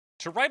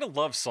To write a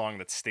love song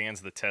that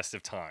stands the test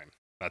of time.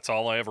 That's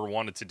all I ever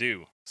wanted to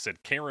do,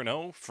 said Karen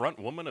O,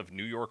 frontwoman of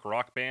New York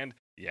rock band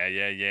Yeah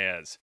Yeah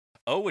Yeahs.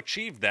 O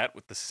achieved that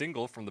with the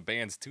single from the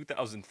band's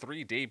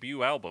 2003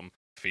 debut album,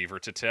 Fever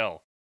to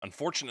Tell.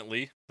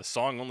 Unfortunately, the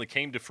song only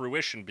came to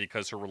fruition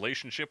because her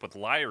relationship with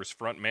Liars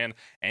frontman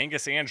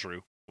Angus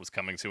Andrew was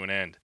coming to an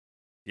end.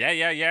 Yeah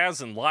Yeah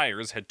Yeahs and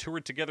Liars had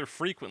toured together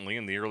frequently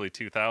in the early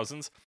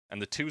 2000s,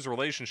 and the two's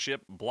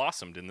relationship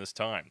blossomed in this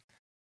time.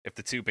 If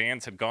the two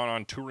bands had gone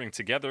on touring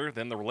together,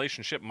 then the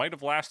relationship might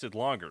have lasted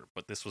longer,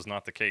 but this was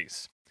not the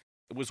case.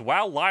 It was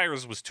while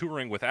Liars was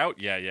touring without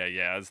Yeah Yeah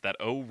Yeahs that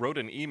O wrote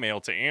an email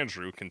to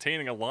Andrew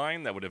containing a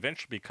line that would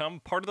eventually become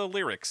part of the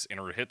lyrics in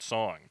her hit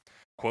song.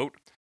 Quote,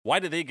 "Why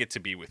do they get to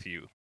be with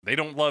you? They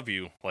don't love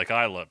you like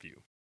I love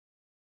you."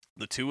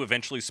 The two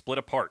eventually split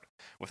apart,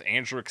 with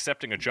Andrew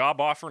accepting a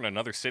job offer in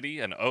another city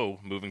and O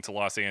moving to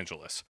Los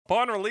Angeles.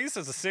 Upon release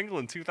as a single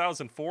in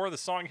 2004, the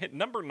song hit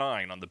number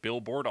 9 on the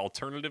Billboard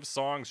Alternative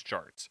Songs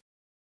charts.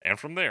 And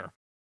from there,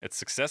 its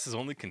success has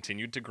only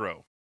continued to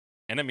grow.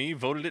 NME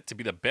voted it to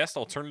be the best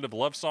alternative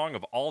love song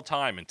of all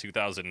time in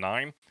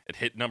 2009. It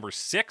hit number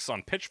 6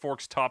 on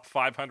Pitchfork's top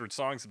 500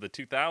 songs of the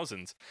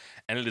 2000s,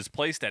 and it is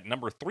placed at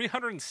number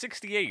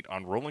 368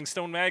 on Rolling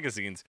Stone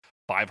magazine's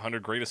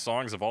 500 greatest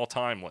songs of all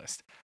time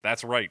list.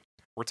 That's right,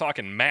 we're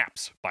talking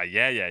Maps by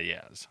Yeah Yeah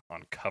Yeahs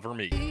on Cover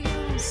Me.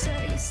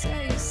 Say,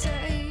 say,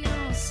 say,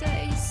 oh,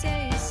 say,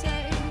 say,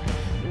 say.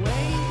 Wait,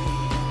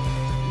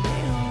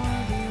 they don't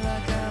wanna be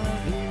like I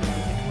love you.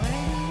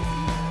 Wait,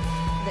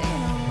 they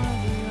don't wanna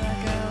be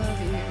like I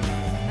love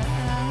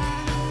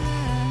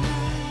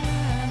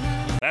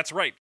you. That's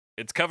right.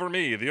 It's Cover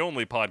Me, the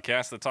only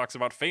podcast that talks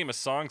about famous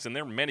songs and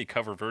their many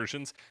cover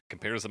versions,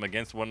 compares them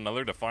against one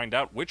another to find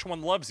out which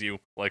one loves you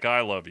like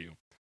I love you.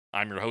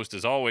 I'm your host,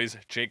 as always,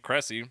 Jake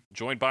Cressy,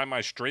 joined by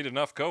my straight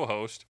enough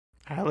co-host,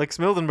 Alex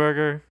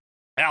Mildenberger.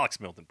 Alex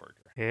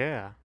Mildenberger.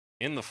 Yeah.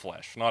 In the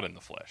flesh, not in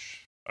the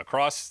flesh.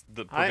 Across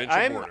the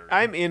provincial border.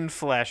 I'm in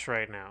flesh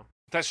right now.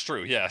 That's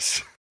true,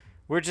 yes.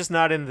 We're just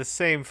not in the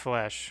same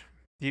flesh.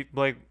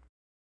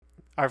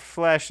 Our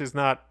flesh is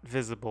not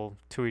visible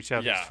to each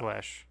other's Yeah.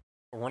 flesh.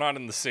 We're not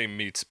in the same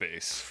meat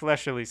space.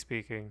 Fleshly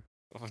speaking.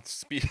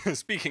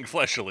 Speaking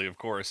fleshly, of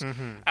course.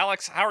 Mm-hmm.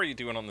 Alex, how are you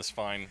doing on this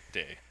fine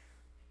day?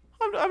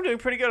 I'm doing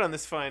pretty good on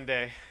this fine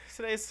day.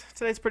 Today's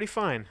pretty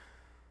fine.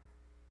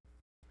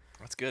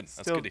 That's good.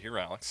 That's Still- good to hear,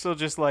 Alex. Still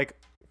just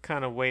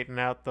kind of waiting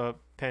out the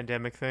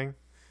pandemic thing.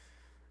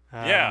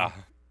 Yeah.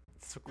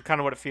 It's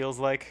kind of what it feels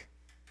like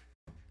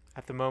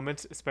at the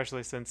moment,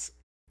 especially since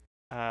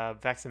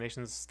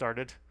vaccinations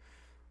started.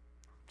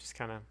 Just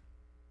kind of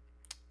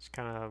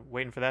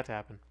waiting for that to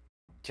happen.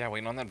 Yeah,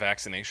 waiting on that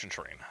vaccination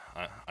train.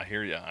 I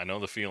hear ya. I know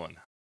the feeling.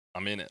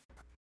 I'm in it.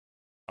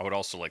 I would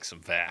also like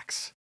some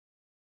vax,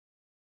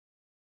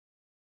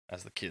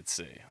 as the kids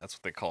say. That's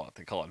what they call it.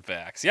 They call it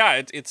vax.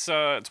 Yeah,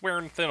 it's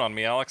wearing thin on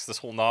me, Alex. This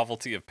whole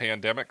novelty of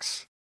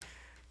pandemics.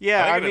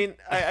 Yeah, I I think mean,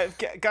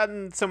 I've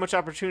gotten so much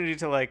opportunity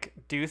to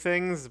do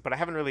things, but I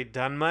haven't really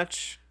done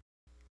much.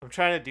 I'm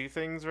trying to do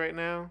things right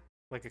now,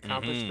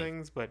 accomplish Mhm.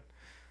 things, but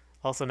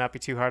also not be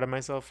too hard on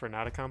myself for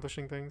not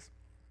accomplishing things.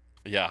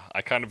 Yeah,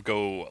 I kind of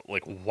go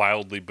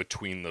wildly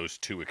between those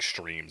two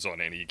extremes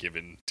on any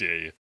given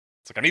day.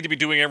 It's like I need to be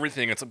doing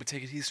everything. It's like, but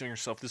take it easy on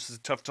yourself. This is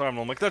a tough time. And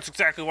I'm like, that's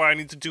exactly why I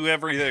need to do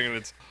everything. And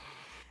it's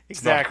not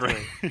Exactly.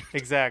 great.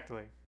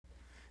 Exactly.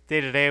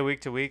 Day to day,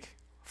 week to week,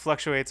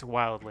 fluctuates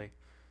wildly.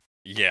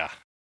 Yeah.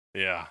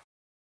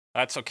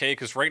 That's okay,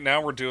 because right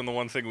now we're doing the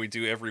one thing we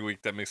do every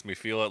week that makes me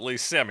feel at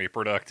least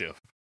semi-productive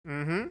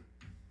Mm-hmm.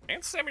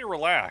 and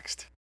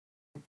semi-relaxed.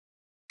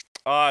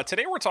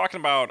 Today we're talking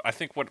about, I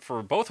think, what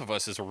for both of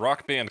us is a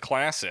rock band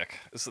classic.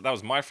 That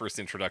was my first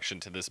introduction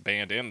to this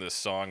band and this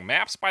song,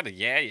 Maps by the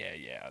Yeah Yeah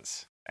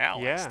Yeahs.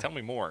 Alex, Yeah. tell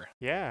me more.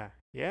 Yeah.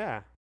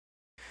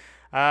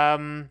 I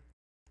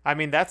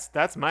mean,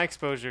 that's my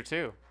exposure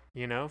too.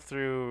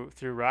 Through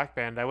Rock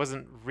Band. I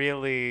wasn't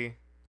really,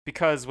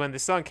 because when the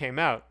song came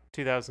out,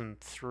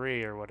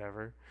 2003 or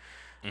whatever.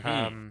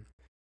 Mhm.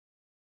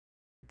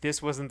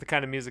 This wasn't the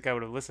kind of music I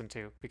would have listened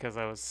to because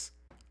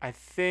I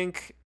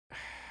think,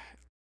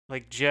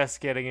 just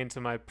getting into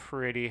my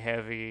pretty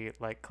heavy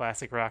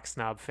classic rock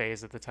snob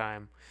phase at the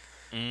time.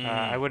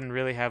 I wouldn't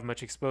really have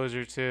much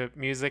exposure to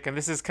music, and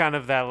this is kind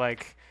of that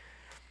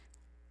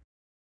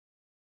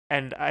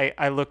and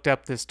I looked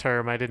up this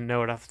term. I didn't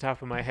know it off the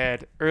top of my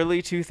head.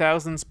 Early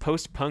 2000s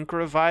post-punk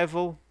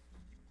revival.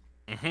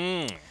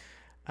 Mhm.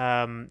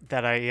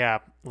 That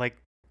I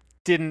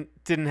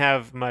didn't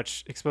have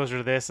much exposure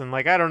to this, and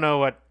I don't know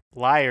what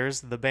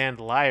Liars, the band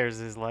Liars,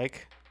 is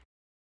like.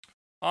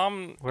 Where I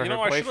her should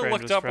have boyfriend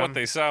looked was up from. what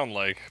they sound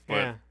like, but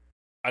Yeah.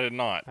 I did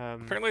not.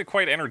 Apparently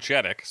quite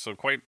energetic, so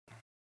quite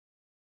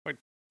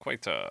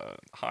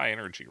high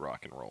energy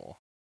rock and roll.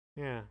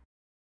 Yeah.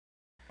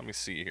 Let me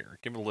see here.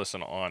 Give it a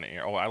listen on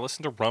air. Oh, I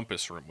listened to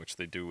Rumpus Room, which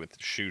they do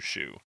with Shoo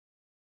Shoo,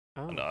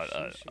 Oh,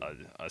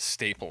 a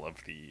staple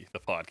of the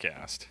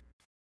podcast.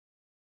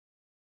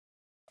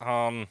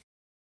 Okay,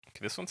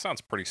 this one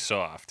sounds pretty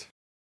soft.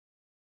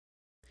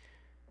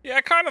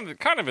 Yeah, kind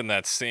of in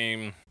that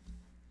same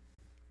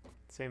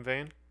Same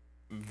vein.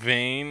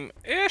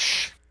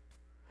 vein-ish.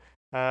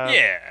 Uh,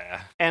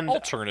 Yeah. and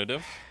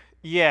Alternative.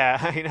 yeah,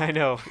 I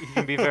know you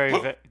can be very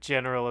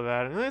general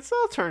about it. It's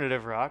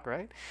alternative rock,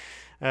 right?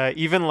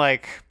 Even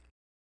like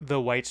the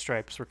White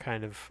Stripes were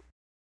kind of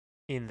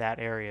in that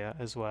area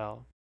as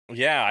well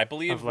Yeah, I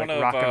believe of like one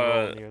of rock and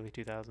roll in the early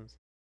 2000s.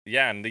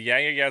 yeah, and the Yeah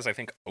Yeah Yeahs I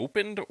think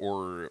opened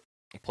or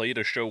played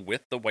a show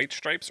with the White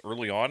Stripes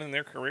early on in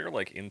their career,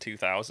 like in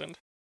 2000.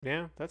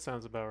 Yeah, that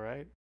sounds about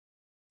right.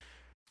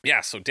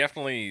 Yeah, so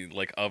definitely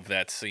like of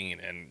that scene,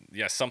 and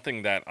yeah,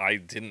 something that I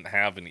didn't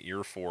have an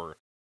ear for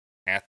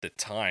at the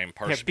time, Yeah,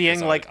 partially being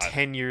because like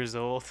 10 years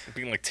old.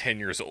 being like 10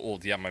 years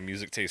old, yeah, my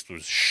music taste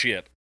was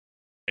shit.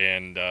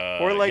 And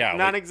Or like yeah, like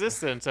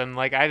non-existent, and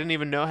like I didn't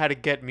even know how to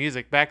get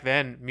music back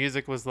then.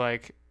 Music was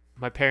like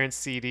my parents'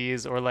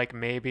 CDs, or like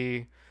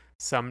maybe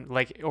some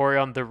like or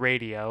on the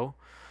radio,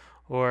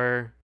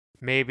 or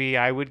maybe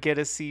I would get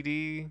a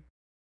CD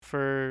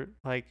for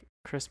like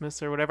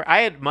Christmas or whatever.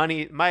 I had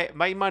money. My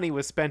money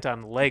was spent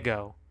on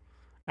Lego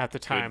at the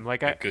time.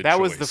 Like a good that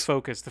was the choice.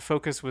 focus. The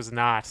focus was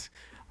not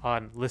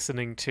on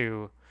listening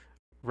to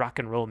rock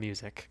and roll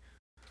music.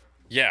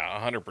 Yeah,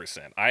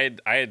 100%. I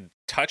had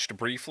touched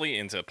briefly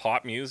into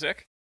pop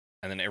music,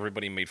 and then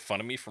everybody made fun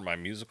of me for my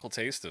musical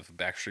taste of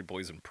Backstreet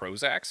Boys and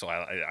Prozac. So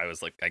I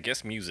was like, I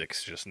guess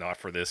music's just not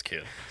for this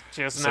kid.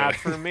 Just So- not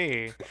for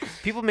me.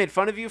 People made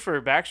fun of you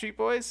for Backstreet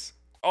Boys?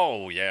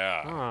 Oh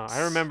yeah. Oh,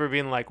 I remember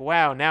being like,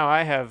 wow, now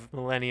I have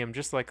Millennium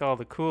just like all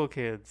the cool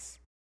kids.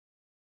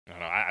 I don't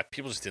know.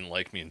 People just didn't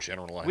like me in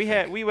general. I We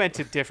think. went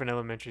to different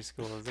elementary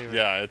schools. They were,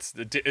 Yeah, it's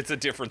a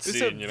different It's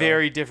scene. a You know?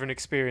 very different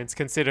experience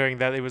considering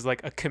that it was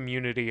like a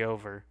community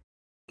over.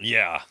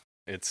 Yeah,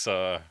 it's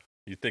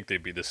you'd think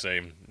they'd be the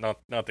same. Not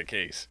the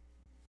case.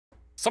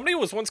 Somebody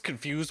was once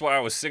confused why I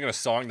was singing a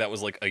song that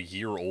was like a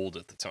year old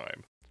at the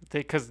time.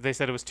 Because they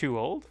said it was too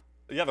old?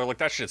 Yeah, they're like,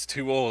 that shit's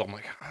too old. I'm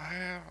like,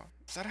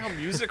 is that how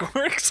music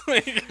works?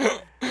 Like,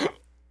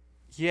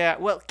 Yeah,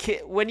 well,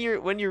 when you're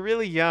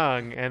really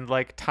young and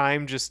like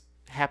time just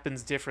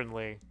happens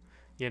differently,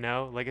 you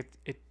know, like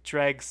it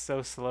drags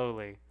so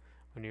slowly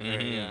when you're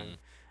very young. Mhm.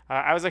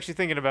 I was actually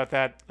thinking about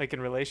that, like in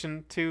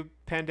relation to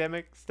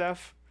pandemic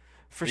stuff.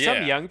 For some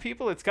Yeah. young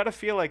people, it's got to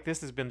feel like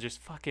this has been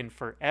just fucking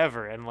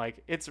forever, and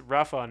like it's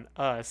rough on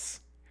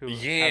us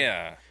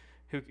yeah.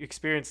 who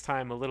experience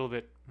time a little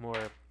bit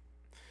more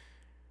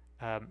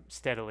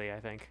steadily, I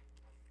think.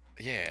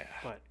 Yeah.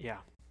 But yeah.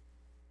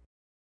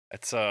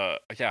 It's yeah,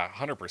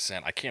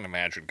 100%. I can't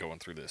imagine going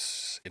through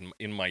this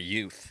in my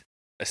youth,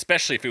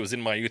 especially if it was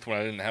in my youth when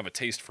I didn't have a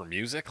taste for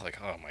music.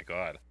 Like, oh my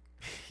god,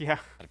 Yeah.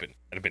 it'd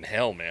have been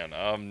hell,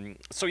 man.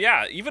 So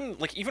yeah, even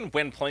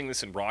when playing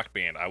this in Rock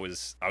Band, I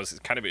was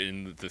kind of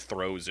in the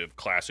throes of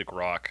classic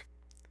rock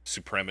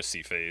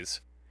supremacy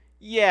phase.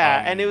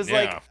 Yeah, and it was yeah.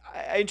 like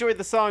I enjoyed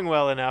the song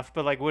well enough,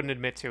 but like wouldn't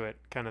admit to it,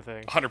 kind of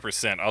thing.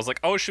 100%. I was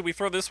like, oh, should we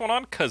throw this one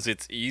on? Cause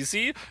it's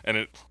easy and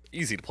it's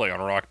easy to play on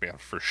Rock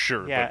Band for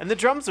sure. Yeah, But and the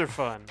drums are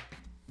fun.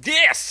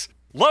 yes,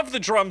 love the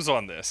drums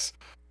on this.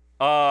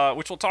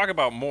 Which we'll talk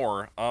about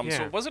more. So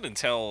Yeah. it wasn't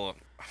until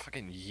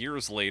fucking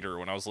years later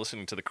when I was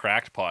listening to the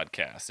Cracked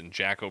podcast and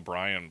Jack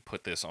O'Brien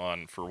put this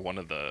on for one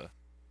of the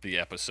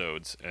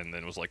episodes, and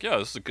then was like, "Yeah,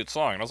 this is a good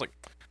song." And I was like,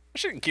 "I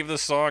should give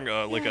this song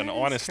like Yeah, an it's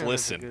honest kind of a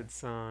listen." good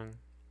song.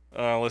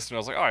 Listen, I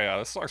was like, "Oh yeah,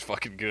 this song's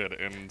fucking good."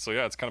 And so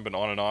yeah, it's kind of been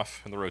on and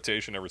off in the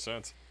rotation ever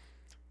since.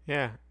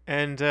 Yeah,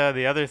 and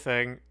the other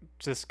thing,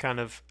 just kind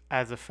of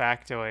as a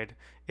factoid,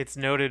 it's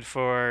noted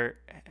for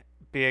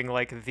being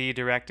like the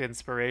direct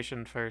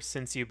inspiration for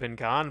 "Since You've Been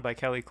Gone" by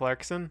Kelly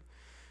Clarkson,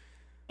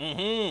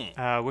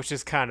 Mm-hmm. which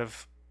is kind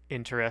of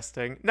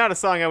interesting. Not a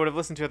song I would have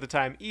listened to at the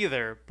time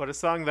either, but a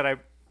song that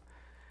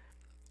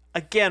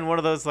again, one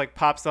of those like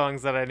pop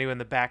songs that I knew in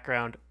the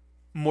background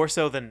more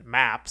so than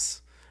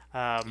Maps.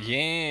 Yeah.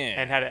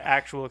 And had an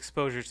actual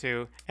exposure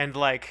to, and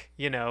like,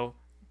 you know,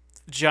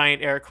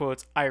 giant air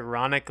quotes,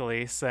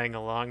 ironically sang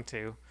along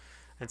to,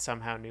 and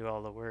somehow knew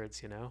all the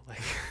words, you know?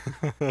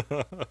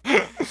 Like,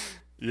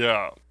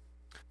 Yeah.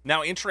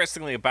 Now,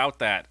 interestingly about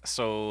that,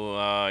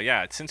 so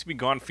yeah, Since Be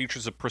Gone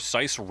features a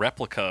precise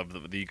replica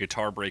of the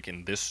guitar break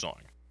in this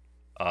song,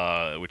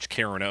 which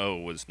Karen O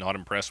was not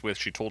impressed with.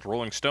 She told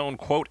Rolling Stone,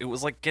 quote, "It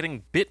was like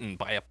getting bitten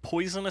by a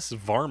poisonous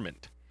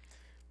varmint."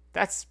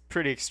 that's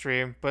pretty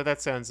extreme, but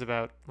that sounds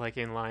about like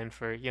in line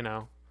for, you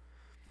know,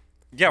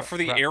 Yeah, for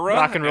the era,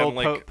 rock and roll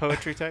like,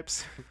 poetry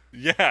types.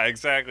 yeah,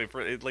 exactly.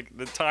 For it, like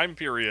the time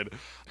period,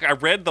 I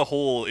read the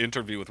whole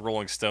interview with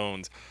Rolling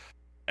Stones,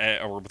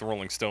 or with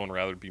Rolling Stone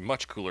rather. It'd be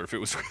much cooler if it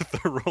was with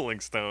the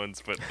Rolling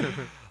Stones, but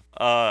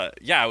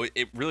yeah,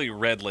 it really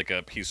read like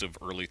a piece of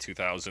early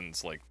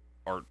 2000s like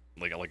art,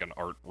 like an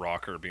art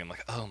rocker being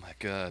like, oh my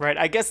god. Right.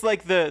 I guess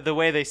like the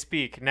way they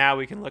speak, now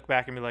we can look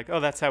back and be like, oh,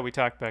 that's how we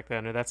talked back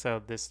then, or that's how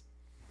this.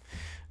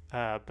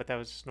 But that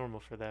was just normal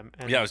for them.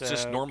 And, Yeah, it was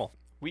just normal.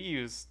 We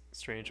use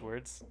strange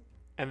words,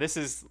 and this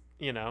is,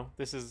 you know,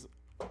 this is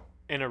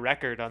in a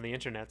record on the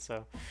internet.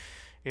 So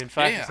in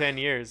 5 Yeah. to 10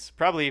 years,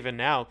 probably even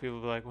now, people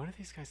will be like, what are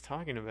these guys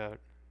talking about?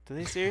 Do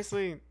they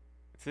seriously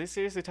they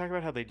seriously talk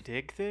about how they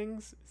dig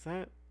things? Is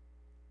that?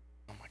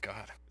 Oh my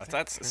god. Is that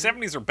That's true?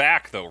 70s are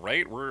back though,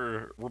 right?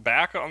 We're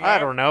back on that. I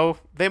don't know.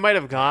 They might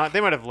have gone.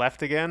 They might have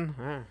left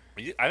again.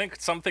 I think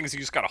some things you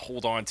just gotta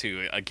hold on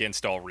to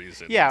against all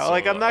reason. Yeah,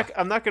 like So,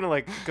 I'm not gonna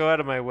like go out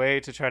of my way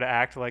to try to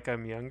act like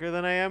I'm younger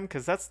than I am,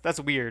 because that's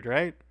weird,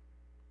 right?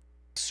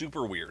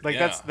 super weird. Like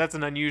yeah. that's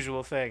an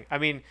unusual thing. I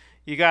mean,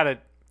 you gotta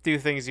do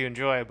things you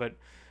enjoy, but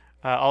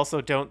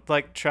also don't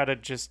like try to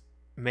just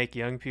make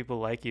young people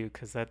like you,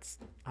 because that's,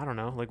 I don't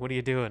know. Like, what are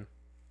you doing?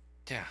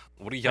 Yeah.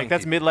 What are young Like,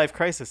 that's people? midlife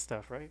crisis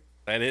stuff, right?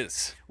 That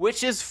is.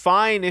 Which is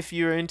fine if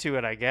you're into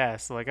it, I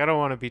guess. Like, I don't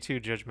want to be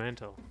too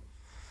judgmental,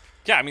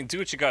 Yeah, I mean, do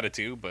what you gotta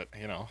do, but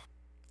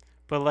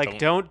but like,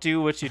 don't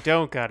do what you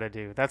don't gotta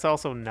do. That's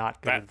also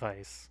not good That-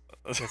 advice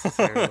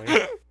necessarily.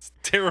 it's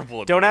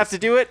terrible. Don't have advice. to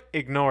do it.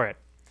 Ignore it.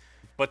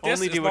 But this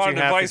only is do what not you an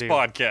have to advice do.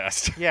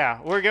 podcast. Yeah,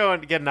 we're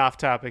getting off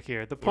topic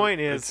here. The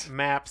point is, it's-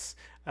 maps.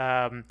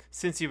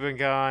 Since You've Been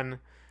Gone,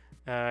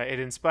 it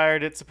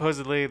inspired it.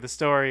 Supposedly, the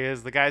story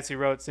is the guys who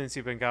wrote Since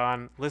You've Been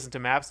Gone listened to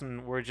maps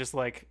and were just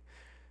like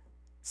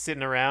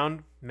sitting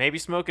around, maybe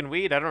smoking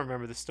weed. I don't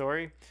remember the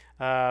story.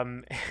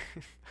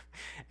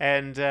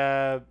 And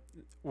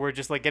we're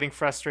just like getting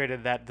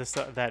frustrated that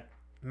that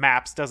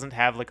maps doesn't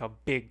have like a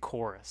big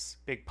chorus,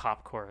 big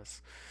pop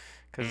chorus,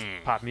 because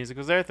pop music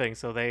was their thing.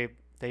 So they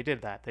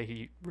did that.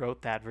 He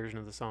wrote that version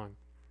of the song.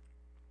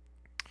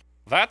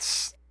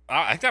 That's.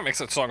 I think that makes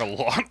that song a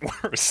lot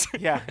worse.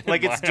 Yeah, in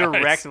like it's my eyes.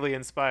 directly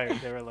inspired.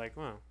 They were like,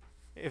 well,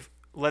 if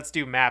let's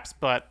do maps,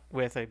 but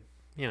with a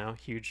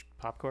huge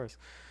pop chorus.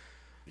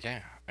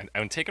 Yeah,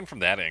 and taken from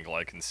that angle,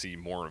 I can see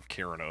more of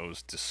Karen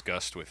O's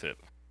disgust with it.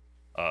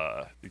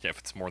 Yeah, if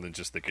it's more than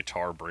just the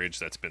guitar bridge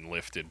that's been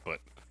lifted, but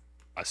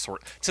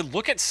to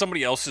look at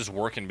somebody else's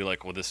work and be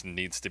like, well, this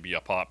needs to be a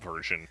pop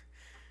version,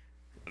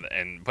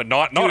 but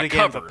not Do it a again,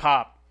 cover. but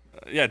pop.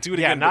 Yeah, do it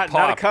Yeah, again, not but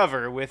pop. not a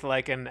cover with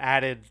like an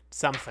added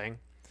something.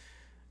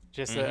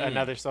 Just Mhm.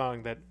 another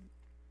song that.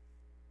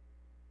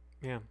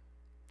 Yeah.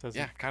 Doesn't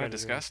Yeah, kind credit of it.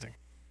 disgusting.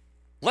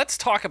 Let's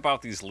talk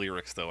about these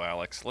lyrics, though,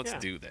 Alex. Let's Yeah.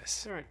 do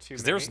this. There aren't too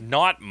 'Cause many. there's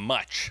not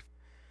much.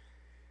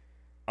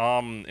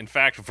 In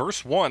fact,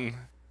 verse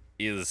 1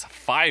 is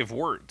 5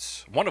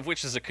 words, one of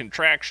which is a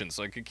contraction,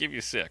 so I could give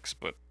you 6,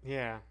 but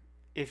Yeah.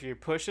 If you're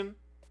pushing,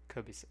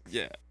 could be 6.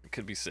 yeah, it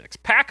could be 6.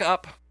 Pack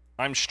up,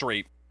 I'm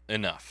straight,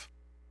 enough.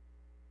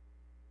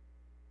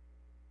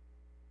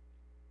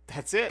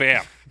 That's it.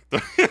 Bam.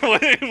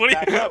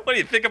 What do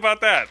you think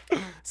about that?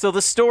 So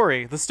the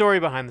story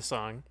behind the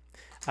song,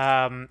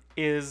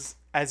 is,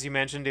 as you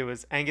mentioned, it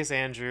was Angus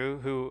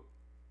Andrew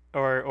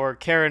or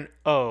Karen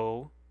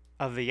O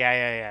of the Yeah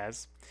Yeah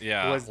Yeahs.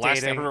 Yeah, Was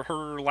last name, dating-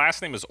 her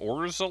last name is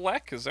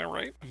Orzalek, is that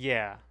right?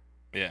 Yeah.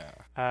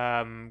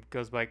 Yeah.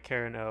 Goes by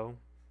Karen O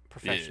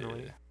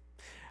professionally.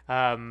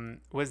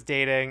 Was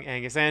dating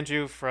Angus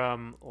Andrew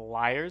from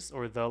Liars,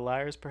 or The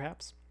Liars,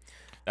 perhaps.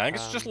 I think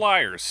it's just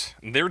liars.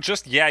 They're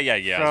just yeah,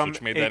 From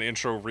which made a- that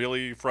intro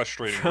really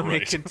frustrating. From to a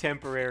write.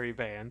 contemporary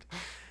band,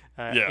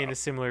 Yeah. in a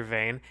similar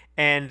vein,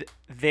 and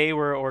they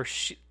were,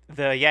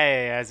 the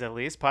Yeah Yeahs at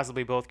least,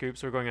 possibly both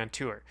groups, were going on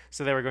tour,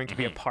 so they were going to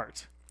be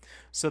apart.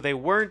 So they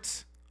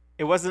weren't.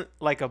 It wasn't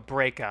like a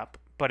breakup,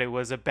 but it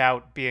was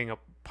about being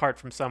apart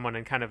from someone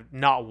and kind of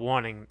not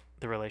wanting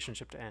the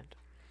relationship to end.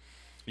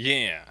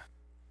 Yeah.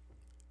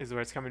 Is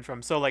where it's coming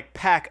from. So like,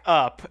 pack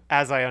up,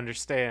 as I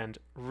understand,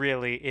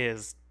 really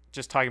is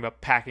just talking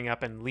about packing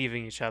up and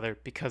leaving each other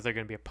because they're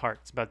going to be apart.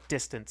 It's about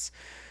distance.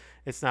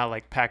 It's not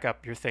like pack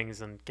up your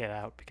things and get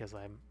out because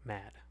I'm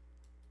mad.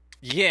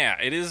 Yeah,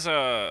 it is.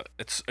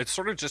 It's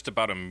sort of just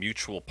about a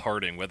mutual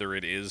parting, whether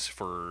it is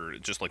for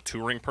just like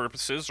touring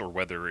purposes or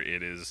whether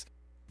it is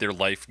their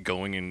life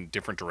going in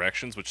different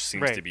directions, which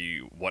seems Right. to be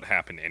what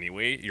happened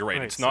anyway. You're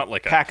right. It's so not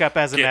like pack up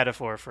as a get-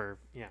 metaphor for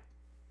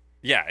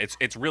Yeah,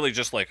 it's really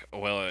just like,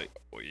 well,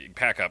 you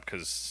pack up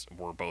because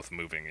we're both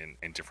moving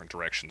in different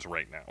directions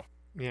right now.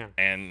 yeah.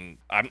 And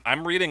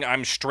I'm reading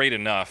I'm straight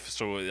enough,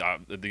 so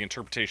the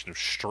interpretation of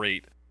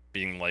straight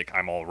being like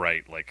I'm all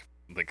right, like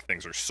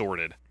things are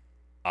sorted,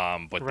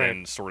 but Right.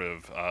 then sort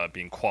of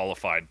being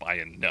qualified by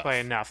enough. By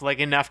enough, like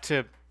enough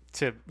to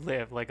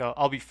live. Like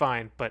I'll be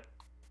fine, but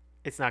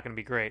it's not going to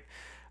be great.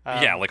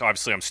 Yeah, like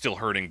obviously I'm still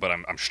hurting, but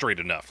I'm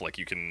straight enough. Like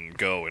you can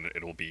go and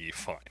it'll be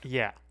fine.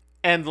 Yeah.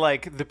 And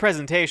like the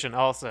presentation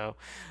also,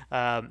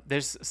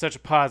 there's such a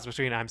pause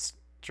between I'm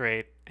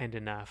straight and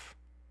enough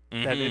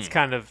that it's Mhm.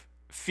 kind of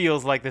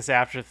feels like this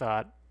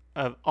afterthought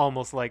of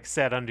almost like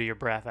said under your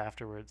breath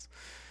afterwards.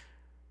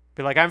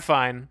 Be like, I'm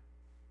fine.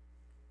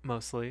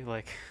 Mostly,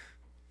 like,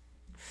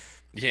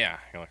 Yeah,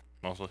 you're like,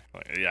 mostly.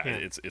 Like, yeah,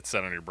 Yeah. it's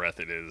said under your breath.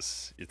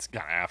 It's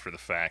kind of after the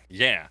fact.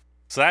 Yeah.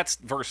 So that's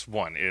verse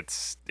 1.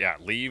 It's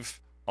leave.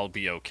 I'll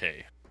be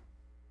okay.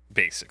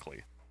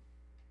 Basically.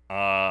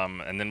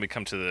 And then we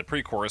come to the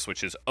pre-chorus,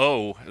 which is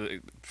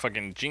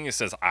fucking Genius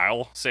says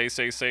I'll say.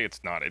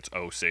 It's not. It's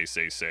oh say.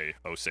 Oh say.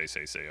 Oh say.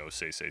 Oh say.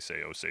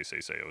 Oh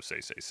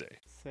say.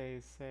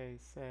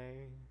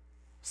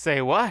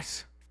 say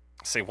what?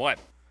 Say what?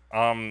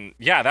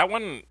 Yeah, that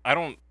one I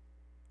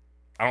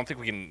I don't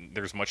think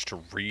there's much to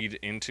read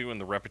into in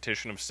the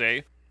repetition of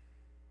say.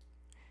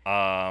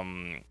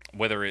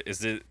 Whether it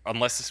is it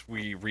unless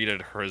we read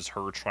it as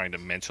her trying to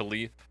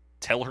mentally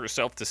tell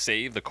herself to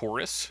say the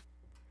chorus.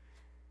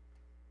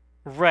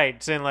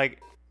 Right, saying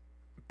like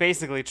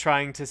basically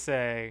trying to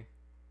say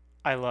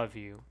I love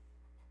you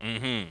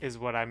Mm-hmm. is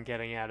what I'm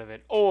getting out of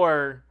it.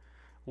 Or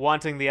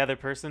wanting the other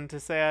person to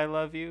say I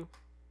love you.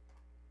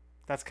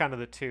 That's kind of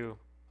the two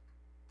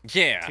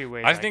Yeah,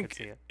 ways I I could think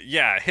see it.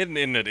 yeah, hidden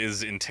in it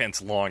is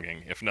intense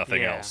longing, if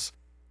nothing Yeah. else.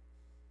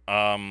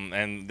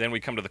 And then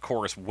we come to the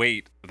chorus.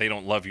 Wait, they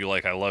don't love you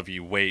like I love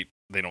you. Wait,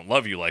 they don't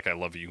love you like I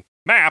love you.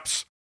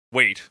 Maps.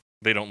 Wait,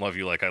 they don't love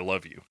you like I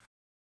love you.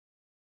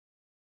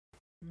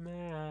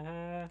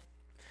 Of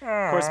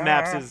course,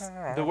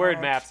 the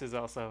word maps is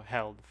also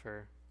held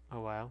for a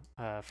while.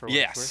 For what it's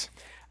Yes.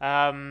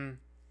 worth.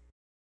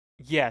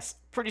 Yes,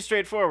 pretty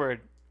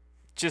straightforward.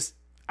 Just,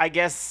 I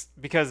guess,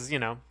 because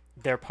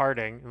they're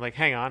parting. Like,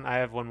 hang on, I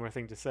have one more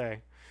thing to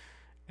say,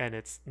 and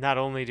it's not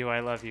only do I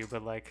love you,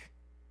 but like,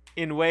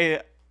 in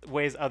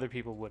ways other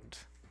people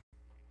wouldn't.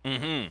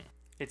 Mm-hmm.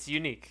 It's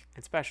unique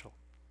and special.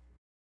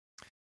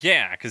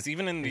 Yeah, because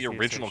even in Is the the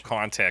original assertion.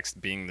 context,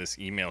 being this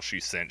email she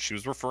sent, she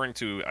was referring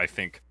to, I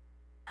think,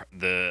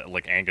 the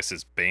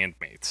Angus's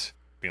bandmates,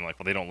 being like,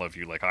 "Well, they don't love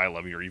you like I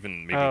love you," or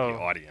even maybe Oh. the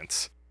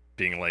audience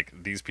being like,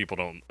 "These people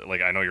don't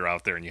like. I know you're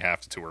out there and you have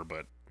to tour,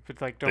 but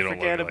But like, they don't don't love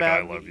forget you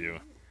about like I love me. you."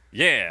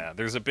 Yeah,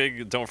 there's a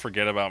big "don't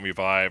forget about me"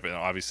 vibe, and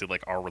obviously,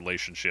 like, our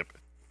relationship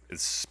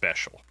is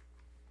special.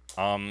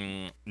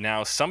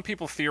 Now some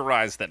people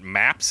theorize that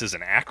MAPS is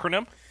an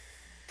acronym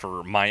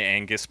for My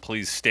Angus,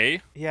 Please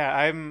Stay. Yeah,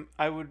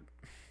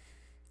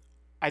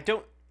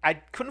 I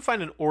couldn't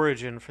find an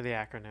origin for the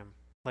acronym.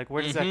 Like,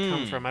 where does that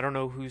come from? I don't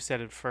know who said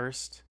it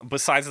first.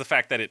 Besides the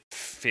fact that it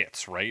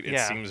fits, right? It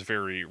Yeah. seems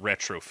very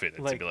retrofitted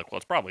to Like- be like, well,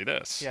 it's probably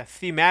this. Yeah,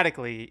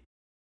 thematically,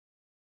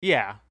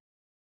 yeah.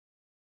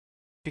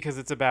 Because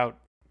it's about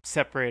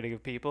separating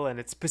of people, and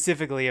it's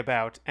specifically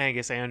about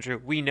Angus Andrew.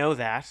 We know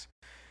that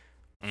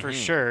for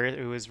Mhm. sure.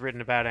 It was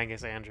written about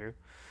Angus Andrew.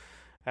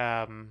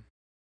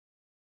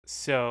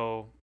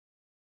 So,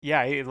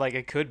 yeah,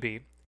 it could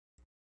be.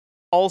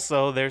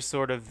 Also, there's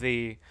sort of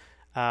the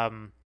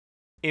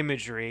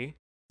imagery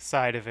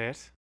side of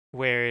it,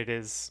 where it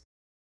is.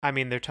 I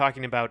mean, they're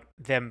talking about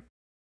them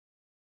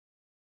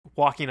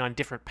walking on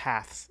different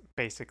paths,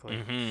 basically.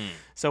 Mhm.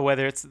 So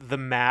whether it's the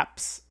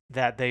maps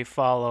that they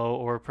follow,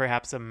 or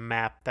perhaps a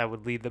map that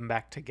would lead them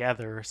back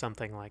together, or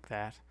something like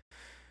that,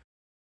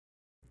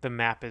 the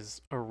map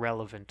is a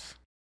relevant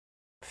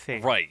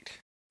thing. Right.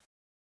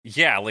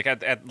 Yeah, like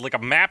at like a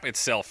map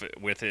itself,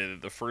 with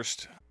the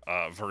first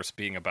verse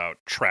being about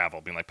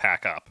travel, being like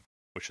pack up,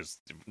 which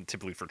is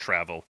typically for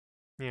travel.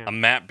 Yeah. A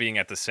map being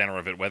at the center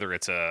of it, whether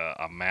it's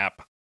a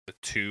map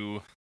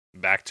to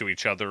back to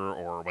each other,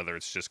 or whether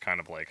it's just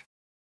kind of like,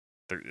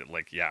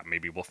 yeah,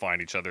 maybe we'll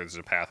find each other. There's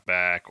a path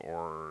back,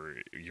 or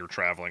you're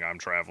traveling, I'm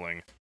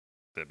traveling.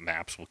 The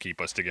maps will keep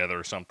us together,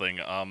 or something.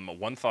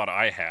 One thought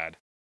I had,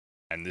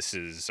 and this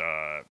is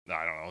I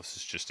don't know, this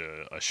is just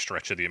a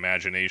stretch of the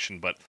imagination,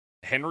 but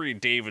Henry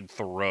David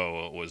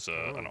Thoreau was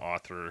an Oh.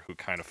 author who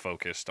kind of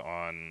focused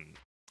on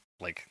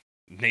like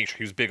nature.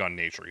 He was big on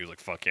nature. He was like,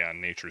 "Fuck yeah,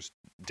 nature's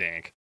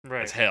dank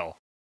Right. as hell."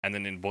 And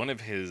then in one of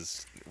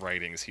his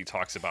writings, he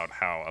talks about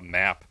how a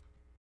map.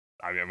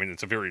 I mean,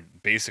 it's a very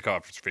basic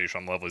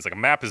observation level. He's like, a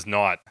map is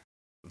not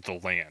the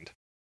land,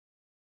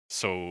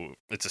 so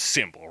it's a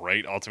symbol,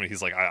 right? Ultimately,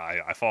 he's like,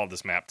 I followed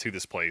this map to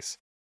this place,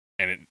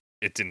 and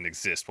it didn't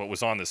exist. What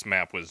was on this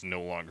map was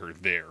no longer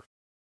there.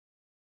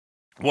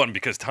 One,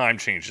 because time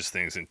changes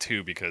things, and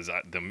two, because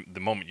the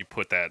moment you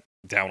put that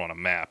down on a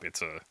map,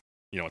 it's a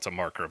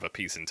marker of a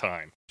piece in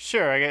time.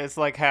 Sure, I guess it's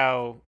like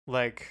how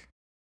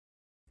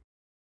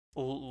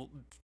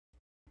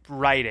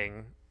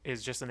writing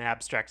is just an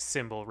abstract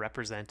symbol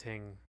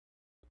representing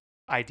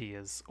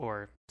ideas,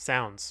 or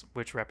sounds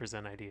which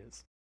represent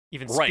ideas.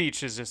 Even Right.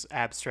 speech is just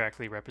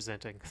abstractly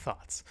representing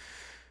thoughts.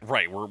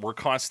 Right, we're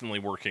constantly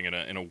working in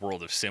a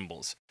world of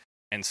symbols,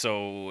 and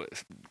so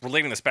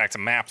relating this back to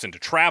maps and to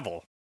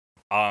travel,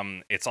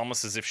 it's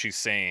almost as if she's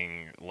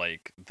saying,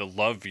 like, the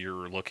love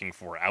you're looking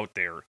for out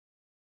there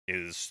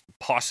is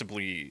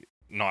possibly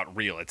not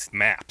real. It's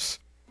maps.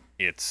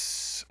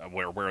 It's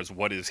whereas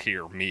what is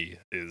here, me,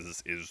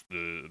 is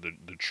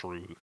the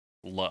true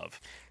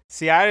love.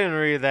 See, I didn't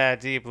read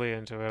that deeply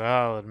into it,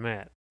 I'll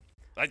admit.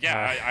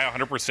 Yeah, I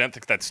 100%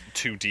 think that's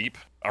too deep,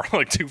 or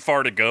like too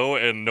far to go,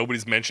 and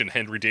nobody's mentioned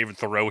Henry David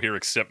Thoreau here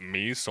except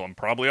me, so I'm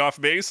probably off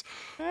base.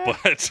 Eh,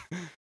 But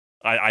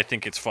I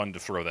think it's fun to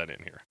throw that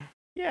in here.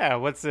 yeah,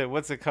 what's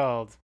it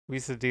called? We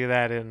used to do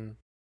that in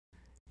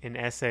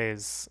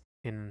essays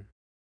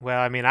well,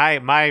 I mean,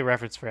 my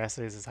reference for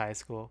essays is high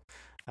school.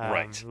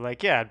 Right.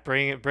 Like, yeah,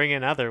 bring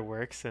in other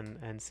works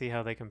and see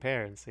how they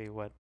compare, and see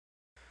what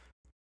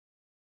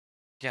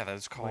Yeah,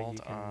 that's What you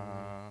called.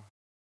 can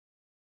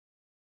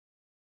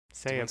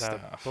say Doing about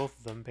stuff. both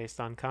of them based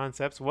on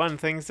concepts. One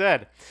thing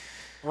said.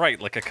 Right,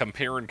 like a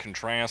compare and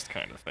contrast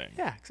kind of thing.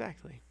 Yeah,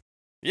 exactly.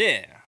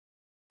 Yeah.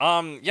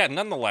 Yeah,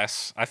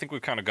 nonetheless, I think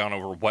we've kind of gone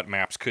over what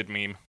maps could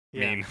mean.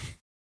 Yeah.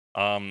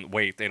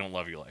 Wait, they don't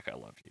love you like I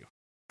love you.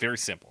 Very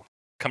simple.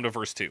 Come to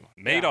verse 2.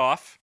 Yeah. Made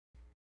off,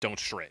 don't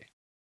stray.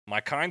 My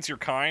kind's your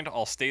kind,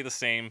 I'll stay the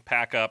same,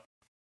 pack up,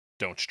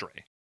 don't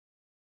stray.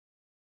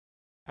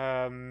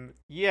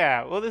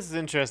 Yeah, well, this is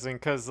interesting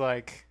because,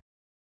 like,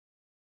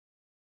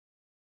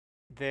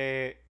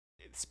 they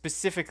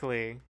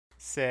specifically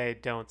say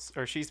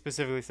or she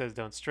specifically says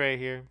don't stray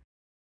here,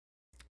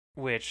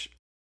 which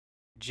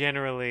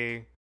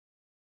generally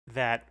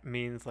that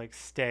means, like,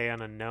 stay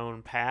on a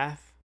known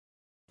path,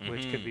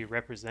 which could be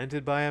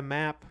represented by a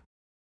map.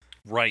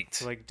 Right.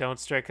 So, like, don't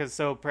stray, because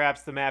so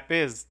perhaps the map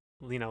is,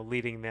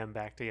 leading them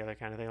back together,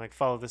 kind of thing. Like,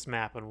 follow this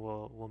map and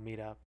we'll meet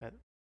up at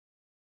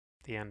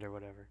the end or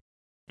whatever.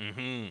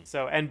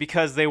 So, and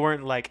because they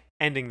weren't, like,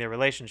 ending their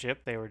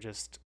relationship, they were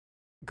just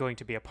going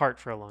to be apart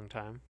for a long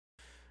time.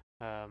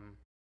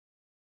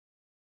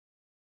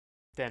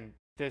 Then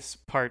this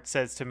part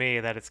says to me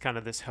that it's kind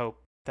of this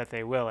hope that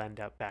they will end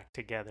up back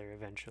together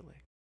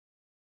eventually.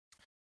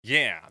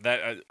 Yeah,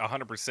 that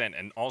 100%.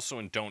 And also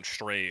in Don't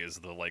Stray is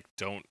the, like,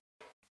 don't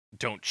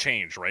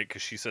change, right?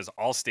 Because she says,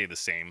 I'll stay the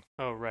same.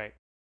 Oh, right.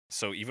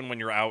 So even when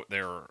you're out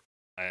there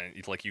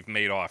and, like, you've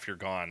made off, you're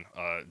gone,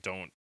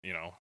 don't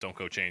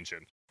go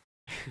changing.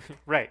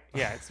 Right.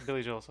 Yeah, it's a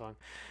Billy Joel song.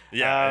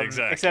 Yeah,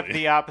 exactly. Except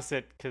the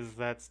opposite, because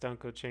that's Don't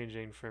Go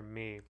Changing for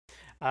me.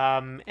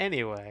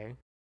 Anyway.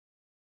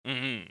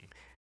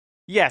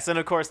 Yes, and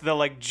of course the,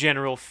 like,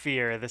 general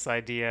fear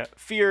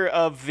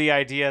of the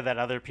idea that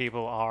other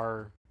people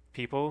are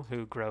people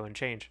who grow and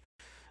change.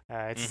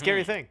 It's a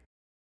scary thing.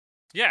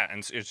 Yeah,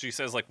 and she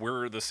says, like,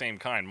 we're the same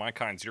kind. My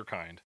kind's your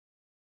kind.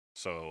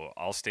 So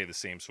I'll stay the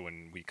same. So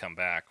when we come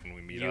back, when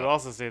we meet up, you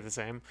also stay the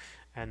same,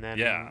 and then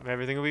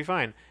everything will be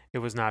fine. It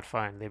was not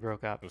fine. They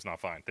broke up. It was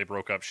not fine. They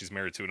broke up. She's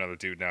married to another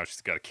dude now.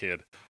 She's got a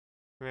kid.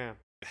 Yeah.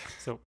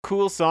 So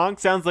cool song.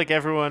 Sounds like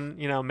everyone,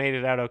 made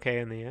it out okay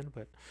in the end,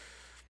 but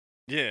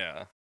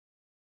yeah.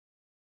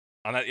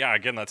 And that, yeah,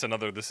 again, that's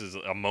another. This is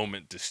a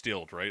moment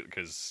distilled, right?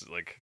 Because,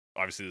 like,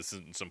 obviously this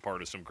isn't some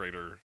part of some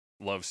greater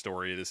love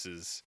story. This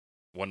is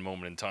one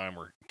moment in time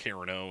where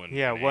Karen O and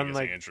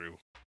Andrew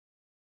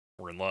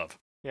were in love.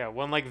 Yeah,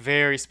 one, like,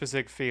 very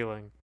specific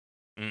feeling.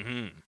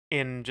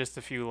 In just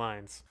a few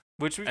lines,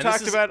 which we've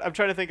talked about. I'm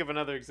trying to think of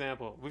another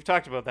example. We've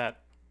talked about that.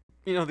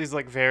 These,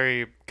 like,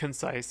 very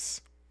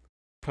concise,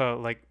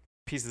 like,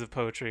 pieces of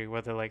poetry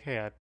where they're like, "Hey,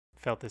 I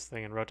felt this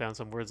thing and wrote down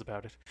some words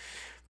about it.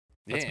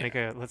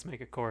 Let's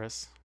make a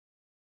chorus."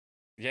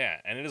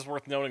 Yeah, and it is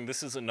worth noting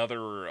this is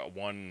another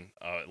one,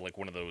 like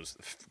one of those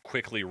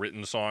quickly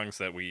written songs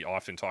that we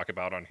often talk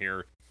about on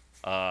here.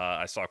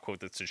 I saw a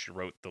quote that said she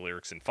wrote the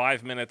lyrics in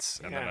 5 minutes,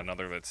 and then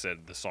another that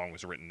said the song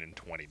was written in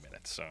 20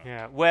 minutes. So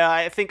yeah, well,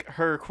 I think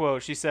her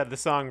quote, she said the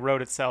song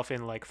wrote itself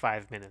in, like,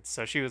 5 minutes,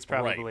 so she was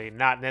probably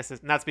not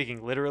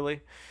speaking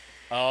literally.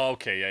 Oh,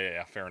 okay,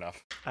 yeah, fair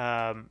enough.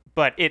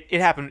 But it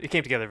happened. It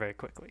came together very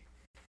quickly.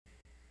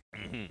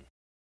 So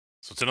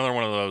it's another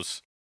one of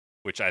those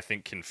which I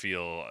think can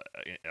feel,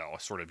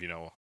 sort of,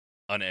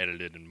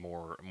 unedited and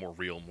more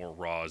real, more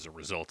raw as a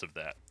result of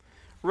that.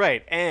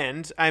 Right,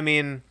 and I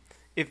mean,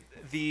 if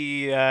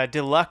the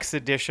deluxe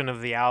edition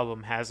of the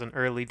album has an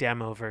early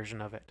demo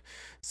version of it,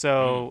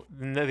 so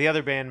the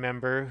other band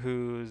member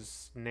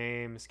whose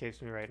name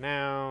escapes me right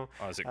now.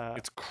 Oh,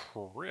 it's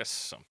Chris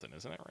something,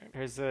 isn't it? Right?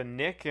 There's a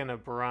Nick and a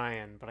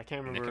Brian, but I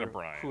can't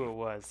remember who it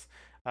was.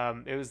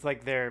 It was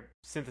like their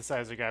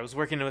synthesizer guy. I was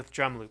working with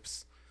drum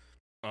loops.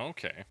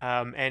 Okay.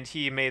 And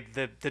he made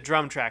the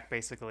drum track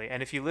basically.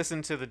 And if you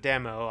listen to the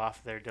demo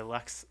off their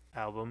deluxe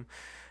album,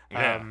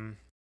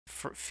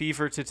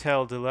 Fever to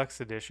Tell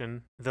Deluxe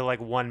Edition, the, like,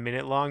 1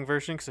 minute long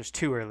version, because there's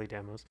 2 early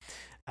demos.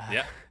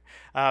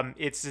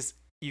 It's just,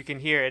 you can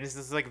hear it. It's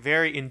just, like,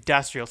 very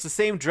industrial. It's the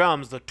same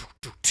drums, but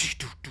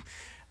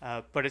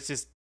it's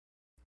just,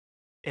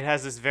 it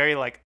has this very,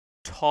 like,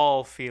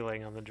 tall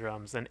feeling on the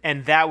drums,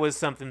 and that was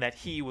something that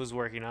he was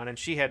working on, and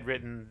she had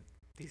written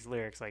these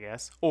lyrics, I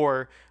guess,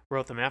 or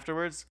wrote them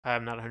afterwards.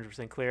 I'm not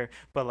 100% clear,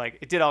 but, like,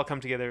 it did all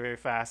come together very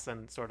fast,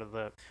 and sort of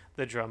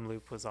the drum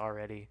loop was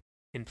already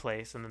in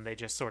place, and then they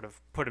just sort of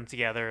put them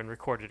together and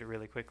recorded it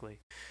really quickly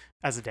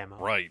as a demo.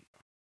 Right.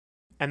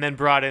 And then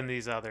brought in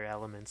these other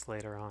elements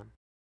later on.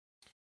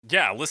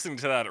 Yeah, listening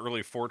to that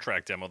early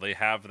 4-track demo, they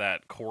have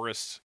that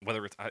chorus,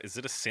 whether it's, is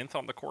it a synth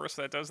on the chorus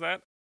that does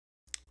that?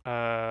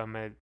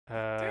 I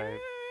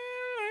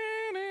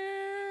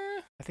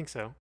think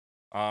so.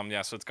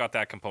 Yeah, so it's got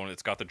that component,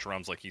 it's got the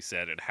drums, like he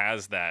said, it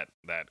has that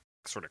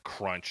sort of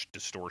crunch,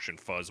 distortion,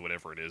 fuzz,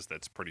 whatever it is,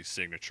 that's pretty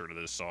signature to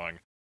this song.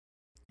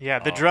 Yeah,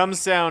 the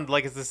drums sound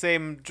like it's the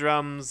same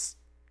drums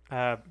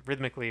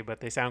rhythmically, but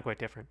they sound quite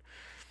different.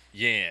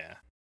 Yeah.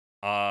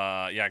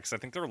 Yeah, because I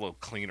think they're a little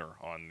cleaner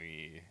on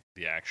the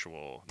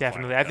actual.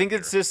 Definitely, I think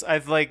it's just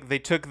they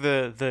took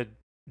the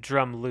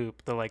drum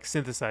loop, the, like,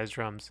 synthesized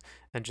drums,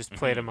 and just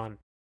played them on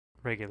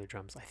regular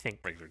drums. I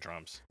think regular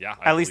drums. Yeah.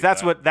 At least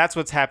that's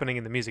what's happening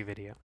in the music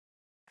video.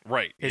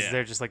 Right.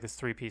 They're just like this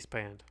 3-piece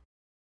band.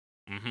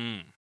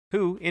 Mm-hmm.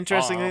 Who,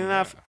 interestingly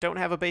enough, don't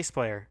have a bass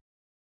player.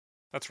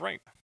 That's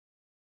right.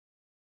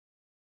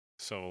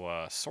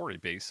 So sorry,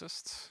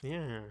 bassists.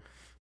 Yeah.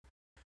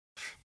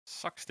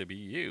 Sucks to be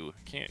you.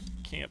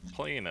 Can't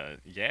play in a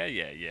Yeah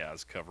Yeah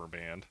Yeahs cover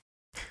band.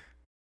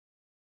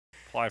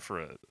 Apply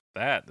for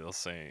that, they'll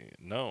say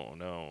no,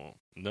 no,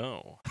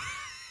 no.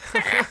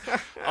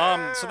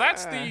 So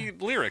that's the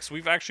lyrics.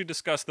 We've actually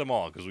discussed them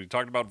all because we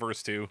talked about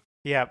verse 2.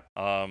 Yep.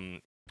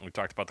 We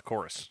talked about the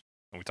chorus,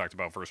 and we talked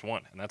about verse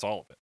 1, and that's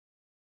all of it.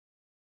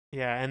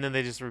 Yeah, and then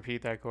they just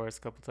repeat that chorus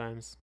a couple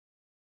times.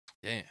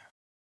 Yeah.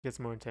 Gets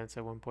more intense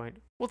at one point.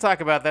 We'll talk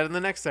about that in the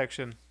next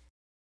section.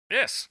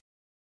 Yes.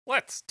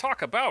 Let's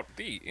talk about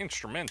the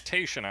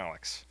instrumentation,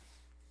 Alex.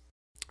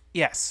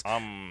 Yes.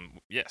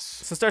 Yes.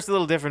 So it starts a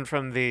little different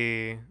from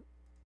the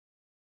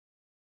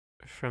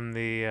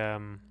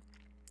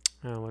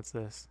oh, what's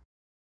this?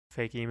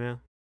 Fake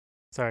email?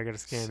 Sorry, I got a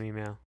scam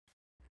email.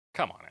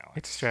 Come on, Alex.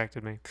 It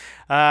distracted me.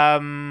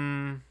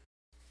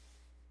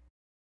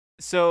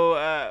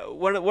 So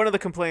one of the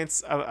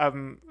complaints,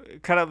 I'm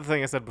cut out the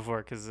thing I said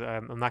before because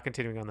I'm not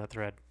continuing on that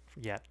thread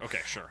yet.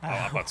 Okay, sure.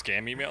 About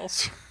scam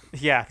emails?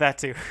 Yeah, that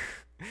too.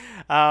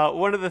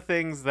 One of the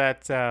things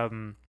that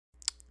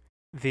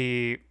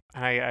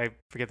I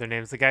forget their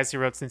names, the guys who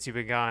wrote Since You've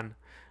Been Gone,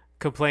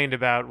 complained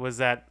about was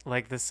that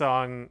like the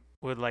song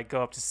would like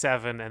go up to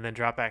 7 and then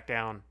drop back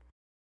down.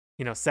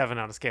 7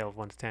 on a scale of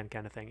 1 to 10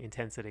 kind of thing,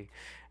 intensity,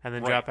 and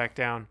then drop back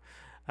down.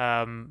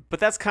 But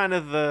that's kind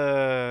of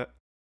the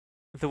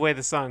way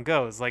the song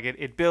goes. Like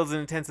it builds in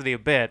intensity a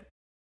bit,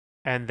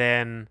 and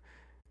then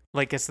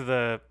like gets to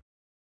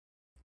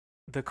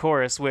the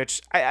chorus,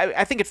 which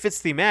I think it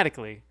fits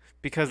thematically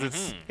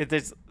because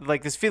there's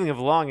like this feeling of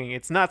longing.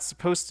 It's not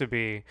supposed to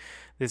be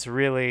this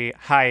really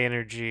high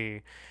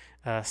energy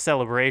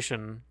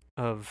celebration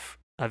of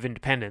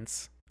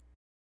independence,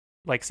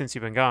 like Since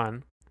You've Been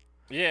Gone.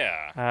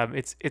 Yeah.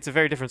 It's a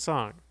very different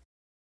song.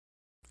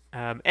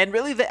 And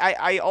really,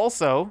 I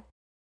also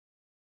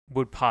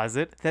would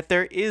posit that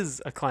there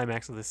is a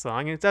climax of this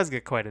song, and it does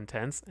get quite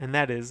intense, and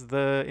that is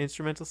the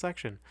instrumental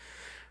section.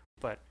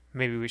 But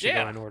maybe we should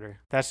go in order.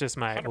 That's just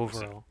my 100%.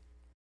 overall.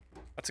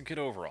 That's a good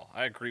overall.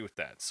 I agree with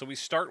that. So we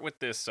start with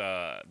this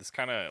this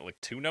kind of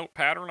like 2-note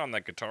pattern on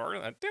that guitar.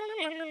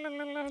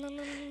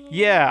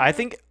 Yeah, I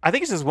think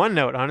it's just one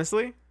note,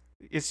 honestly.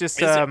 It's just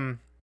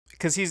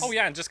because he's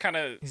and just kind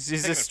of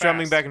he's just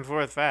strumming back and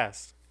forth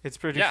fast. It's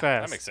pretty fast.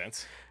 That makes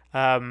sense.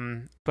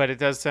 But it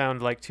does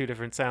sound like two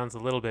different sounds a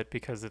little bit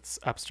because it's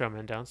upstrum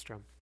and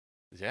downstrum.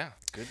 Yeah,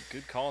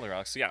 good call there,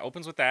 Alex. So yeah,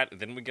 opens with that.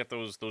 Then we get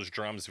those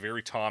drums,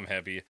 very tom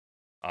heavy.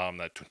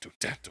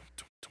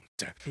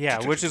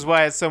 Yeah, which is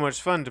why it's so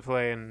much fun to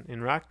play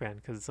in Rock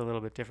Band because it's a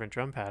little bit different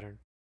drum pattern.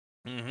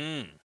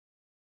 Mm-hmm.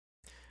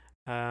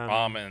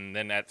 And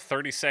then at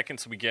 30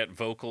 seconds we get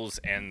vocals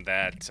and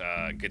that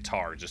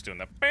guitar just doing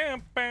the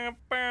bam bam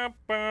bam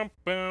bam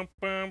bam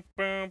bam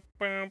bam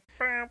bam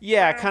bam.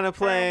 Yeah, kind of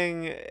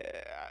playing.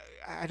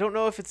 I don't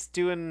know if it's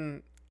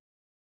doing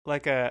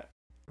like are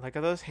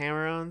those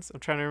hammer-ons? I'm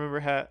trying to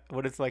remember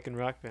what it's like in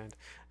Rock Band.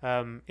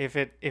 If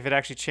it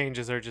actually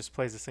changes or just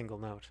plays a single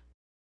note.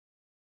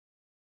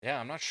 Yeah,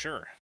 I'm not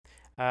sure.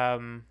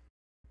 But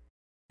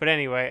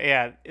anyway,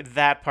 yeah,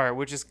 that part,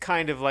 which is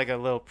kind of like a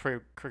little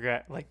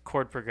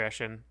chord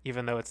progression,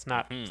 even though it's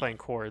not playing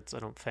chords, I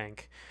don't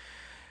think.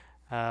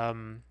 Yeah,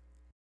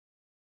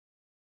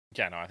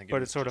 no, I think.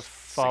 But it sort of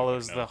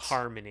follows the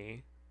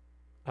harmony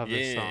of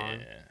the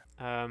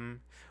song.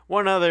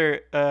 One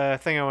other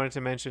thing I wanted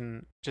to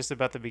mention just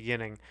about the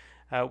beginning,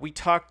 we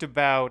talked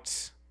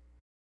about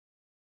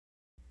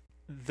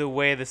the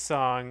way the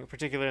song,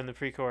 particularly in the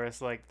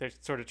pre-chorus, like they're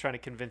sort of trying to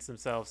convince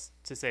themselves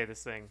to say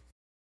this thing.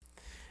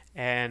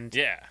 And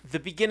the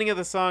beginning of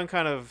the song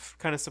kind of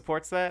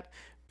supports that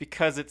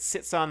because it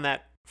sits on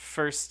that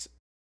first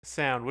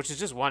sound, which is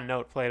just one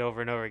note played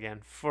over and over again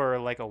for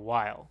like a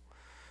while.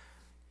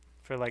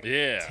 For like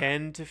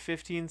 10 to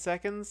 15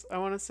 seconds, I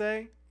want to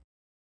say.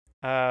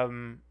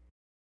 And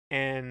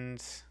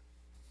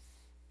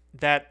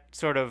that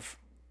sort of,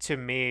 to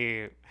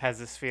me, has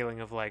this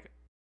feeling of like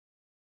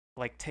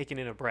taking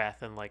in a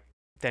breath and like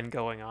then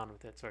going on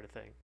with it sort of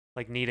thing.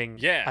 Like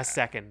needing a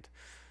second.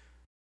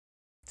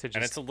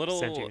 And it's a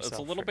little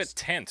bit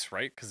tense,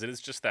 right? Because it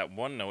is just that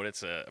one note.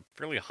 It's a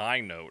fairly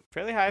high note.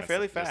 Fairly high,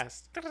 fairly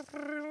fast.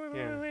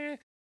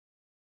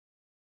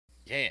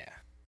 Yeah.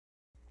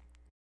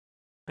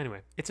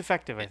 Anyway, it's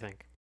effective, I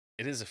think.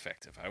 It is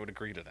effective. I would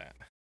agree to that.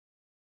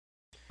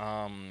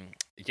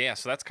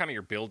 So that's kind of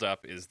your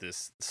build-up is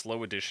this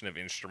slow addition of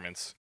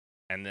instruments.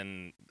 And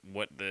then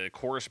what the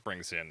chorus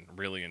brings in,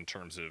 really, in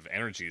terms of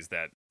energy, is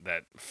that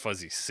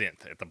fuzzy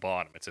synth at the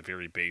bottom. It's a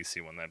very bassy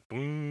one. That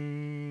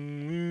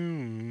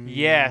boom.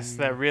 Yes,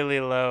 that really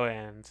low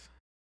end.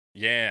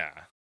 Yeah.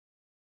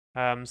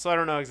 So I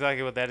don't know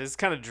exactly what that is. It's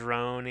kind of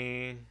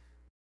drony.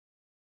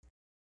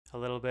 A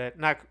little bit.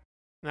 Not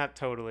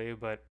totally,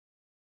 but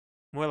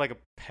more like a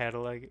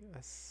pedal, I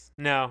guess.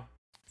 No,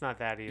 it's not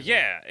that either.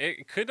 Yeah,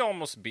 it could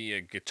almost be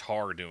a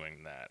guitar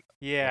doing that.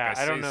 Yeah, like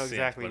I don't know synth,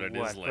 exactly but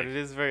but it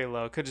is very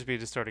low. It could just be a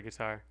distorted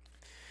guitar.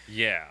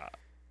 Yeah.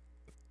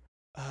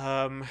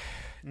 Um,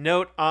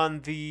 note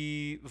on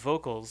the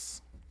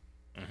vocals.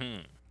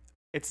 Mm-hmm.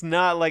 It's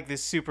not like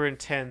this super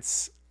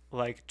intense,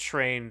 like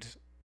trained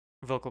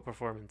vocal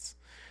performance.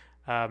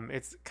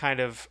 It's kind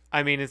of,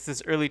 I mean, it's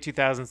this early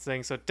 2000s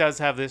thing, so it does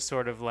have this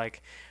sort of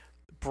like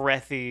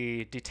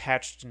breathy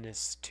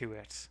detachedness to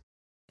it.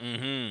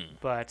 Mm-hmm.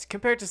 But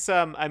compared to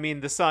some, I mean,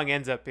 the song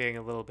ends up being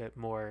a little bit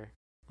more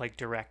like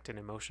direct and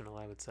emotional,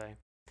 I would say,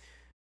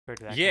 compared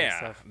to that kind of Yeah,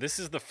 stuff. this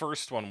is the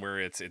first one where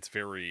it's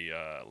very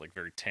like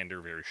very tender,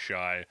 very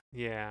shy.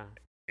 Yeah.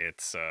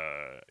 It's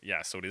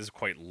yeah, so it is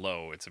quite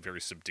low. It's a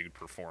very subdued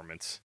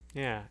performance.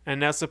 Yeah. And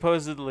now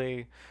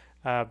supposedly,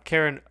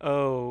 Karen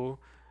O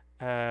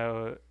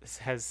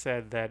has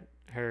said that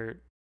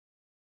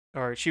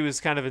she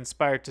was kind of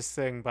inspired to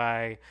sing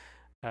by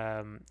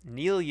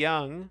Neil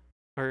Young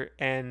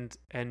and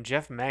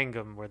Jeff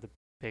Mangum were the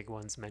big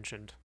ones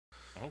mentioned.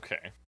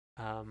 Okay.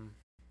 So I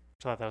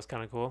thought that was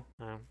kind of cool.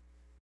 Yeah,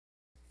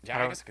 I I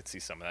don't- guess I could see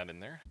some of that in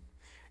there.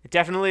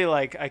 Definitely,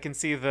 like I can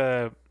see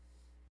the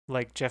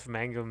like Jeff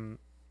Mangum,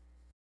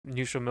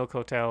 Neutral Milk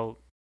Hotel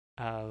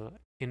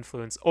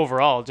influence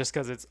overall, just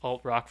because it's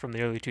alt rock from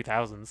the early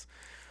 2000s.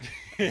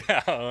 Yeah,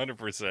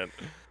 100%.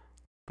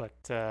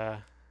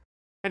 But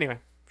anyway,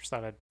 just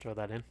thought I'd throw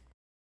that in.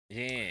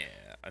 Yeah,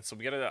 and so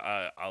we got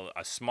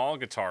a small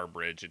guitar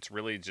bridge. It's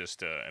really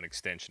just an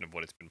extension of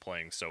what it's been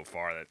playing so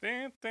far.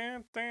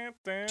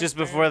 That Just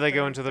before they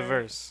go into the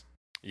verse,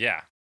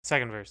 Yeah,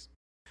 second verse.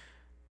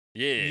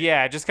 yeah,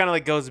 Yeah, it just kind of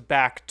like goes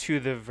back to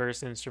the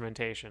verse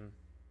instrumentation,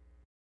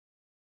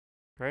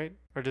 right?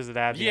 Or does it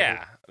add? The yeah.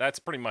 other- That's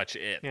pretty much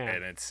it. Yeah.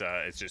 And it's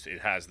just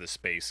it has the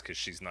space because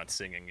she's not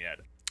singing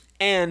yet.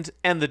 And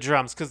the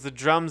drums, because the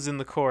drums in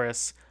the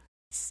chorus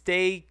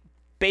stay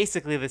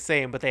basically the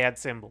same, but they add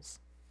cymbals.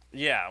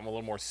 Yeah, I'm a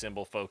little more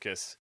cymbal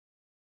focus.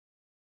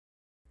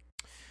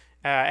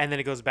 And then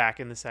it goes back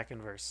in the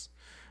second verse.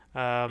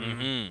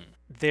 Mm-hmm.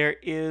 There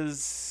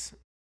is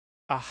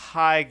a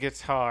high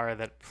guitar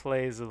that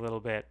plays a little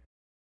bit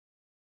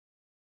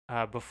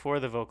before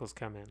the vocals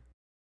come in.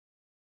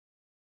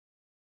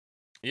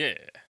 Yeah.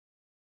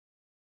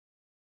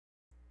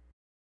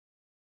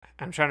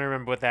 I'm trying to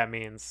remember what that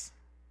means.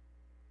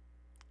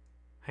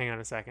 Hang on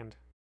a second.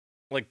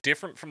 Like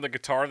different from the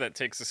guitar that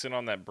takes us in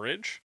on that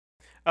bridge.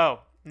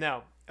 Oh,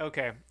 no.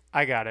 Okay,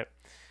 I got it.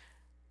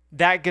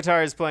 That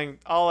guitar is playing.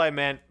 All I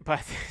meant by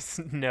this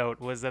note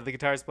was that the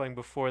guitar is playing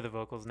before the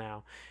vocals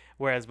now,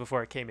 whereas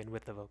before it came in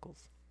with the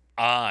vocals.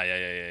 Ah,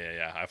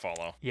 yeah. I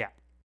follow. Yeah.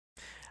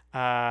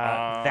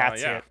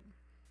 That's yeah. it.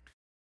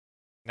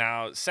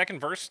 Now, second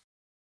verse,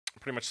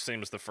 pretty much the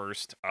same as the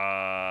first.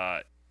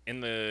 In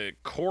the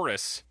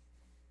chorus,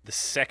 the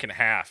second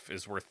half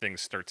is where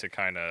things start to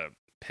kind of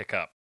pick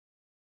up.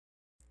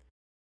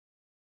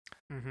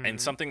 Mhm.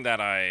 And something that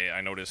I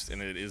noticed,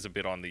 and it is a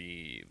bit on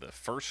the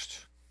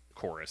first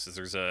chorus, is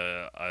there's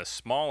a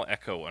small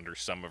echo under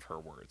some of her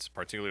words,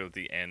 particularly at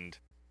the end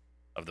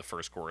of the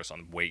first chorus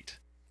on wait.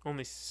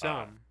 Only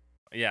some.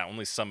 Yeah,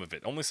 only some of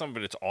it. Only some of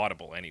it it's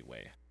audible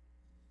anyway.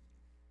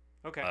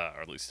 Okay.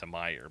 Or at least to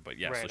my ear. But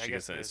yeah, Right, so I she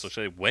guess gets it it. So is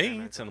she fair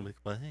waits, enough. and I'm like,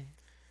 wait.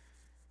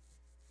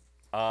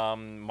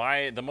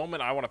 The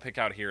moment I want to pick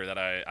out here that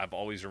I've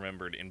always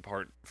remembered in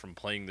part from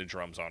playing the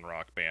drums on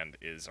Rock Band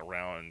is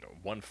around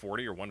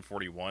 140 or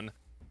 141,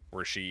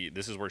 where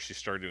this is where she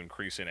started to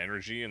increase in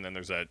energy, and then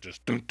there's that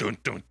just dun dun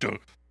dun dun,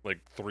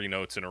 like 3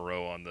 notes in a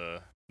row on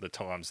the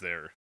toms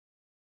there.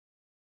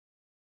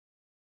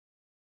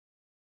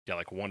 Yeah,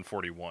 like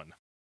 141.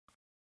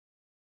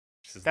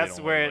 She says, "They That's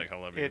don't where love me like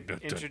I love you." it Dun,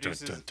 dun, dun,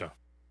 introduces- dun, dun.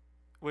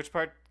 Which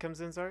part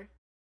comes in? Sorry.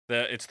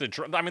 It's the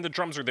drum. I mean, the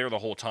drums are there the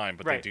whole time,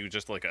 but Right. they do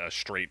just like a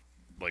straight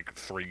like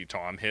 3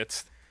 tom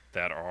hits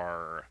that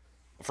are,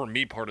 for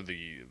me, part of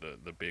the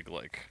big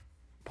like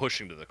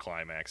pushing to the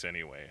climax.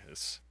 Anyway,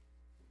 this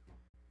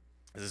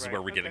is Right,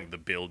 where we're okay. getting the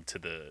build to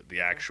the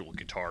actual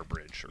guitar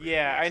bridge.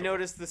 Yeah, I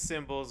noticed the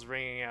cymbals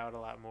ringing out a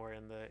lot more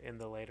in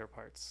the later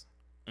parts.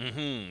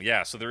 Mm-hmm.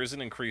 Yeah, so there is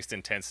an increased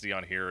intensity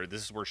on here.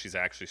 This is where she's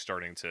actually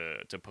starting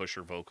to push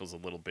her vocals a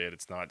little bit.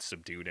 It's not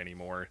subdued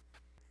anymore.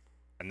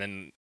 And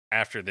then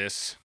after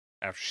this,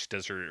 after she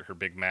does her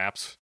big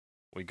maps,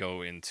 we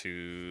go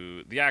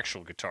into the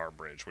actual guitar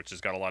bridge, which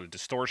has got a lot of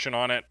distortion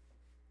on it.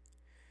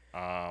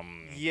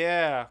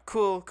 Yeah,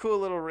 cool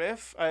little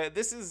riff.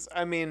 This is,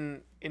 I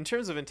mean, in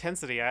terms of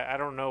intensity, I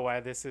don't know why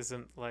this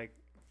isn't like,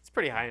 it's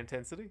pretty high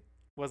intensity.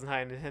 Wasn't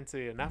high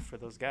intensity enough for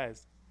those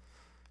guys.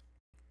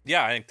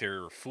 Yeah, I think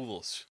they're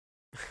fools.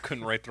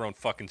 Couldn't write their own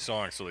fucking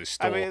song, so they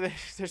stole. I mean,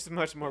 there's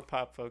much more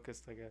pop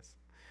focused, I guess.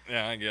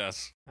 Yeah, I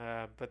guess.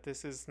 But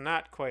this is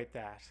not quite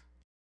that.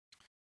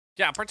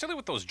 Yeah, particularly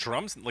with those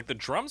drums. Like, the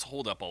drums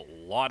hold up a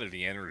lot of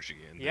the energy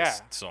in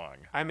this song.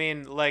 I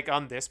mean, like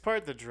on this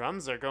part, the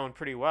drums are going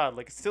pretty wild.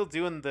 Like it's still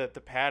doing the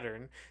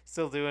pattern,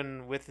 still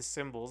doing with the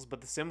cymbals, but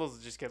the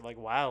cymbals just get like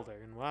wilder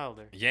and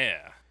wilder.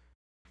 Yeah.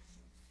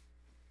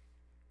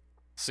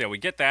 So yeah, we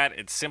get that.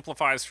 It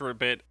simplifies for a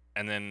bit,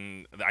 and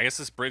then I guess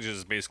this bridge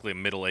is basically a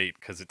middle 8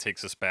 because it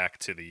takes us back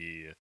to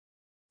the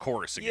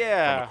chorus again.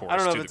 Yeah, from the chorus I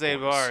don't know to if it's the 8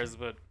 chorus. bars,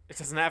 but it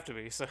doesn't have to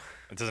be. So,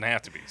 It doesn't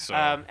have to be. So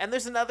and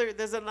there's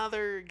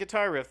another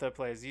guitar riff that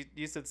plays.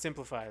 You said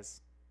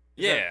simplifies.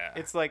 Is that- yeah,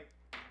 it's like,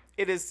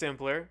 it is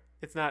simpler.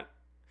 It's not.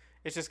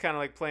 It's just kind of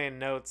like playing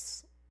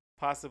notes,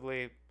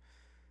 possibly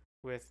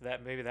with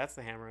that. Maybe that's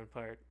the hammer-on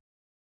part.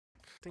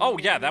 oh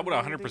yeah, that would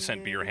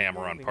 100% be your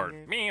hammer-on part.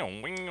 Yeah,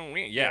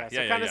 So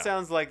it yeah. kind of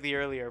sounds like the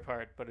earlier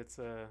part, but it's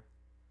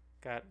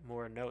got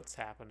more notes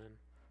happening,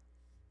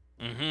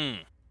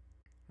 Mm-hmm.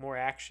 more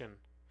action.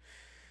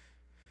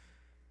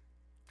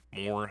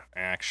 More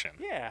action.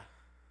 Yeah,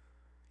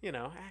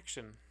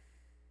 action.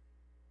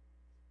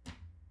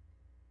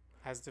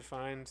 As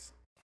defined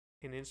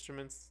in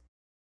instruments,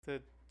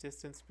 the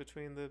distance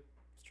between the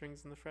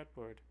strings and the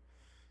fretboard,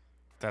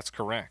 That's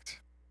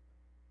correct.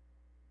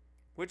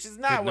 which is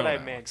not what note, I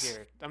meant Alex.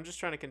 here. I'm just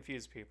trying to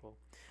confuse people.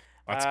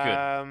 That's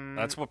good.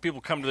 That's what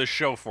people come to this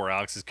show for,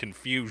 Alex, is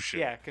confusion.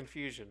 Yeah,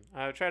 confusion.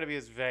 I try to be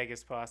as vague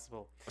as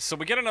possible. So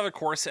we get another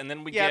chorus, and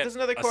then we Yeah, get there's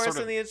another a chorus sort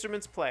of, and the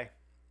instruments play.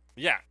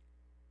 yeah,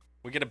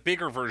 we get a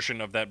bigger version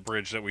of that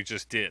bridge that we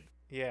just did.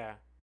 Yeah.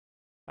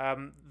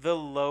 The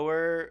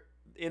lower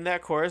in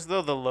that chorus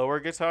though, the lower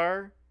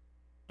guitar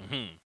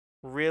Mm-hmm.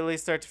 really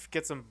start to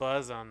get some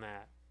buzz on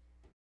that.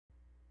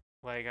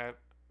 Like,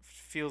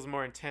 feels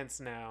more intense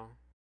now.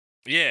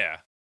 Yeah.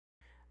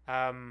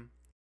 I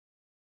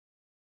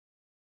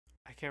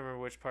can't remember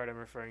which part I'm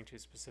referring to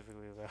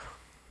specifically though.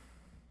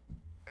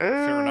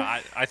 Fair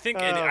enough. I think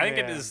Oh, I think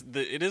it man. is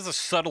it is a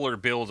subtler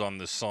build on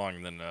this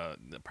song than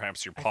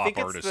perhaps your I pop think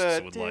it's artists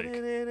the would like.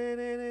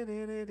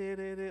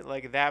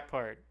 like that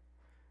part.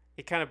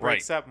 It kind of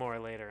breaks up more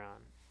later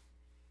on.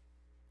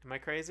 Am I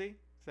crazy?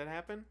 Does that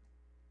happen?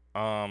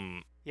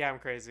 Yeah, I'm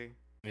crazy.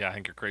 Yeah, I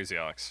think you're crazy,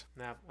 Alex.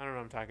 No, I don't know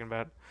what I'm talking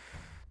about.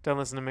 Don't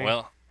listen to me.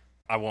 Well,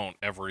 I won't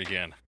ever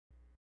again.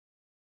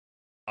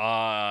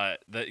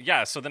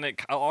 So then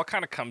it all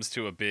kind of comes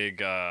to a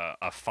big a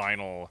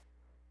final.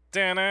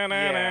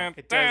 Yeah,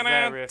 it does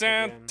that riff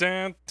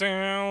again.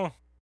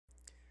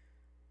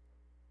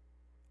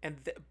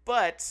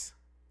 But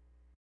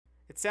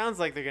it sounds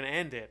like they're gonna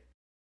end it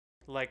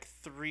like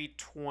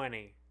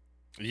 3:20,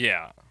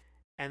 Yeah.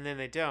 and then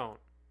they don't. Like,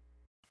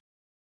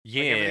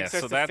 Yeah, everything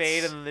starts so to that's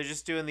fade, and then they're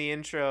just doing the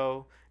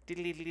intro, and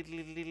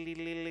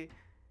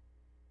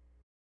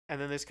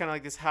then there's kind of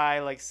like this high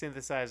like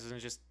synthesizer, and it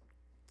just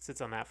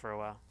sits on that for a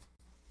while.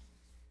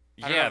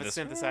 I don't know yeah, if it's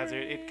this synthesizer.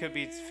 It could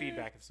be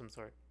feedback of some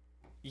sort.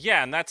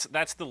 yeah, and that's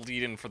the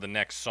lead-in for the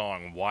next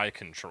song, Y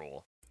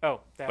Control.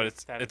 Oh, But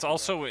it's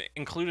also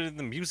included in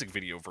the music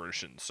video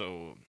version,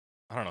 so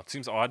I don't know. It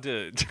seems odd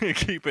to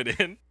keep it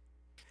in.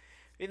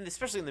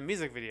 especially in the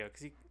music video,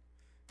 because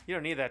you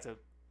don't need that to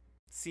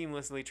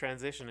seamlessly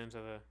transition into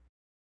the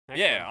next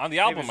Yeah, one. on the Maybe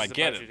album it's I just a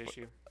get budget it.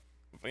 issue.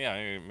 But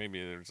yeah,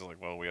 maybe they're just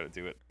like, well, we got to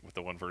do it with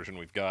the one version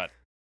we've got.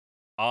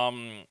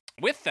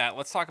 With that,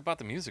 let's talk about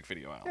the music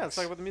video, Alex. Yeah, let's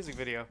talk about the music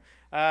video.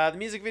 The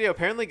music video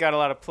apparently got a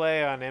lot of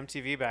play on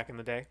MTV back in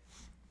the day.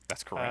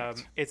 That's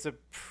correct. It's a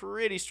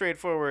pretty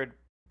straightforward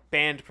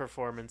band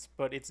performance,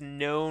 but it's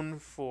known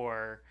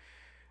for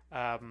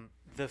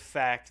the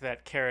fact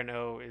that Karen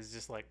O is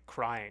just like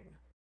crying.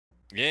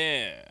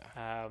 Yeah.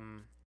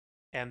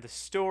 And the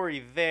story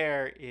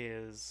there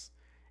is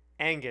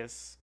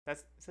Angus.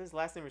 Is that his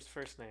last name or his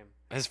first name?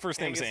 His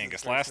first name's Angus is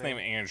Angus. his Last first name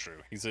name. Andrew.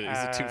 He's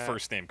a two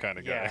first name kind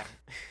of guy. Yeah.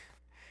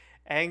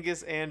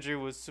 Angus Andrew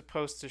was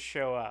supposed to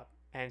show up,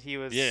 and he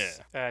was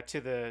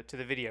to the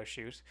video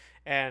shoot,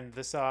 and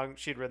the song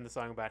she'd written the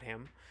song about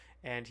him,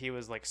 and he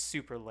was like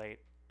super late,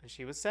 and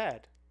she was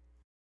sad.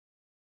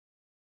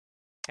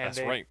 And That's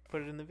they right.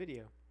 put it in the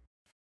video.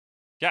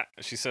 Yeah,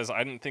 she says,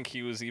 I didn't think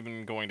he was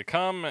even going to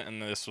come,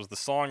 and this was the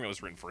song that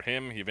was written for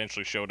him. He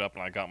eventually showed up,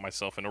 and I got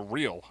myself in a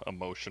real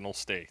emotional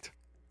state.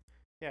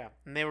 Yeah,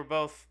 and they were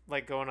both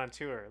like going on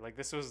tour. Like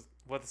this was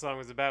what the song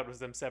was about, was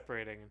them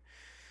separating.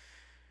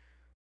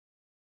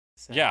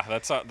 So, Yeah,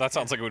 that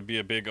sounds like it would be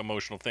a big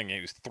emotional thing. He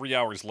was 3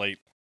 hours late,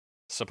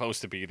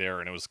 supposed to be there,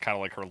 and it was kind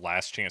of like her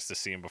last chance to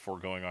see him before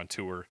going on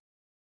tour.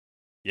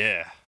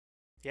 Yeah.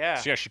 yeah,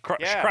 So yeah, she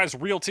cries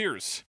real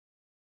tears.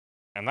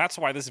 And that's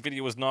why this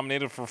video was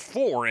nominated for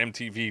 4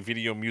 MTV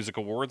Video Music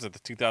Awards at the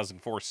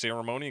 2004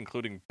 ceremony,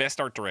 including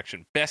Best Art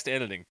Direction, Best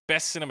Editing,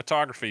 Best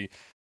Cinematography,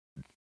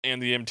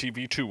 and the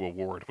MTV2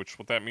 Award, which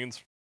what that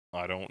means,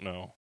 I don't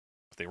know.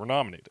 But they were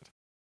nominated.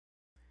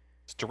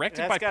 It's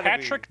directed That's by gotta be-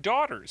 Patrick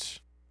Daughters.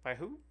 By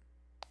who?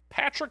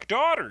 Patrick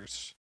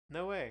Daughters.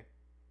 No way.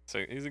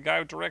 So he's a guy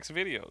who directs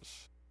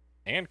videos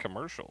and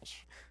commercials.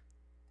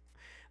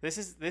 This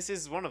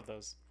is one of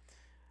those.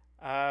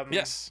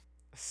 Yes.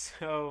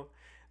 So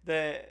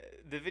the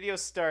video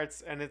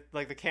starts and it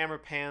like the camera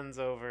pans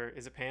over.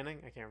 Is it panning?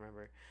 I can't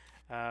remember.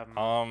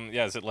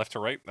 Yeah, is it left to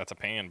right? That's a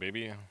pan,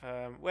 baby.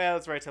 Well,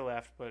 it's right to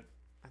left, but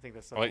I think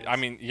that's Well, something I else.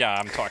 mean, yeah,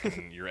 I'm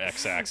talking your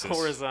x-axis.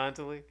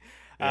 horizontally.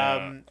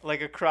 Yeah.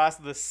 Like across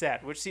the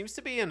set, which seems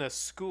to be in a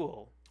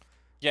school.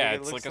 Yeah, Like,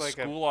 it it's looks like a like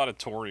a- school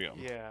auditorium.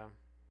 Yeah.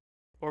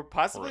 Or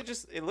possibly Or-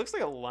 just it looks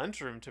like a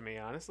lunchroom to me,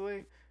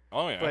 honestly,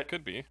 Oh yeah, But- it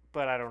could be.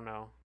 but I don't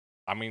know.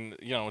 I mean,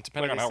 depending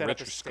they on how set up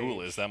rich a your school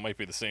stage. is, that might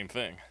be the same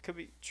thing. Could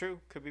be true.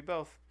 Could be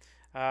both.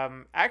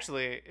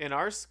 Actually, in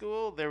our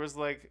school, there was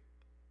like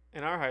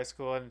in our high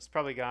school, and it's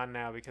probably gone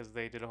now because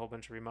they did a whole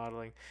bunch of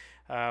remodeling.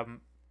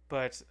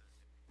 But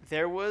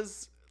there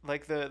was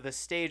like the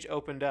stage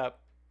opened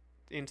up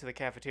into the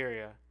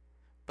cafeteria,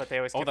 but they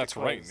always Oh, kept that's it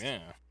right. closed.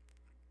 Yeah,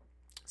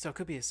 So it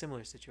could be a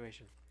similar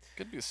situation.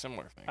 could be a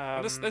similar thing.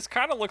 And this Um, this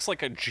kind of looks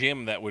like a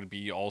gym that would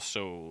be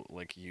also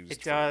like used.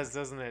 It does,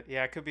 doesn't it?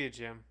 Yeah, it could be a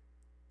gym.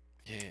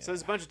 Yeah. So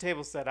there's a bunch of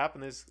tables set up,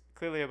 and there's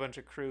clearly a bunch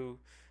of crew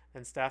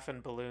and staff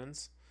and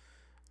balloons,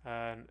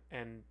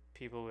 and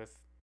people with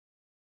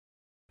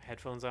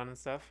headphones on and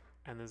stuff.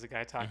 And there's a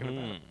guy talking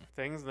about Mhm.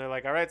 things, and they're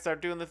like, "All right,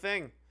 start doing the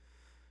thing,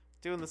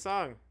 doing the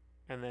song,"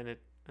 and then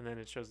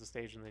it shows the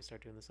stage, and they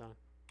start doing the song.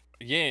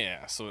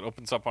 Yeah, so it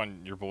opens up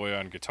on your boy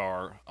on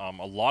guitar. A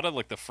lot of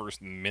like the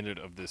first minute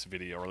of this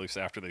video, or at least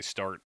after they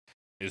start,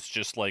 is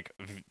just like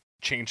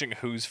changing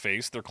whose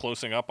face they're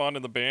closing up on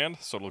in the band.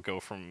 So it'll go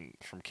from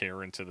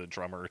Karen to the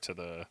drummer to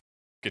the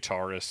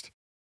guitarist,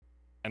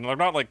 and they're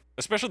not like,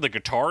 especially the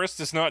guitarist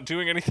is not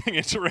doing anything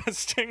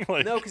interesting.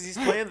 Like, No, because he's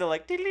playing the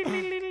like.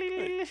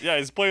 yeah,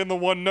 he's playing the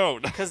one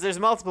note. Because there's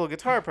multiple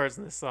guitar parts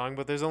in this song,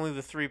 but there's only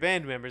the 3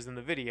 band members in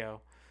the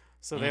video,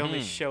 so they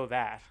only Mhm. show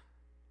that.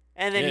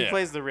 And then he Yeah.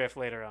 plays the riff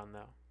later on,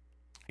 though.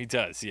 He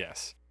does,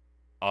 yes.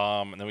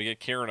 And then we get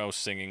Karen O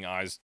singing,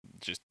 eyes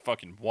just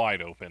fucking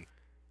wide open,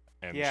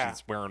 and Yeah.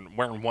 she's wearing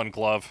one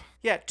glove.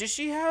 Yeah, does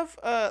she have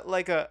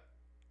like a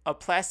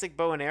plastic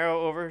bow and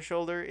arrow over her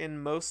shoulder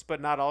in most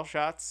but not all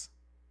shots?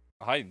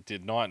 I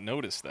did not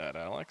notice that,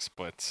 Alex,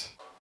 but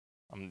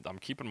I'm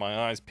keeping my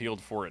eyes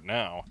peeled for it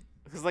now.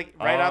 Because like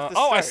right off the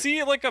oh, start. I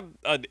see like an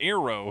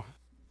arrow.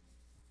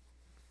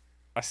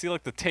 I see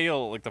like the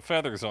tail, like the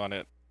feathers on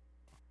it.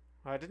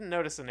 Oh, I didn't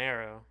notice an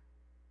arrow.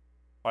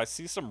 I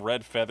see some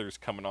red feathers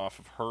coming off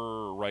of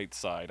her right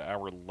side,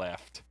 our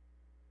left.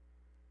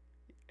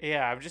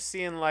 Yeah, I'm just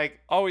seeing like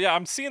Oh yeah,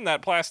 I'm seeing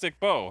that plastic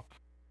bow.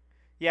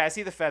 yeah, I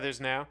see the feathers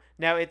now.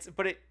 Now it's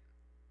but it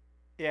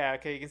yeah,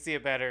 okay, you can see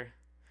it better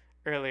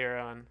earlier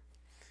on.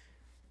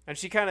 And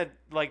she kind of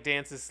like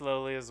dances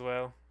slowly as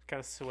well, kind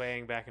of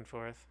swaying back and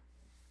forth.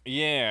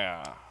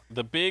 Yeah,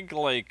 the big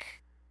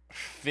like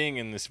thing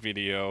in this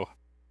video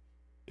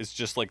is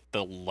just like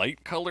the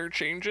light color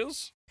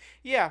changes.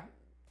 Yeah,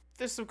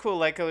 there's some cool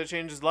light color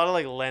changes, a lot of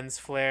like lens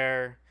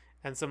flare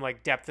and some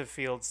like depth of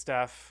field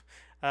stuff.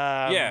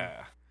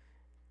 Yeah.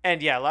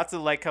 And yeah, lots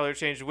of light color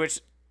change, which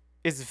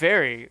is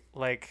very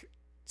like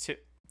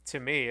to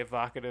me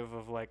evocative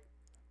of like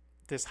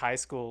this high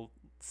school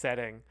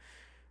setting.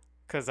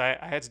 Because I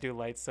had to do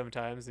lights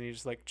sometimes, and you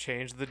just like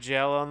change the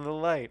gel on the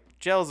light.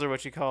 Gels are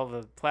what you call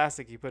the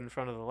plastic you put in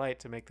front of the light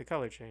to make the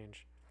color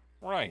change.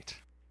 Right.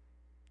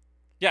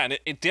 Yeah, and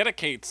it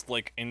dedicates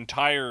like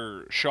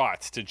entire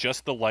shots to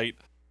just the light,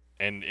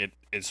 and it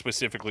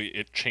specifically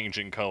it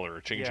changing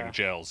color, changing Yeah.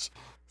 gels.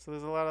 So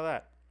there's a lot of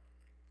that.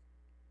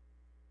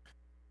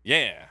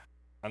 Yeah.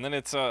 And then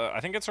it's I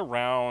think it's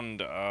around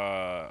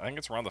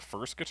the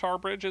first guitar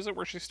bridge, is it,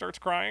 where she starts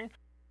crying?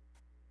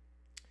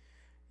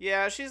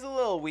 Yeah, she's a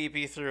little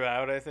weepy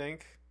throughout, I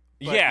think.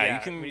 But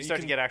Yeah, when you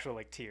start to get actual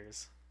like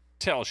tears.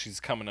 tell she's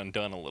coming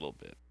undone a little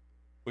bit,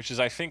 which is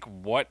I think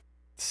what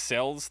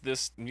sells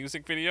this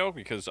music video,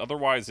 because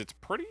otherwise it's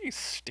pretty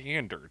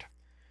standard.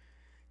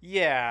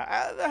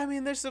 Yeah, I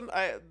mean, there's some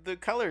the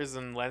colors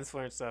and lens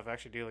flare and stuff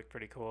actually do look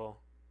pretty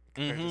cool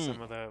compared to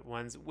some of the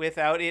ones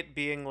without it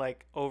being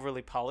like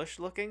overly polished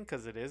looking,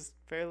 because it is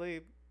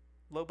fairly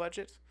low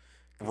budget.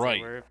 'Cause they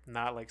Right. were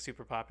not like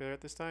super popular at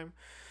this time.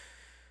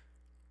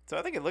 So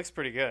I think it looks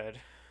pretty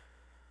good.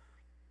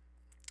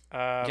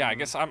 Yeah, I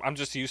guess I'm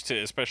just used to,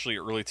 especially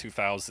early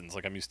 2000s.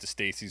 Like I'm used to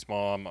Stacy's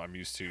Mom. I'm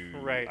used to,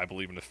 Right. I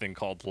Believe in a Thing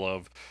Called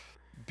Love.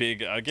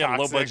 Big again, low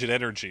Toxic. budget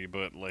energy,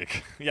 but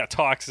like yeah,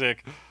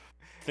 toxic.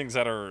 Things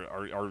that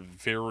are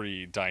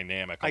very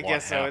dynamic. I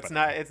guess so. It's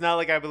not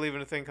like I Believe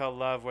in a Thing Called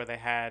Love, where they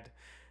had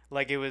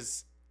like it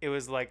was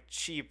like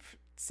cheap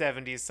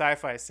 70s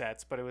sci-fi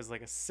sets, but it was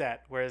like a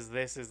set, whereas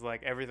this is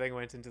like everything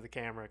went into the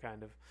camera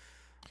kind of.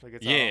 Like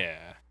it's all,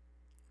 Yeah,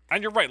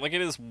 and you're right. Like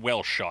it is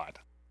well shot,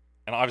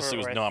 and obviously Or-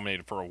 was or I-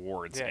 nominated for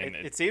awards. yeah, and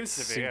it seems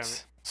to be. I mean,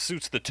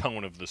 suits the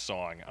tone of the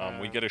song.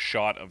 We get a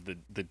shot of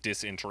the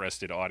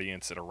disinterested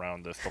audience at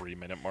around the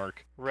 3-minute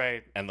mark.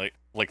 right. And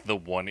like the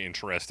one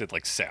interested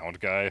like sound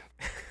guy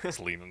is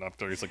leaning up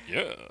there. He's like,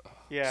 "Yeah,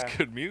 Yeah. it's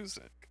good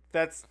music."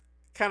 That's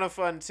kind of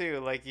fun too.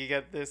 Like you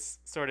get this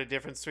sort of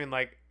difference between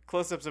like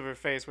close-ups of her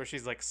face where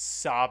she's like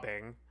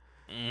sobbing,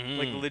 like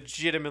Mhm.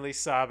 legitimately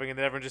sobbing, and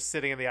then everyone just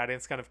sitting in the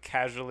audience kind of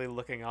casually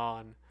looking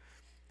on.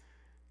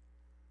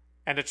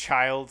 And a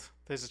child.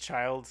 There's a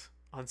child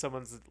on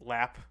someone's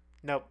lap.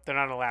 Nope, they're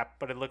not on a lap,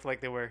 but it looked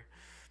like they're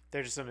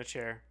just in a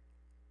chair.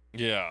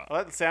 Yeah,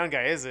 Well, that sound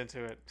guy is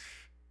into it.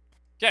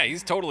 yeah,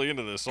 he's totally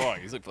into this song.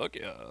 He's like, "Fuck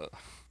yeah."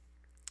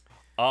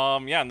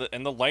 Yeah,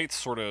 and the lights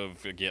sort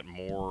of get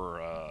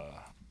more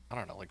I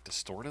don't know, like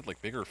distorted,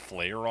 like bigger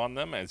flare on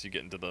them as you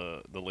get into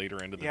the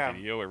later end of the Yeah.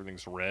 video.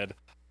 Everything's red.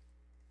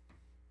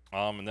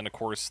 And then of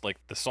course like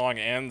the song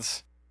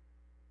ends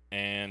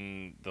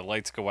and the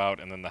lights go out,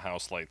 and then the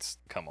house lights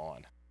come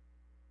on,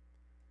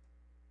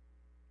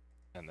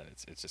 and then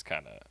it just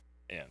kind of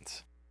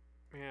ends.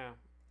 Yeah.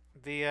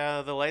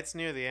 The lights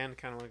near the end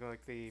kind of look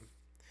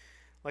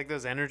like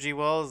those energy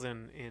walls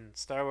in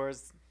Star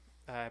Wars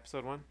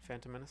Episode 1,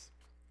 Phantom Menace.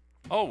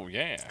 Oh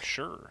yeah,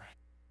 sure.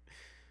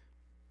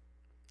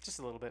 Just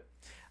a little bit.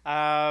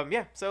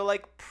 Yeah, so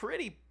like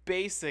pretty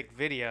basic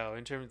video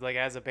in terms like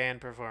as a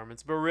band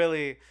performance, but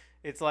really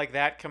it's like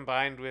that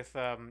combined with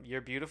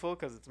You're Beautiful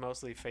because it's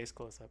mostly face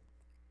close up.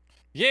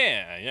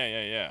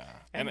 Yeah.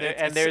 And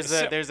it's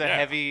there's a yeah.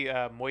 heavy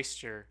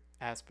moisture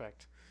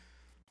aspect.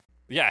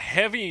 Yeah,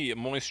 heavy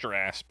moisture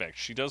aspect.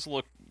 She does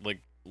look like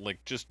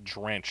just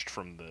drenched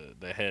from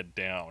the head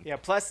down. Yeah,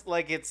 plus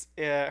like it's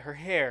her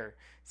hair.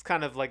 It's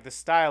kind of like the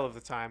style of the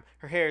time.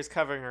 Her hair is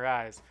covering her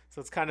eyes, so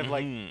it's kind of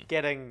like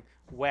getting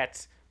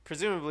wet,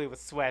 presumably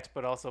with sweat,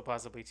 but also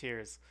possibly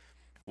tears.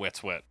 Wet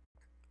sweat.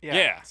 Yeah.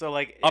 Yeah. So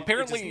like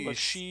Apparently, it looks,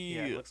 she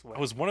it looks wet.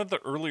 was one of the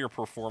earlier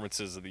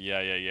performances of the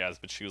Yeah Yeah Yeahs,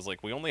 but she was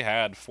like, we only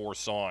had 4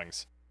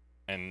 songs,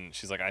 and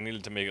she's like, I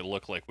needed to make it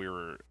look like we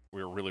were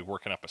really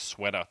working up a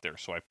sweat out there,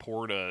 so I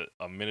poured a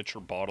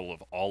miniature bottle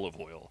of olive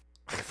oil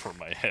over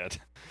my head.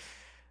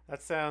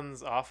 That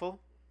sounds awful.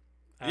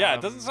 Yeah,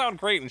 it doesn't sound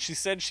great. And she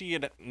said she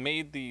had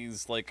made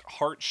these like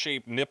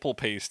heart-shaped nipple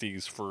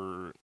pasties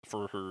for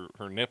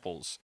her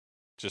nipples,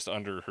 just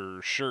under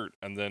her shirt,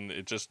 and then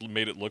it just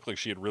made it look like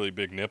she had really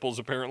big nipples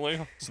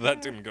apparently. So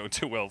that didn't go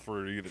too well for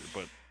her either.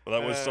 But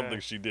that was something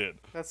she did.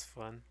 That's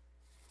fun.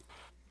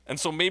 And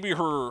so maybe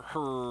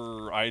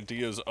her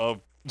ideas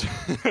of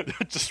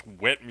just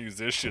wet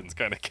musicians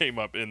kind of came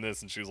up in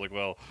this, and she was like,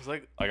 well, It's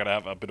like, I gotta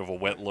have a bit of a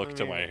wet look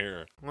to my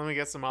hair. let me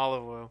get some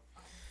olive oil.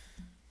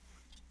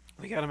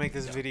 We gotta make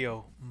this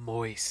video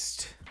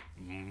moist.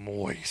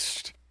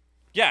 Moist.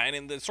 Yeah, and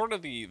in the sort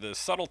of the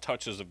subtle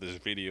touches of this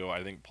video,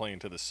 I think play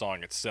into the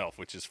song itself,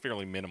 which is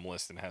fairly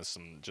minimalist and has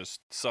some just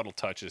subtle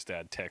touches to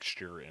add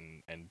texture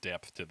and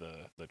depth to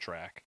the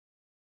track.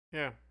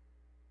 Yeah.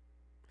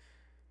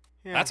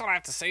 Yeah. That's what I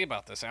have to say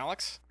about this,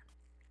 Alex.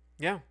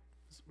 Yeah.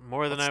 It's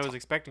more than Let's I was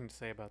expecting to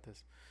say about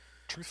this.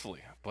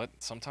 Truthfully, but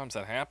sometimes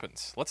that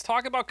happens. Let's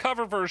talk about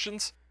cover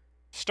versions,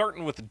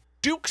 starting with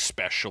Duke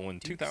Special in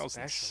Duke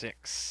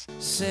 2006.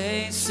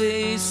 Say,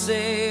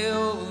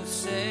 oh,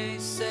 say,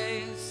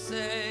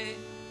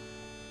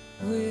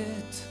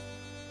 wit.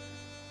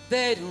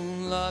 They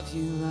don't love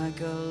you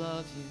like I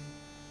love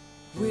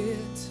you. Wit.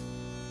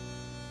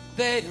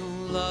 They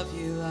don't love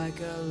you like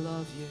I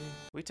love you.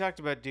 We talked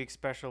about Duke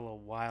Special a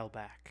while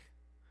back.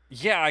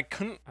 Yeah, I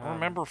couldn't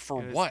remember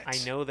for It was, what. I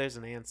know there's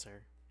an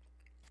answer.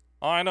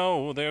 I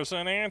know there's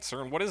an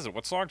answer. And what is it?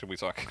 What song did we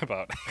talk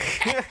about?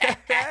 It's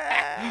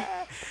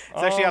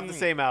actually off the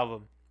same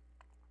album.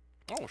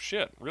 Oh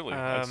shit! Really?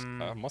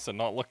 I must have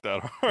not looked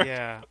that hard.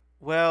 Yeah.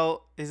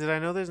 Well, is it I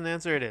Know There's an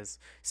Answer? It is.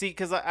 See,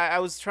 because I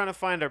was trying to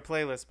find our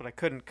playlist, but I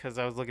couldn't because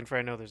I was looking for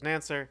I Know There's an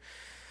Answer.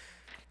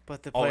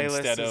 But the playlist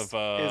instead is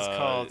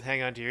called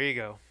Hang On To Your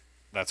Ego.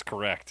 That's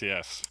correct.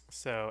 Yes.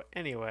 So,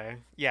 anyway.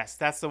 Yes,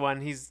 that's the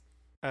one.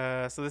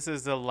 So this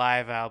is the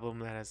live album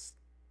that has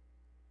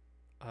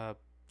some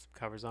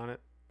covers on it.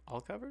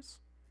 All covers?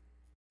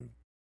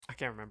 I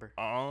can't remember.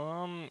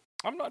 I'm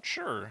not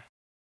sure.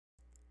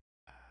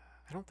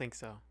 I don't think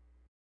so.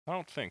 I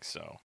don't think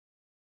so.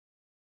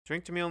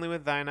 Drink to Me Only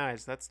With Thine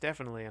Eyes. That's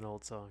definitely an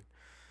old song.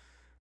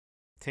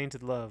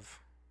 Tainted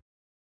Love.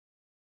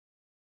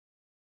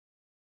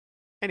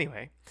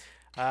 Anyway,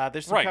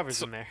 there's some Right, covers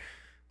so- in there.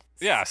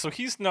 Yeah. So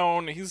he's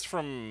known. He's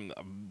from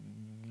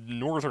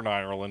Northern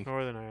Ireland,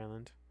 Northern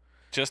Ireland.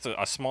 just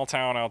a small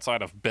town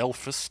outside of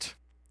Belfast.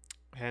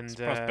 And It's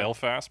pronounced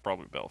Belfast,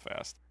 probably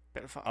Belfast.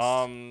 Belfast.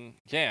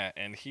 Yeah,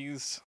 and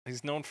he's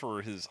known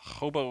for his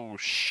hobo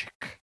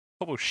chic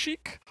Hobo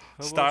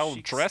style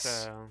chic dress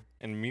style.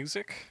 and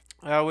music.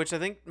 Which I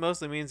think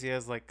mostly means he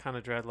has like kind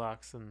of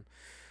dreadlocks and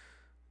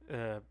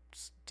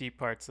deep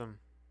parts.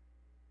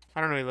 I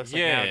don't know what he looks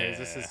like nowadays.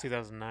 This is Yeah.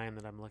 2009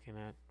 that I'm looking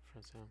at.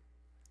 So.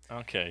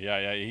 Okay,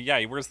 yeah.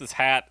 He wears this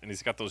hat and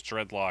he's got those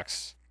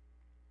dreadlocks,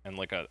 and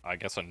like I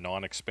guess a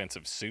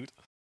non-expensive suit.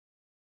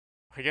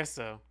 I guess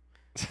so.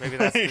 Maybe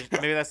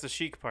that's the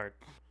chic part.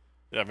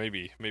 Yeah,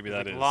 maybe that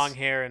Like is long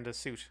hair and a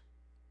suit.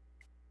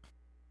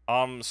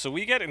 So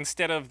we get,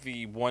 instead of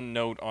the one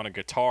note on a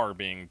guitar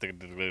being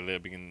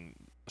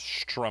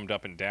strummed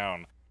up and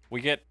down,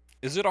 we get,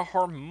 is it a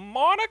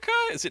harmonica?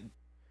 Is it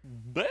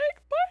bagpipes?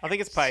 I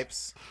think it's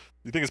pipes.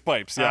 You think it's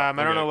pipes? Yeah.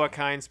 I don't know what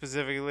kind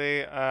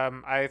specifically.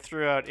 I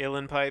threw out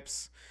uilleann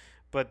pipes,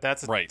 but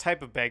that's a Right.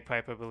 type of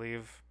bagpipe, I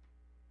believe.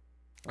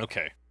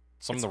 Okay.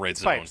 Some in the It's red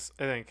zone. pipes,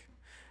 I think.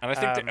 And I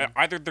think that Um,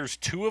 either there's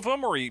 2 of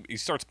them or he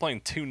starts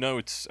playing 2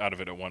 notes out of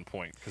it at one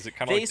point because it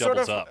kind of They like sort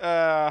doubles of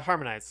up.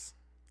 harmonize.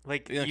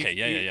 Like Okay,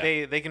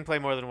 yeah. They can play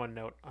more than one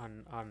note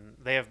on.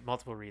 They have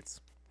multiple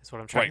reeds. Is what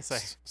I'm trying Right. to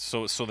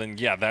say. So then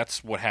yeah,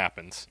 that's what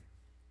happens.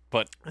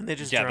 But And they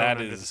just yeah, drone that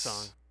under the is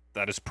song.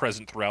 that is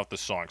present throughout the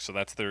song. So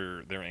that's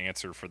their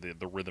answer for the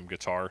rhythm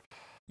guitar.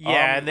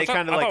 Yeah, and they which I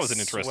kind of thought like was an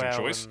interesting swell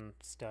choice. and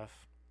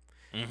stuff.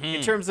 Mm-hmm.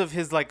 In terms of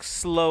his like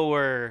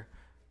slower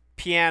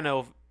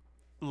piano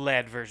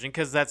led version,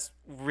 because that's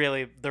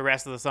really the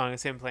rest of the song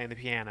is him playing the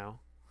piano.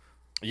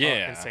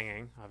 Yeah. And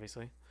singing,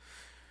 obviously.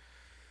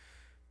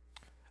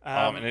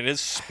 And it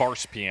is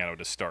sparse piano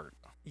to start.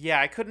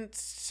 Yeah, I couldn't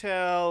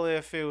tell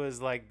if it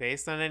was like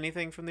based on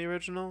anything from the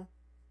original.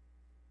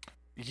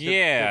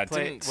 Yeah,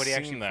 play- it didn't what he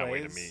actually seem that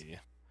way to plays? me.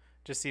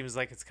 Just seems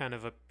like it's kind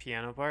of a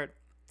piano part.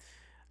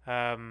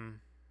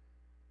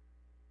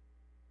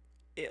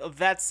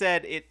 That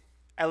said, it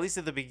at least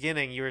at the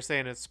beginning you were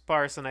saying it's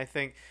sparse, and I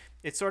think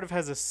it sort of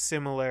has a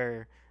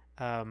similar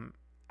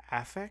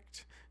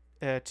affect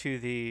to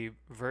the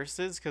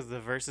verses, because the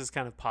verses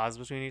kind of pause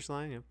between each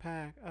line. You know,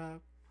 pack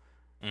up.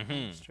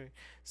 Mm-hmm. Straight.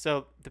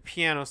 So the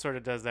piano sort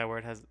of does that, where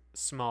it has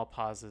small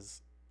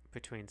pauses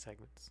between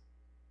segments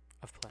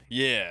of playing.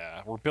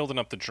 Yeah, we're building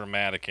up the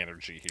dramatic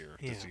energy here.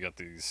 Because Yeah.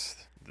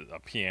 you got a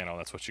piano,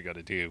 that's what you got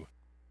to do.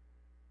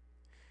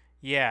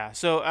 Yeah.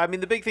 So I mean,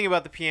 the big thing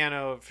about the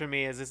piano for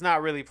me is it's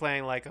not really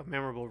playing like a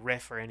memorable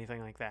riff or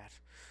anything like that.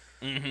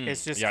 Mm-hmm.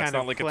 It's just yeah, kind it's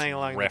not of like playing it's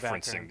along the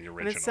referencing background. the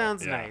original. And it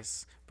sounds yeah.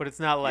 nice, but it's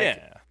not like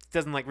Yeah. it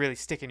doesn't like really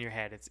stick in your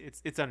head.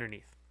 It's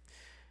underneath.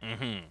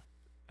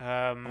 Mm-hmm.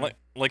 Um,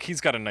 Like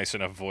he's got a nice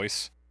enough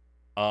voice.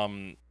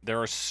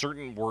 There are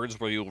certain words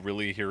where you'll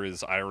really hear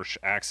his Irish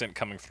accent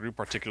coming through,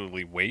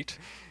 particularly "wait."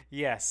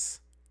 yes,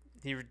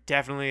 he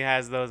definitely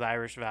has those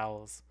Irish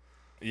vowels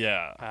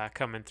Yeah,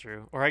 coming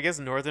through, or I guess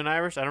Northern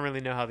Irish. I don't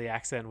really know how the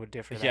accent would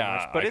differ that yeah,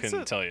 much, but I it's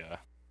couldn't a tell you.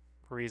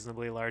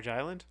 reasonably large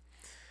island.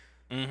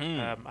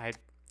 Mm-hmm.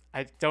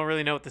 I don't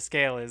really know what the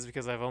scale is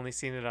because I've only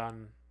seen it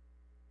on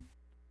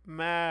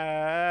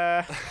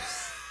maps.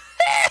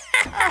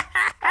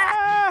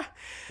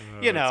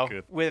 You know,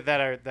 good. with that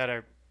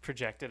are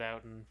projected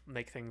out and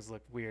make things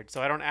look weird.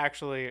 So I don't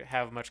actually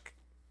have much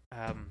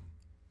of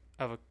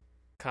a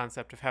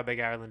concept of how big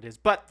Ireland is,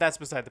 but that's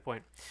beside the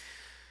point.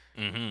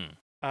 Mm-hmm.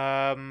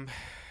 And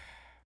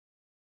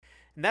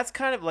that's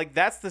kind of like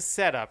that's the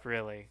setup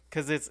really,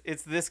 because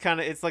it's this kind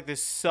of it's like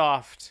this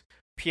soft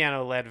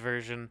piano led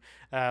version.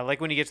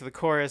 Like when you get to the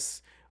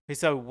chorus, we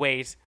saw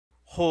wait,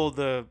 hold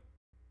the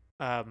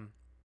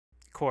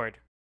chord,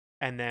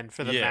 and then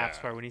for the maps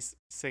Yeah. part, when he's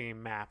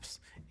singing maps,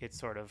 it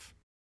sort of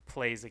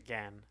plays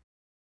again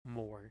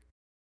more.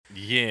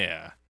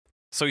 Yeah.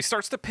 So he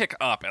starts to pick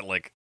up at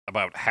like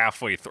about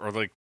halfway through, or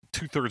like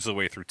 2/3 of the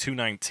way through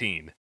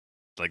 219.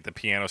 Like the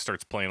piano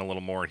starts playing a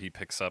little more. He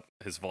picks up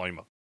his volume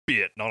a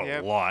bit, not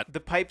Yep. a lot. The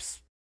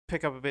pipes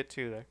pick up a bit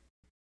too there.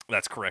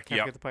 That's correct. Can't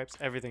Yeah. forget the pipes.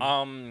 Everything.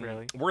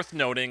 really. Worth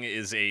noting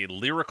is a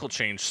lyrical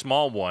change,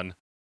 small one.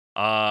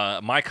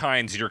 My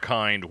kind's your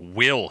kind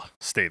will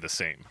stay the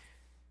same.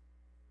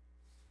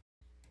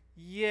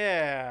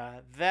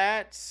 Yeah,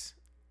 that.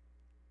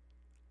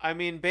 I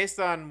mean, based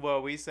on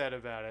what we said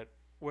about it,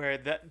 where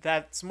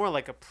that's more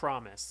like a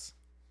promise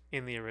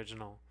in the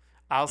original.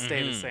 I'll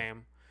stay the Mhm.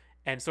 same,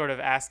 and sort of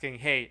asking,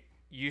 "Hey,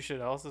 you should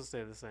also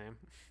stay the same,"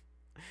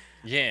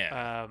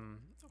 Yeah.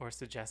 or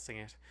suggesting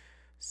it.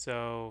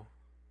 So,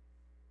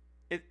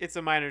 it's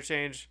a minor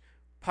change,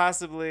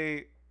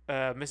 possibly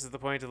misses the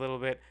point a little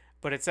bit,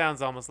 but it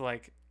sounds almost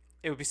like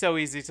it would be so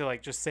easy to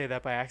like just say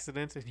that by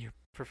accident in your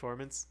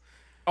performance.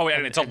 Oh,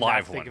 and it's a and not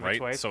live think one, of it right?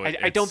 twice. So I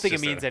don't it's think it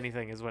just means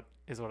anything. Is what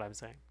I'm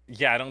saying.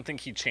 Yeah, I don't think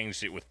he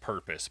changed it with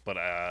purpose, but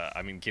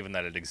I mean, given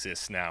that it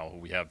exists now,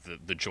 we have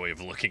the joy of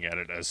looking at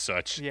it as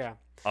such. Yeah.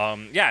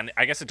 Yeah, and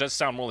I guess it does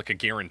sound more like a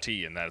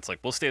guarantee in that it's like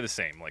we'll stay the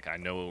same. Like I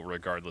know,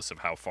 regardless of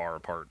how far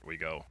apart we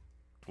go,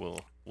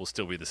 we'll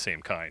still be the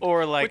same kind.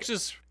 Or like, which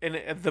is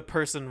the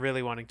person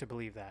really wanting to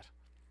believe that.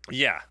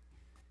 yeah,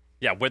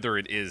 whether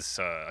it is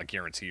a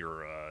guarantee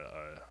or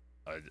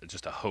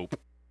just a hope.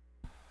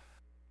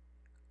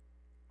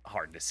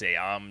 Hard to say.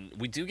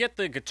 We do get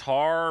the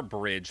guitar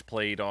bridge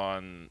played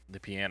on the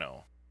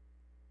piano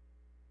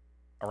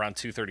around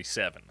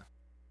 2:37.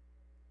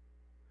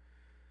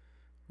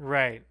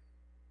 Right.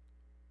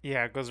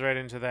 Yeah, it goes right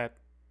into that.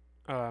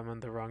 Oh, I'm on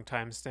the wrong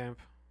timestamp.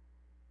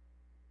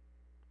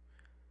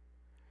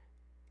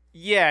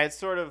 Yeah, it's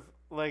sort of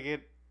like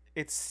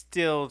it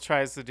still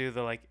tries to do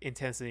the like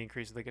intensity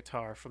increase of the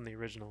guitar from the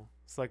original.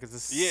 It's like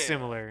it's a Yeah.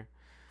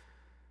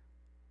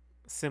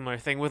 similar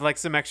thing with like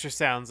some extra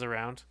sounds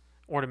around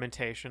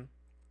ornamentation.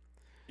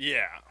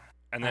 Yeah,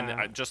 and then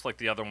Uh, just like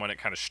the other one, it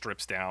kind of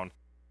strips down,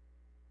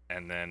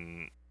 and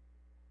then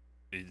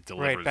it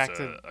delivers back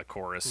to a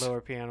chorus.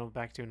 Lower piano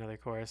back to another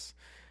chorus.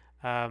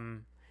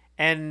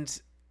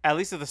 And at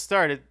least at the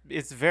start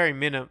it's very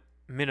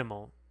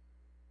minimal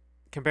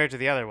compared to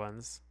the other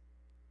ones.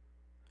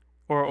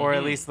 Or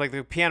at Mhm. least like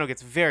the piano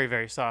gets very,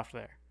 very soft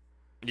there.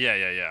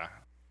 Yeah.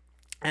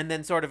 And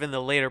then sort of in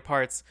the later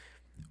parts,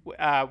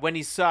 when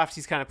he's soft,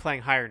 he's kind of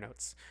playing higher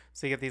notes.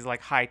 So you get these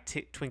like high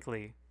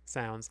twinkly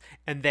sounds,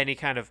 and then he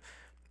kind of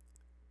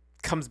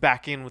comes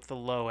back in with the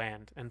low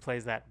end and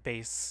plays the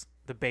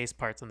bass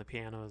parts on the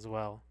piano as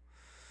well.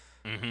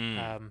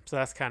 Mm-hmm. So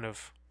that's kind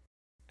of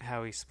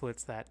how he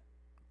splits that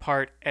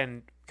part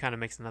and kind of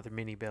makes another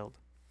mini build.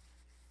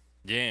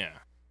 Yeah.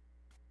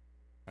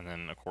 And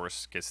then, of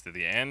course, gets to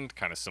the end,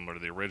 kind of similar to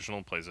the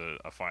original, plays a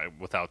fine,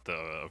 without,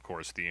 of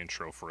course, the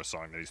intro for a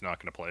song that he's not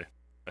going to play.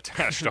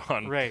 attached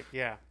on. Right,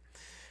 yeah.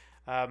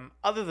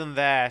 Other than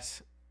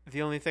that,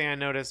 the only thing I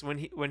noticed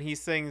when he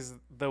sings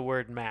the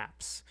word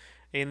maps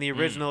in the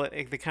original,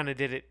 they kind of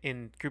did it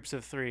in groups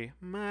of 3.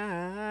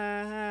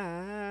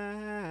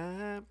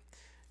 Map,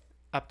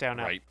 up, down,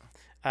 up. Right.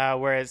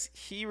 Whereas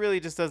he really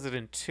just does it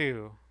in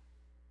two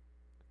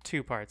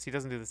parts. He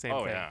doesn't do the same Oh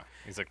thing. yeah.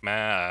 He's like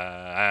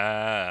maps.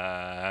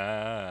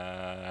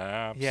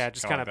 Yeah,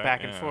 just Kinda kind of like back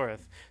that, and yeah.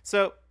 forth.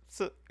 So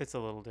it's a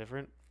little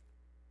different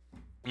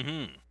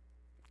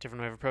Mm-hmm.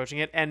 way of approaching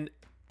it, and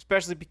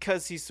especially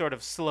because he's sort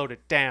of slowed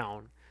it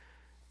down,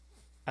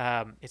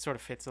 it sort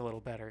of fits a little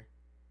better.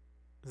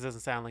 It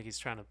doesn't sound like he's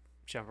trying to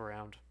jump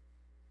around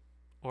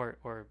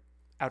or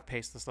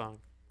outpace the song,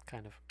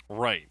 kind of.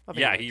 Right. I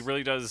think Yeah, it he works.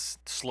 really does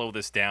slow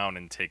this down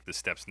and take the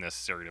steps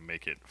necessary to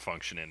make it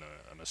function in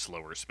a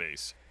slower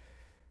space.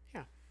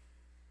 Yeah.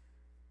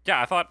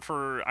 Yeah, I thought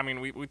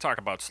we talk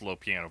about slow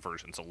piano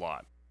versions a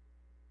lot.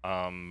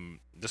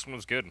 This one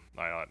was good.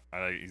 I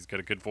thought he's got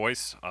a good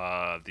voice.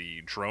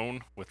 The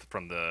drone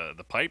from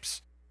the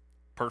pipes,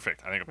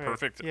 perfect. I think a Right,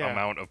 perfect yeah.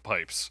 amount of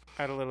pipes.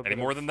 Add a little Any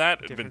bit more of than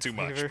that, it'd been different too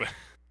much. flavor. But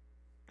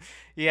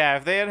Yeah,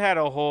 if they had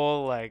a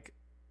whole like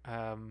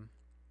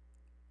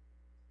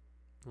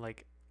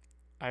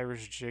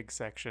Irish jig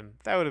section,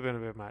 that would have been a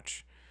bit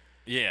much.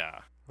 yeah.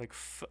 Like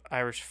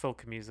Irish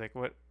folk music.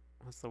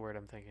 What's the word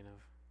I'm thinking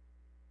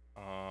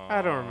of?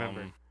 I don't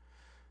remember.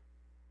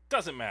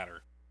 Doesn't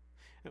matter.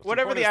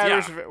 Whatever the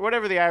important is-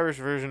 whatever the Irish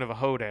version of a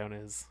hoedown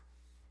is.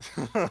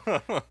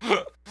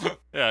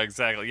 Yeah,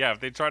 exactly. Yeah, if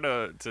they try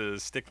to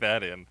stick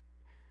that in,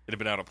 it'd have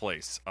been out of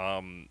place.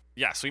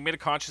 Yeah, so he made a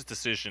conscious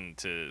decision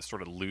to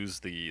sort of lose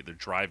the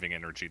driving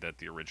energy that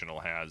the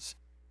original has,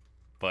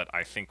 but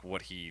I think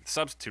what he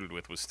substituted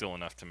with was still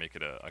enough to make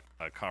it a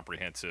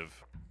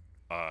comprehensive,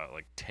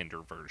 like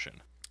tender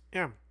version.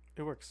 Yeah,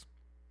 it works.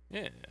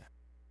 Yeah.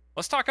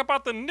 Let's talk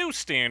about the new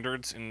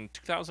standards in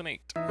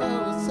 2008. Say,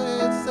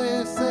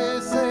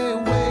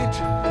 wait.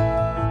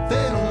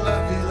 They don't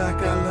love you like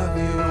I love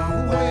you.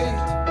 Wait.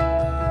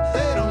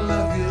 They don't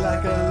love you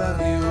like I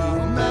love you.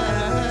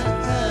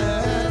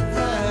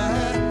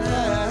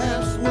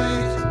 Maps,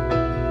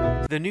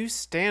 wait. The New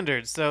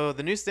Standards. So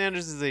the New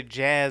Standards is a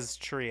jazz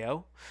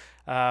trio.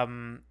 Now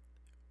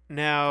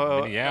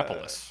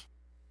Minneapolis.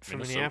 from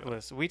Minnesota.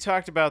 Minneapolis. We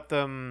talked about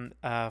them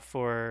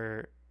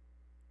for.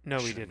 No,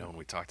 we Should've didn't. known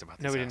we talked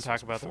about No, these we didn't talk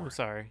assholes about them. I'm before.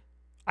 sorry.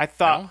 I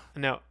thought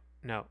no.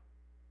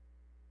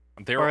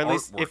 Their Or at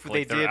least artwork, if like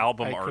they their did,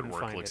 album I couldn't artwork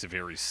find looks it.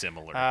 very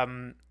similar.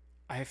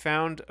 I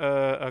found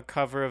a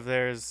cover of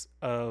theirs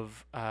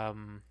of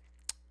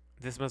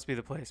This Must Be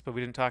the Place, but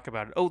we didn't talk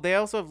about it. Oh, they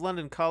also have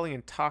London Calling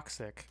and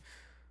Toxic.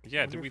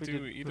 Yeah, I did wonder we if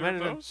do we either might of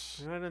have done- those?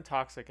 We might have done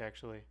Toxic,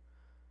 actually.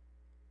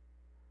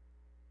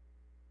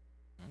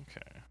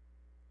 Okay.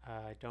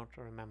 I don't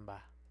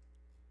remember.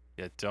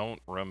 Yeah, don't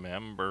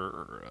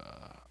remember.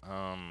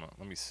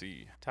 Let me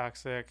see.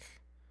 Toxic.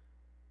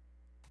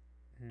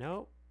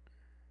 Nope.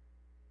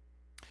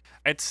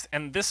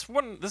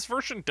 This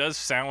version does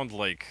sound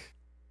like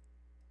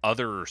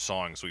other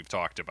songs we've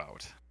talked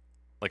about,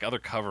 like other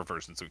cover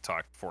versions we've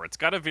talked before. It's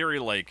got a very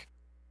like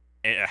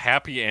a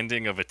happy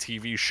ending of a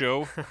TV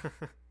show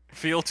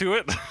feel to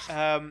it.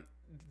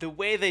 The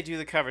way they do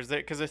the covers,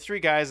 because they're 3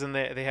 guys and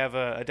they have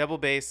a double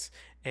bass,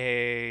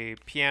 a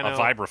piano, A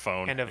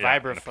vibraphone and a yeah,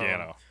 vibraphone.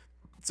 piano.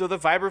 So the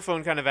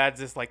vibraphone kind of adds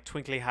this like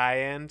twinkly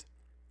high end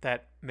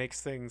that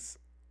makes things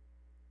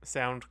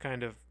sound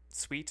kind of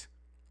sweet.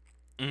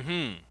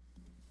 Mm-hmm.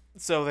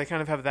 So they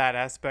kind of have that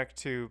aspect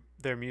to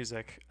their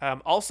music.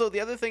 Also,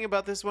 the other thing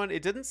about this one,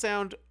 it didn't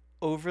sound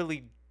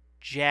overly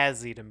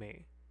jazzy to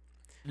me,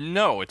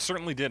 No, it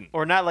certainly didn't.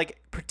 or not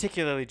like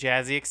particularly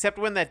jazzy, except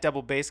when that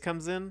double bass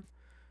comes in,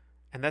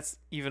 and that's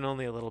even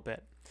only a little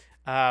bit.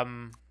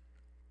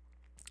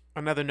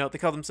 Another note: they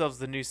call themselves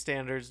the New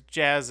Standards.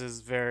 Jazz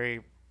is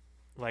very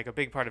like a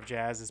big part of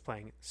jazz is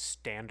playing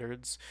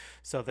standards,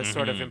 so this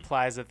sort of Mhm.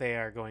 implies that they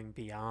are going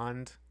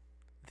beyond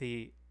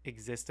the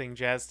existing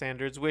jazz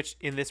standards, which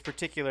in this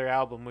particular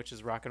album, which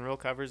is rock and roll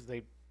covers,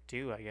 they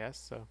do, I guess.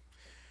 So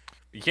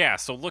Yeah,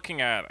 so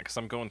looking at, because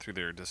I'm going through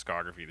their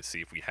discography to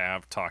see if we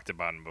have talked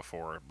about them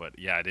before, but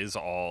yeah, it is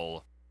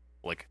all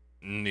like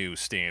new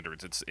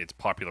standards. It's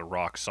popular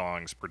rock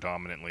songs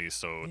predominantly.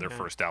 So their Yeah.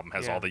 first album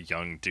has Yeah. all the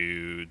young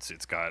dudes.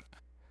 It's got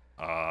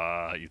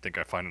you think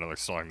I find another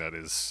song that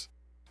is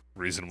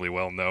reasonably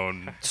well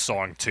known,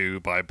 Song 2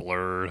 by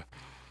Blur.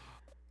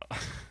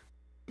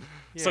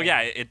 So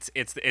yeah, it's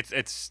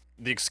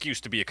the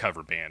excuse to be a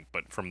cover band,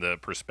 but from the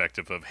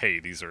perspective of, hey,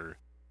 these are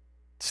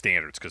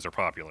standards because they're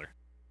popular.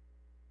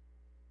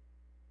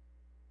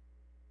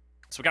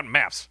 So we got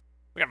maps.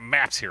 We got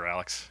maps here,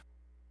 Alex.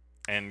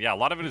 And yeah, a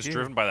lot of it We is do.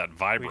 driven by that do.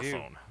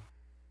 vibraphone.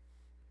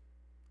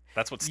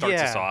 That's what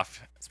starts us Yeah.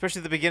 off. especially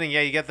at the beginning,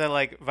 yeah, you get the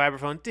like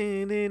vibraphone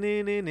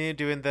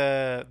doing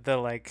the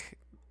like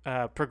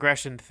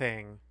progression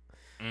thing.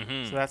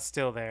 Mm-hmm. So that's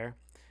still there.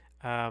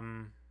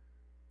 And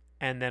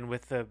then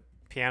with the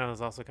piano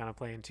is also kind of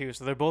playing too.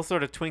 So they're both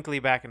sort of twinkly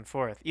back and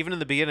forth. Even in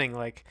the beginning,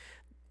 like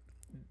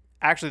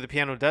actually the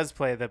piano does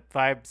play. The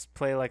vibes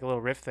play like a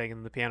little riff thing,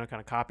 and the piano kind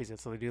of copies it.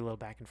 So they do a little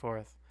back and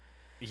forth.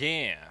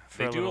 Yeah, For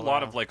they a do a little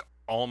lot of while. like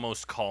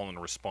almost call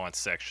and response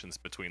sections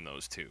between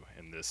those two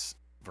in this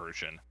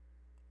version.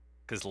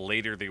 Because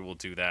later they will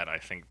do that, I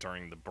think,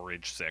 during the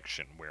bridge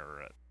section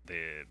where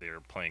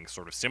they're playing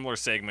sort of similar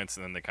segments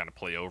and then they kind of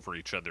play over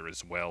each other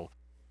as well.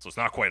 So it's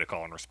not quite a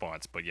call and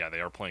response, but yeah, they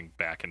are playing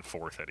back and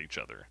forth at each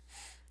other.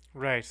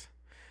 Right.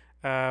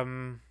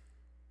 The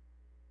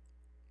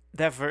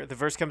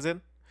verse comes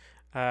in.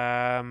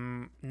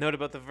 Note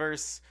about the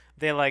verse: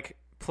 they like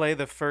play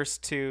the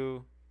first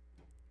two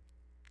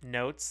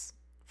notes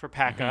for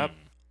pack up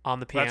on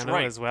the That's piano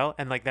right. as well,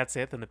 and like that's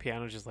it. Then the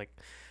piano just like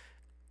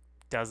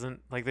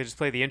doesn't like they just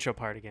play the intro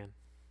part again.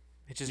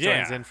 It just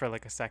joins Yeah. in for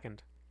like a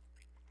second.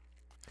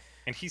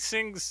 And he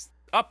sings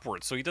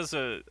upwards, so he does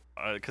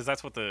because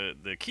that's what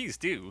the keys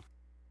do,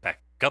 back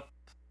up,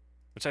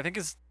 which I think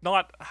is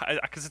not,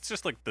 because it's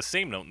just like the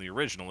same note in the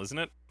original, isn't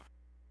it?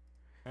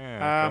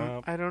 Back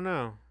up. I don't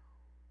know.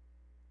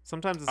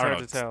 Sometimes it's I don't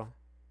hard know, to tell.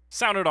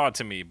 Sounded odd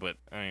to me, but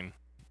I mean,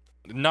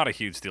 not a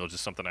huge deal,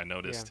 just something I Yeah,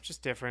 noticed.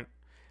 just different.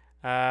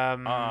 We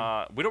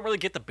don't really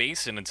get the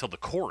bass in until the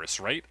chorus,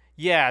 right?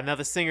 Yeah. Now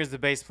the singer's the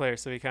bass player,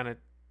 so he kind of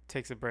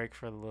takes a break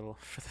for the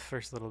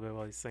first little bit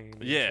while he's singing.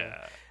 the intro.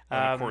 Yeah.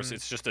 And of course, Um,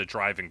 it's just a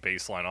driving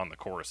bass line on the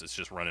chorus. It's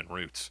just running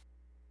roots.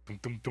 Dum,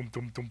 dum, dum,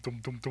 dum, dum,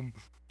 dum, dum, dum.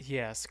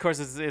 Yes, of course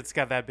it's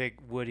got that big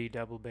woody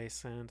double bass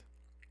sound.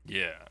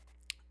 Yeah.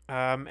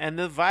 And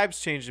the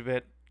vibes changed a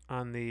bit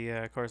on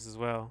the chorus as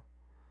well.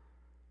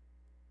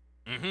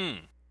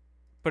 Mm-hmm.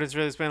 But it's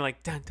really playing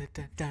like dun dun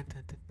dun dun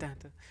dun dun dun.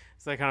 Dun.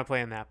 So they kind of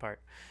playing that part.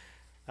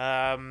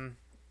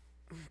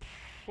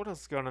 What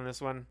else is going on in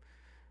this one?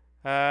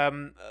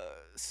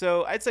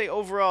 So I'd say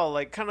overall,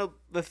 like kind of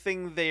the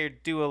thing they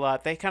do a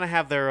lot, they kind of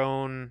have their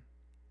own,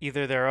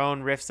 either their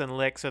own riffs and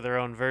licks or their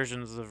own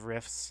versions of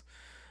riffs.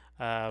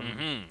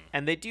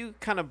 And they do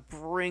kind of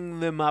bring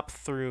them up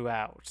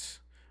throughout,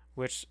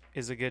 which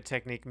is a good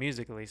technique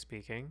musically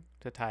speaking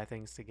to tie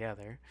things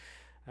together.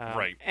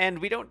 Right. And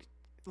we don't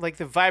like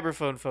the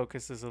vibraphone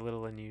focus is a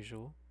little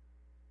unusual,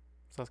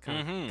 so it's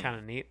kind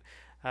of neat.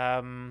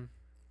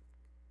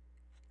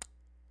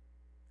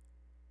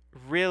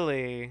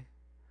 Really,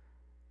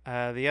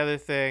 the other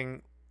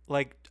thing,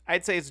 like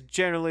I'd say it's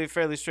generally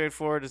fairly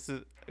straightforward. It's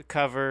a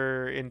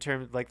cover in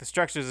terms like the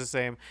structure's the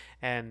same,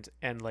 and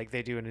like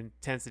they do an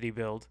intensity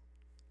build,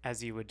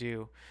 as you would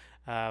do,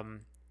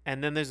 and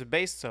then there's a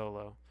bass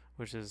solo,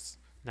 which is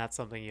not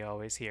something you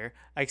always hear,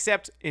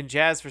 except in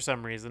jazz for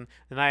some reason.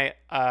 And I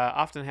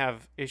often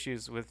have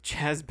issues with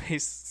jazz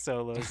bass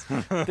solos.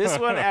 This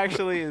one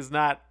actually is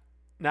not.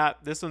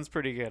 This one's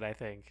pretty good, I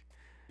think.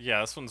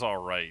 Yeah, this one's all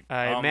right.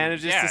 It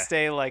manages yeah. to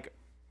stay like,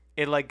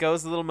 it like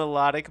goes a little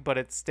melodic, but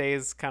it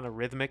stays kind of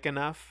rhythmic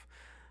enough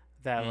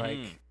that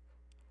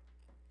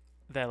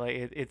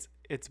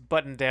it's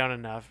buttoned down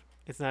enough.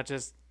 It's not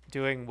just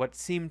doing what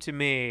seemed to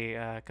me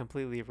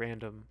completely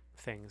random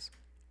things.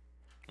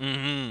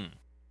 My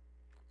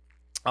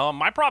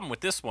problem with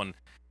this one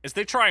is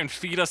they try and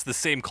feed us the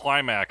same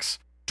climax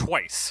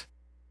twice.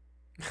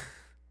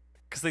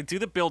 Because they do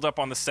the build up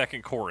on the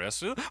second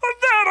chorus. And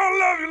that I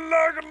love you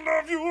like I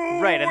love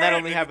you. Right, and that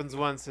only happens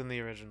once in the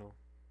original.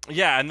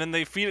 Yeah, and then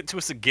they feed it to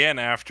us again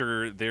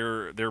after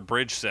their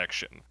bridge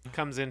section.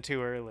 Comes in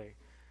too early.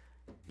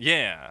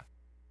 Yeah.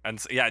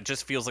 And yeah, it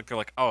just feels like they're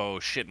like, oh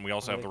shit, and we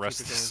also Well, have the they rest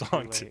keep of it the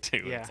going song too to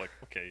late. do. Yeah. It's like,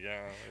 okay,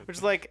 yeah. Which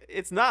is like,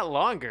 it's not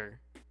longer.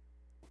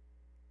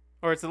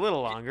 Or it's a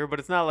little longer, but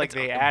it's not like It's,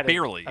 they uh, added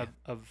barely.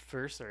 a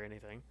verse or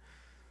anything.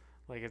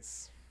 Like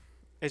it's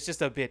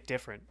just a bit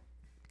different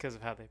because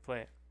of how they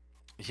play it.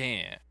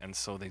 Yeah, and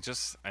so they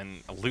just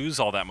lose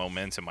all that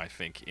momentum, I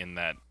think, in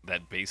that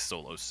bass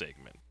solo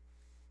segment.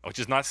 Which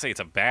is not to say it's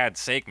a bad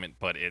segment,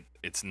 but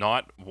it's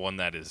not one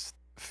that is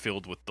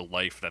filled with the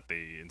life that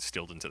they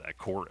instilled into that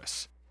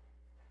chorus.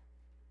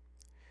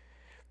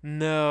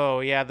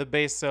 No, yeah, the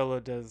bass solo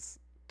does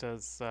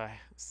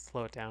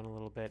slow it down a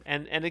little bit,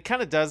 and it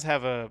kind of does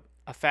have a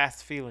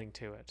fast feeling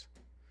to it.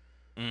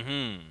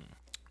 Mm-hmm.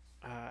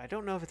 I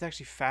don't know if it's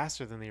actually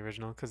faster than the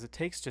original because it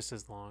takes just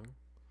as long.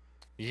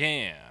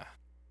 Yeah.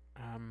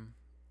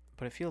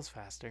 But it feels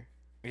faster.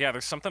 Yeah,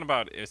 there's something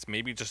about it's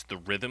maybe just the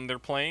rhythm they're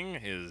playing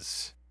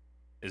is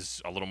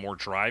a little more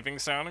driving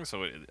sounding,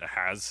 so it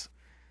has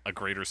a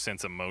greater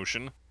sense of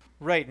motion.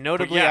 Right.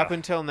 Notably, yeah. up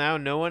until now,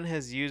 no one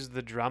has used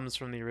the drums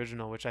from the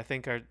original, which I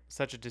think are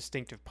such a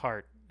distinctive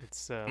part.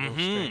 It's a little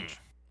strange.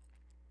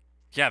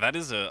 Yeah, that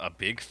is a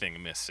big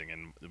thing missing,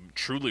 and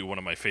truly one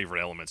of my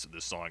favorite elements of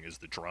this song is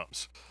the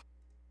drums.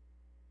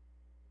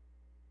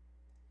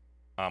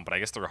 But I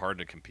guess they're hard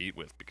to compete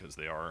with because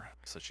they are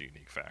such a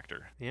unique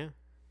factor. Yeah.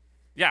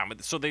 Yeah,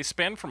 but so they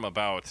spend from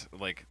about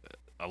like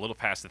a little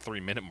past the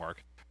 3-minute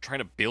mark trying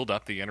to build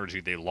up the energy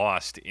they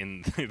lost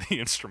in the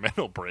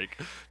instrumental break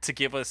to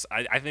give us,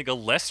 I think, a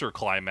lesser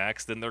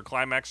climax than their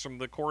climax from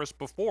the chorus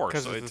before.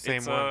 'Cause So it's the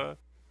same one.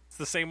 It's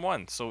the same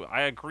one. So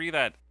I agree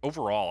that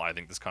overall, I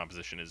think this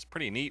composition is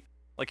pretty neat.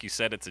 Like you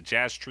said, it's a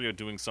jazz trio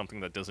doing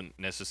something that doesn't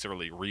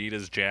necessarily read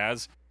as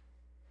jazz.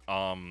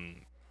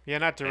 Yeah,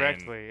 not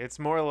directly. It's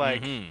more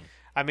like, Mhm.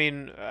 I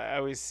mean, I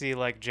always see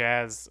like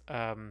jazz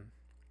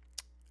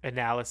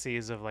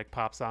analyses of like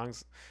pop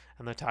songs,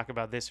 and they talk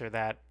about this or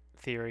that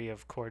theory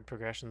of chord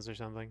progressions or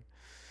something.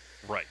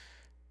 Right.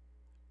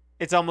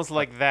 It's almost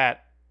like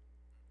that,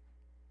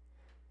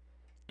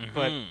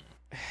 but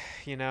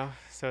Mhm.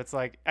 so it's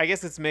like, I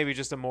guess it's maybe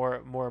just a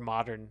more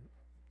modern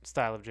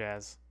style of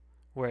jazz,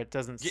 where it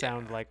doesn't Yeah.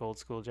 sound like old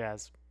school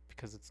jazz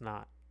because it's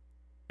not.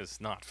 It's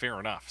not fair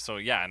enough. So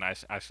yeah, and I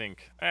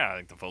think I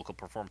think the vocal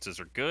performances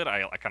are good.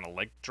 I kind of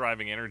like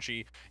driving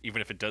energy,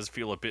 even if it does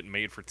feel a bit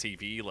made for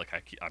TV. Like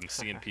I'm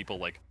seeing people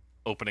like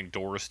opening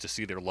doors to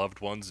see their loved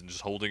ones and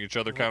just holding each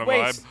other Like, kind of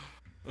wait, vibe.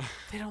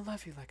 they don't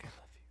love you like I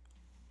love you.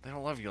 They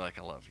don't love you like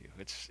I love you.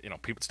 It's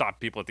people stop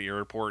people at the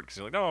airport because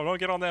you're like, no, don't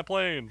get on that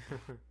plane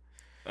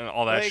and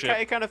all that Well, shit.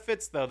 it kind of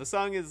fits though. The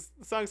song's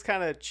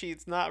kind of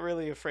cheats, not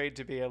really afraid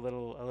to be a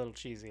little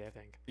cheesy, I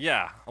think.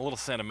 Yeah, a little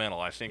sentimental.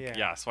 I think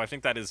Yeah. so I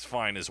think that is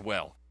fine as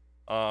well.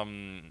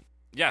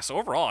 Yeah, so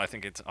overall I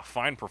think it's a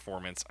fine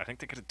performance. I think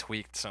they could have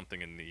tweaked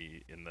something in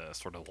the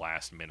sort of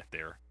last minute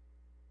there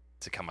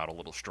to come out a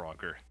little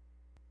stronger.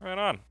 Right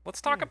on.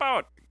 Let's talk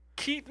about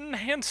Keaton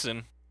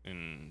Henson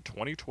in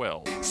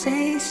 2012.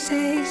 Say,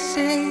 wait.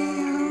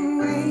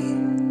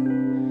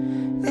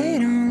 They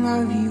don't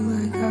love you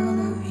like I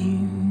love you.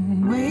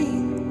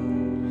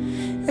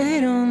 Wait.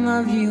 They don't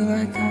love you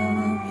like I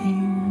love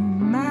you.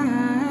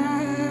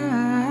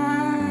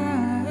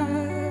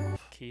 My.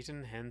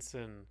 Keaton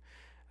Henson.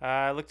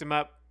 I looked him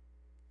up.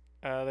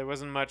 There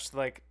wasn't much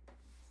like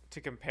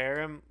to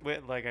compare him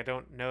with. Like, I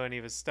don't know any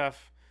of his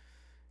stuff.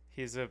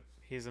 He's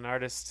an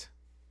artist,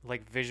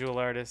 like visual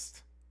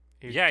artist.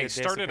 Yeah, he did this,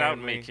 started out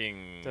apparently.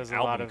 making Does a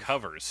lot album of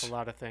covers. a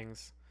lot of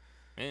things.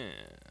 Yeah.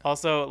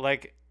 Also,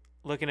 like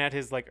looking at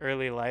his like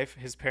early life,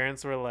 his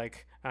parents were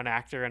like an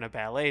actor and a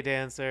ballet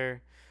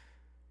dancer.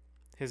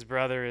 His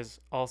brother is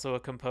also a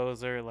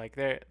composer. Like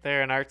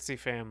they're an artsy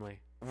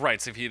family.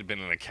 Right, so if he had been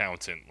an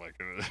accountant, like,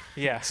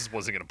 Yeah. it just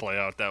wasn't going to play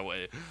out that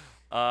way.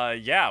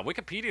 Yeah,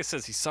 Wikipedia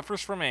says he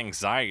suffers from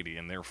anxiety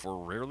and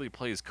therefore rarely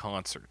plays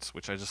concerts,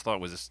 which I just thought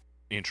was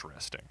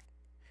interesting.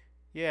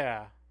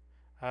 Yeah.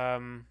 I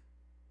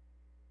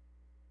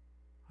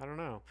don't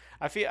know.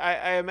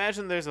 I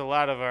imagine there's a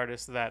lot of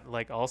artists that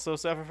like also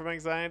suffer from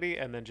anxiety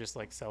and then just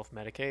like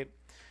self-medicate.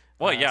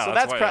 Well, yeah, so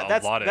that's why a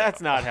that's lot of-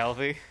 that's not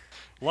healthy.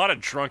 A lot of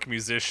drunk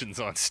musicians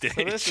on stage.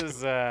 So this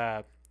is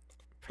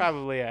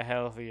probably a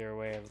healthier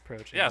way of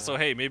approaching yeah, it. so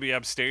hey, maybe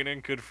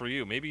abstaining, good for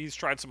you. Maybe he's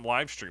tried some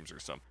live streams or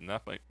something.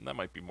 That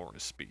might be more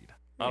his speed.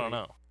 I don't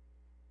Maybe. know.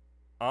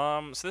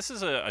 So this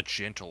is a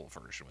gentle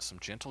version with some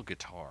gentle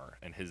guitar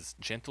and his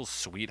gentle,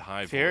 sweet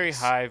high Very voice.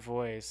 high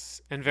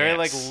voice and very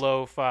like Yes.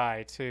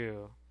 lo-fi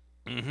too.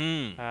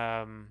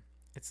 Mm-hmm.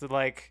 It's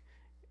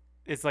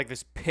like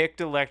this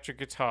picked electric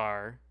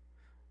guitar,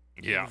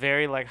 Yeah.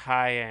 very like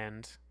high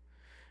end,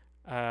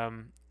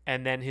 and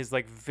then his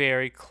like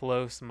very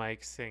close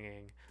mic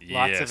singing,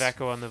 lots of Yes.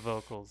 echo on the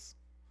vocals,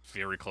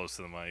 Very close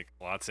to the mic.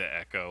 Lots of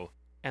echo.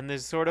 and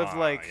there's sort of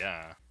like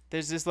yeah.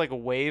 there's this like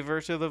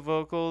waver to the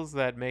vocals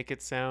that make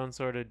it sound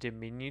sort of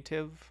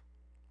diminutive.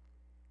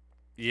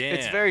 Yeah.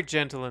 It's very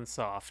gentle and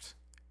soft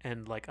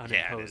and like Yeah, it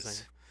unimposing.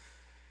 is.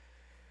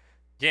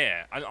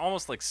 Yeah,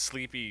 almost like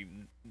sleepy,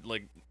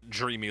 like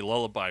dreamy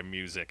lullaby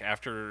music.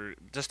 After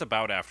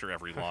after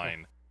every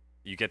line,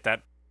 you get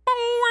that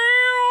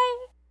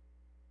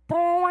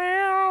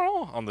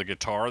on the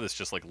guitar. That's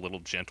just like a little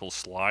gentle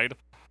slide,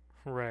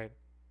 Right.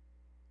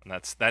 and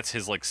that's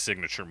his like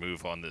signature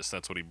move on this.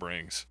 That's what he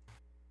brings.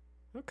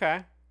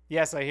 Okay.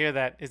 Yes, I hear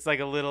that. It's like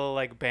a little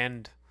like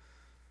bend.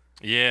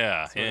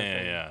 Yeah, Sort of yeah,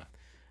 thing.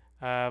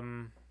 yeah.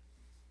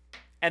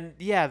 And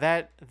yeah,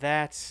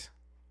 that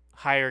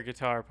higher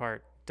guitar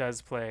part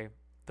does play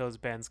those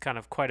bends kind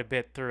of quite a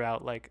bit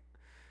throughout, like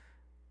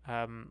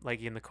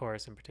in the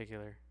chorus in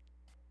particular.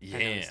 I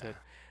noticed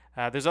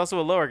Yeah. it. There's also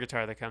a lower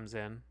guitar that comes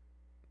in,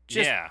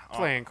 just Yeah.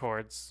 playing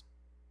chords.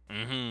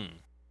 Mm-hmm.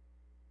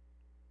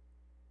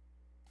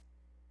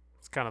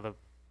 It's kind of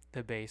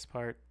the bass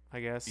part, I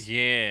guess.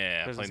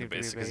 Yeah, Doesn't playing the seem to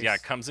be bass a because yeah, it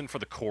bass. comes in for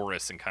the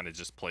chorus and kind of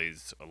just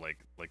plays like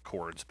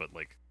chords, but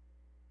like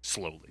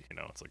slowly.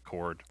 It's like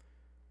chord,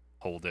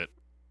 hold it.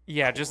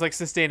 Yeah, just like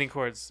sustaining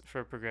chords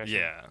for progression.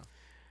 Yeah.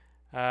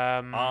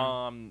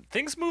 Um,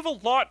 Things move a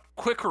lot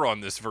quicker on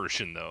this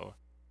version though.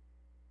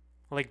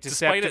 like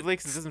despite it- deceptively,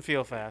 because it doesn't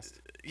feel fast.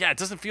 Yeah, it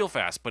doesn't feel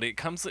fast, but it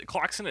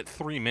clocks in at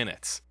 3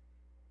 minutes.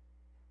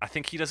 I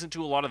think he doesn't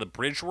do a lot of the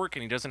bridge work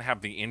and he doesn't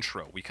have the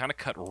intro. We kind of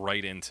cut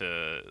right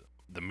into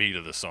the meat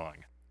of the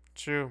song.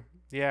 True.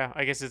 Yeah,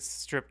 I guess it's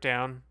stripped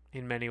down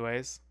in many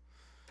ways.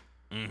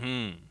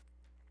 Mm-hmm.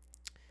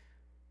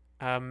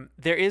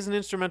 There is an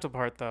instrumental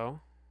part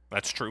though.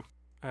 That's true.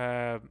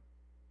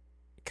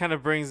 Kind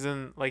of brings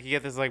in, like, you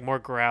get this like more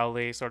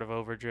growly sort of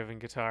overdriven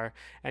guitar,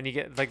 and you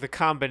get like the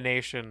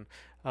combination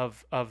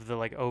of the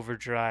like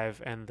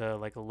overdrive and the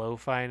like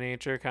lo-fi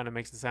nature kind of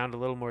makes it sound a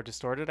little more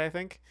distorted, I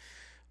think.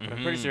 But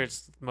I'm pretty sure Mhm.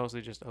 it's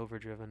mostly just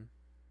overdriven.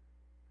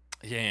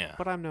 Yeah.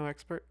 But I'm no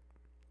expert.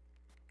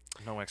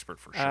 No expert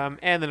for sure.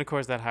 And then of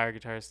course that higher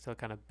guitar is still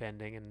kind of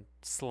bending and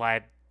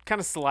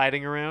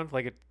sliding around,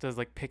 like it does,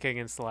 like picking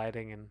and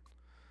sliding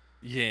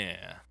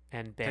Yeah.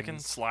 and Picking,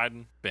 bends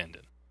sliding,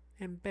 bending.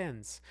 and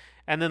bends.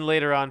 And then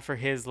later on for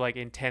his like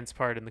intense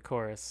part in the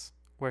chorus,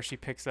 where she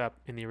picks up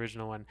in the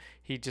original one,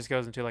 he just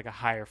goes into like a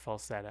higher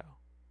falsetto.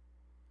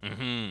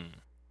 Mm-hmm.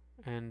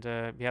 And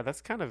yeah,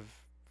 that's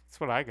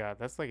what I got.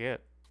 That's like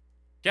it.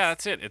 Yeah,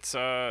 that's it. It's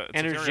a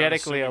very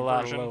Energetically a unassuming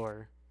lot version.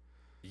 lower.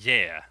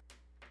 Yeah.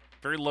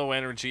 Very low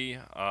energy.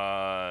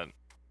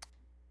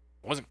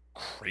 Wasn't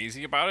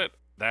crazy about it.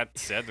 That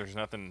said, there's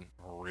nothing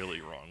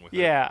really wrong with it.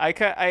 Yeah,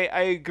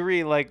 I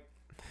agree. Like,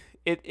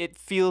 it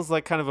feels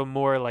like kind of a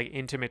more like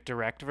intimate,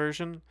 direct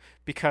version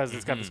because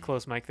it's got this Mhm.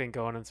 close mic thing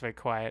going and it's very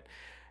quiet.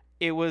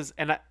 It was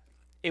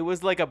it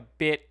was like a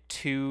bit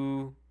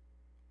too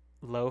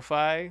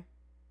lo-fi.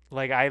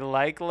 Like I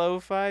like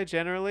lo-fi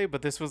generally,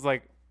 but this was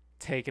like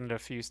taking it a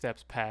few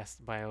steps past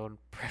my own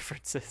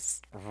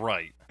preferences.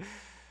 Right.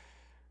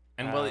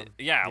 And Um,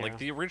 yeah, yeah. like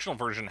the original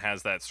version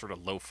has that sort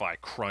of lo-fi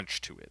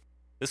crunch to it.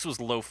 This was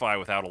lo-fi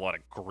without a lot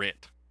of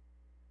grit.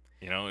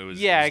 You know, it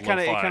was Yeah, it was it kind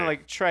lo-fi. of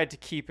like tried to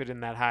keep it in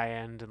that high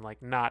end and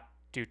like not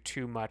do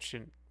too much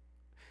and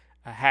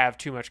have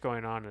too much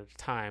going on at a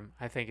time.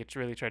 I think it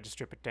really tried to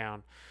strip it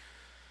down.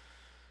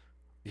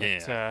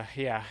 But, Yeah.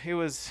 yeah, it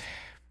was.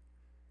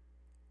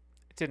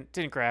 It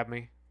didn't grab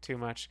me too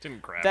much.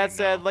 Didn't grab That me,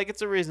 said, no. like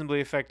it's a reasonably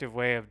effective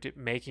way of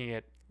making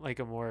it like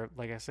a more,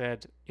 like I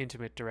said,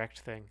 intimate, direct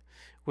thing,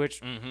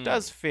 which Mhm.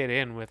 does fit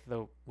in with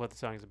what the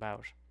song's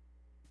about.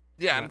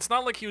 Yeah, and Yeah. it's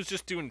not like he was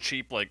just doing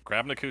cheap, like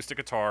grab an acoustic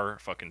guitar,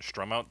 fucking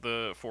strum out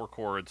the 4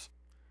 chords,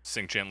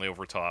 sing gently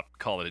over top,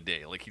 call it a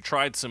day. Like he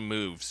tried some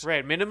moves.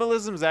 Right,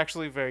 minimalism is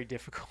actually very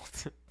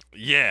difficult,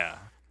 Yeah.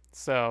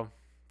 so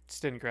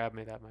just didn't grab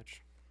me that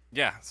much.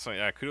 Yeah, so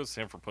yeah, kudos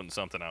to him for putting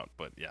something out,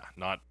 but yeah,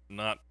 not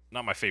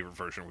my favorite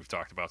version we've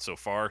talked about so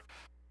far.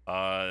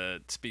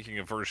 Speaking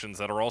of versions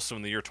that are also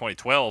in the year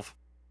 2012,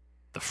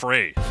 The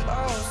Fray.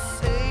 Oh,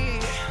 say,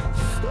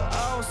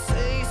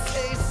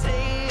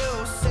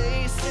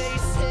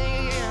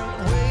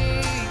 and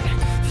wait.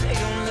 They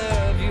don't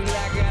love you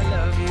like I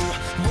love you.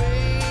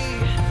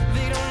 Wait,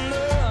 they don't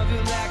love you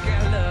like I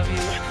love you.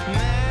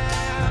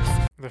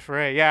 Maps. The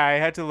Fray, yeah, I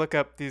had to look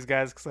up these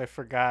guys because I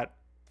forgot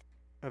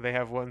they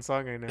have one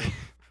song I know.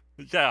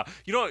 Yeah,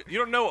 you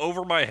don't know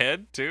Over My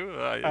Head too? You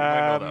might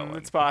know that one.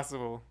 It's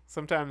possible.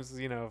 Sometimes,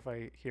 if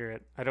I hear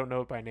it, I don't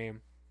know it by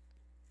name.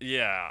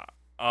 Yeah.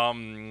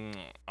 I'm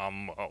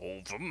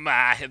over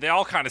my head. They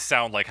all kind of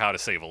sound like How to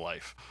Save a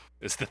Life.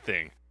 Is the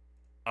thing.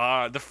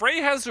 The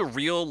Fray has a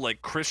real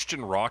like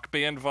Christian rock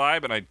band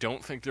vibe, and I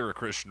don't think they're a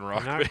Christian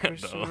rock Not band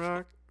Christian though.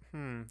 rock.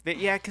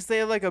 Yeah, because they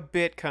have like a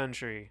bit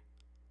country.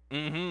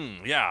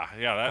 Mm-hmm. Yeah,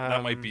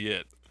 that might be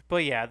it.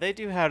 But yeah, they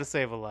do How to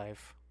Save a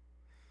Life.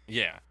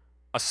 Yeah.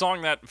 A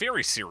song that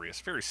very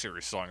serious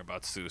song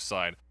about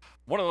suicide.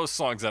 One of those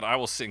songs that I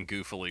will sing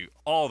goofily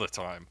all the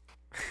time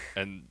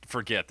and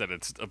forget that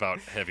it's about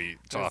heavy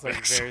It's like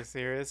topics. very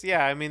serious.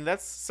 Yeah, I mean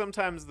that's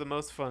sometimes the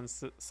most fun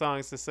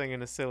songs to sing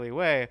in a silly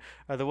way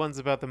are the ones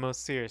about the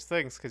most serious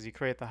things because you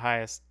create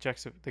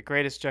the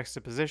greatest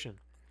juxtaposition.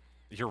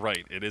 You're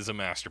right. It is a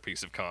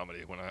masterpiece of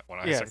comedy when I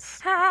Yes.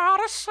 sing How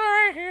to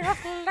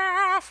Save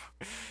Life.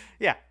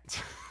 Yeah,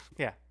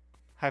 yeah.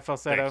 High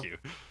falsetto. Thank you.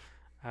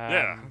 Um,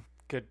 Yeah.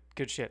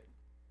 Good shit.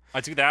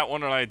 I do that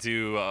one, and I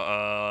do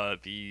the.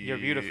 You're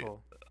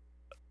beautiful.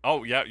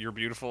 Oh yeah, You're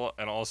Beautiful,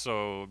 and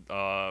also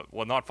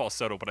well, not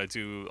falsetto, but I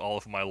do All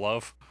of My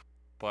Love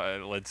by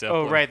Led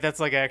Zeppelin. Oh right,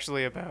 that's like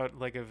actually about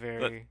like a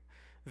very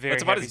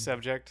that's about heavy his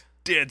subject.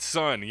 Dead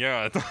son,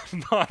 yeah,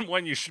 not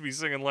one you should be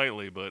singing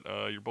lightly, but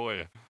your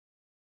boy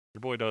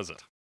does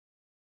it.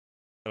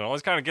 And it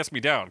always kind of gets me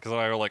down because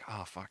I go like,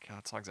 oh fuck, yeah,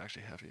 that song's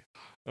actually heavy,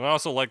 and I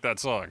also like that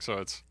song, so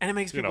it's And it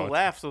makes you know, people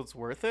laugh, so it's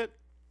worth it.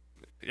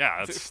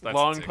 yeah, that's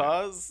Long the ticket.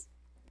 pause,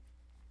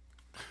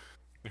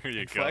 There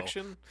you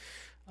inflection,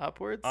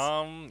 upwards.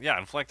 Yeah,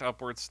 inflect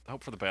upwards.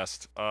 Hope for the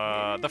best.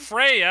 Yeah. The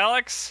Fray,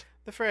 Alex.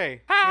 The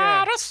Fray. How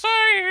Yeah. to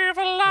save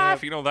a life.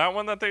 Yep. You know that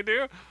one that they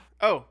do?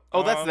 Oh,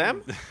 that's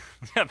them.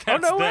 Yeah, that's Oh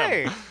no them.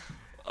 way.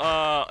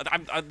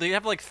 They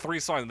have like 3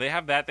 songs. They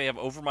have that. They have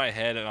Over My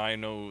Head, and I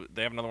know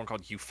they have another one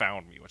called You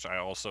Found Me, which I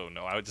also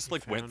know. I just You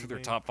like went Found through their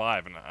Me. top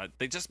 5, and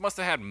they just must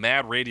have had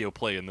mad radio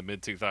play in the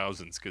mid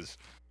 2000s because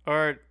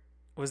Or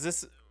was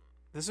this?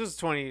 This was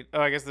 20.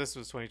 Oh, I guess this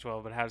was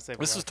 2012. But How to Save a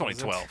this was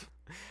Life wasn't. 2012.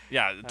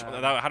 Yeah,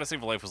 Um, How to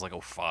Save a Life was like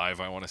 05,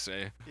 I want to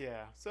say.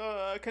 Yeah.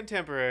 So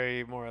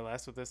contemporary, more or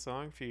less, with this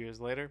song. A few years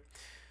later,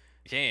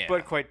 Yeah,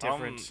 but quite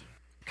different.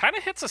 Kind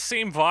of hits the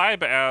same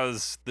vibe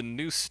as the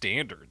New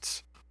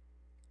Standards.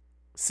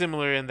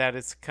 Similar in that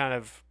it's kind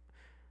of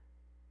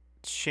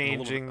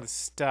changing the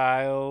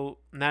style,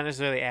 not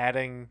necessarily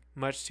adding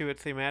much to it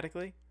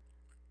thematically.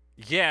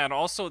 Yeah, and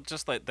also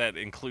just that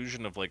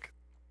inclusion of like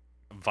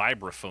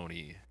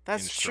vibraphony.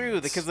 That's true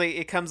instruments. because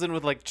it comes in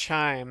with like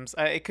chimes.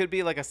 It could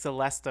be like a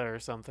Celesta or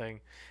something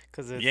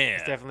because it's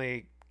Yeah.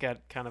 definitely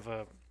got kind of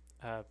a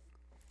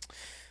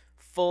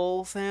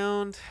full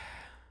sound.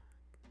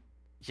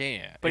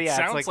 Yeah, But it yeah,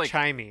 sounds it's like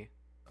chimey.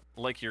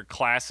 like your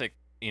classic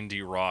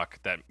indie rock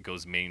that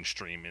goes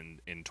mainstream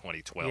in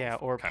 2012. Yeah,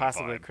 or kind of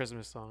possibly a vibe.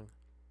 Christmas song.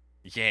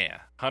 Yeah,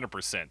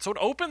 100%. So it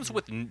opens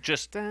with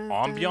just Dun,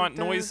 ambient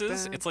dun,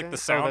 noises. dun, It's like dun. the Oh,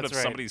 sound that's of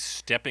right. somebody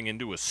stepping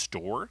into a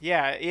store.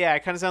 Yeah, yeah,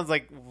 it kind of sounds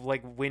like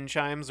wind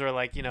chimes or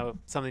like,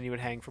 something you would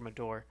hang from a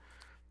door.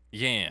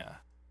 Yeah.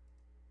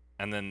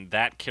 And then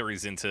that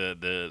carries into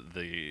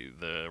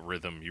the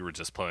rhythm you were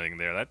just playing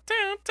there. That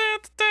dun, dun,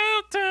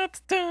 dun, dun,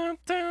 dun,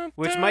 dun,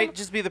 Which dun. might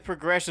just be the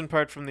progression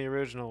part from the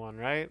original one,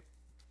 right?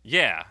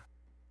 Yeah.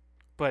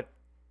 But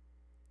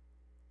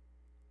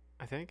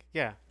I think,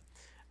 yeah.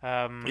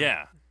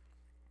 Yeah.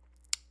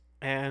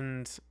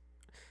 And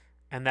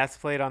that's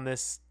played on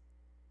this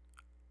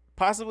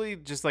possibly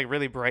just like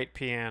really bright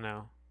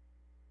piano.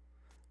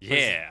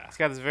 Yeah. It's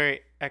got this very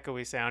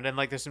echoey sound, and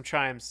like there's some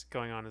chimes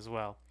going on as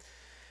well.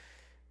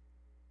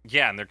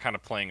 Yeah, and they're kind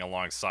of playing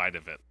alongside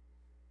of it.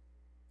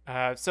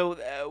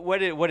 So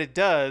what it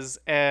does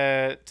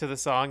to the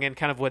song, and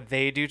kind of what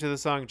they do to the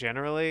song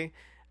generally,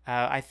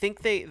 I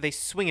think they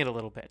swing it a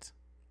little bit.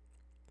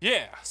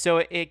 Yeah. So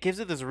it gives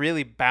it this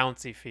really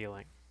bouncy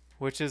feeling,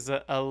 which is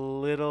a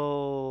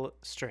little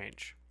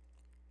strange.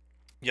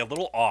 Yeah, a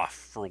little off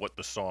for what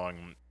the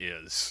song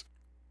is.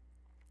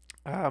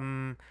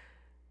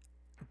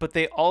 But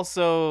they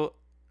also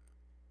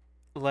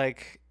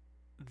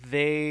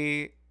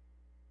they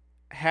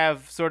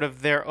have sort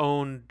of their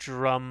own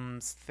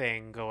drums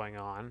thing going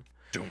on,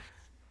 Doom,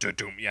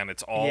 doom. Yeah, and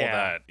it's all Yeah.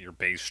 that your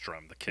bass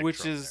drum, the kick which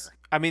drum is, there.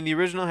 I mean, the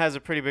original has a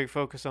pretty big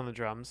focus on the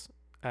drums,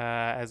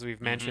 as we've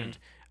Mm-hmm. mentioned.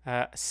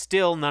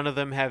 Still, none of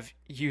them have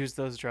used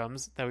those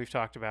drums that we've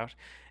talked about,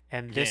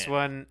 and this Yeah.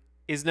 one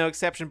is no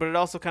exception. But it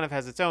also kind of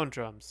has its own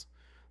drums,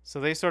 so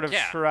they sort of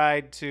Yeah.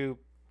 tried to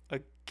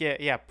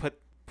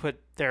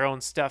put their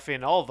own stuff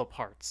in all the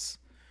parts.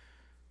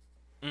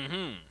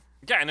 Mm-hmm.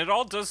 Yeah, and it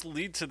all does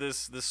lead to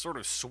this sort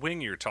of swing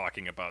you're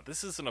talking about.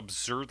 This is an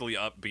absurdly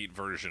upbeat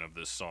version of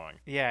this song.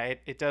 Yeah,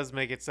 it does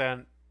make it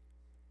sound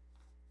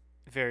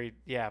very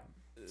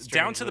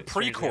Down to the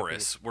strangely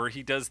pre-chorus where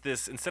he does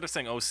this, instead of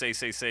saying oh say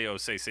oh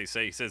say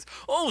he says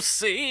oh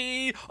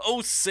say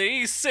oh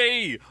say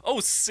oh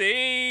say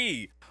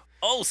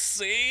oh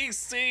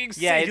say.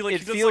 Yeah, He, it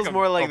he does feels a-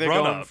 more like a they're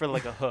going run-up. for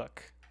like a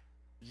hook.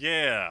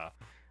 Yeah.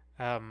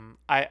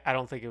 I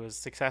don't think it was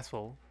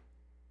successful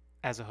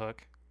as a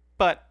hook,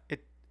 but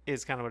it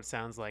is kind of what it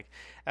sounds like.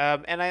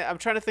 And I'm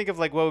trying to think of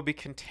like what would be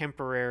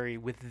contemporary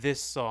with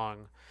this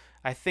song.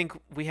 I think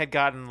we had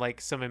gotten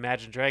like some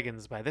Imagine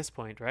Dragons by this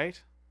point,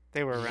 right?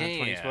 They were around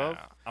 2012.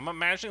 I'm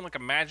imagining like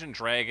Imagine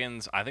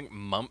Dragons. I think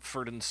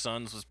Mumford and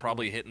Sons was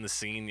probably Mm-hmm. hitting the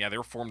scene. Yeah, they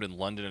were formed in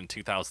London in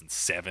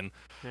 2007.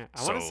 Yeah, I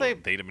so want to say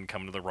they'd have been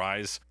coming to the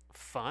rise.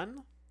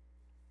 Fun.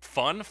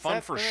 Fun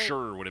that for right?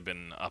 sure would have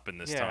been up in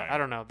this Yeah, time. I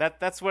don't know.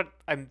 That's what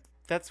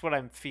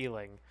I'm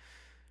feeling.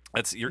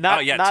 That's your Not,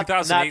 oh yeah, not,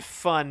 2008. not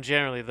Fun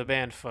generally. The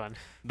band Fun.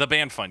 The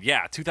band Fun.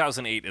 Yeah,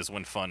 2008 is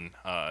when Fun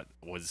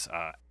was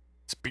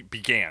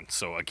began.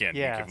 So again,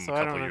 Yeah, you give them so a I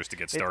couple don't know. years to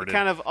get It started.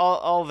 kind of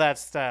all that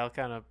style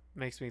kind of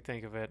makes me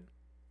think of it.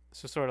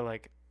 So sort of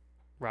like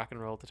rock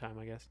and roll at the time,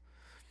 I guess.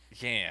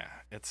 Yeah,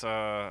 it's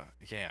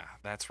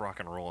that's rock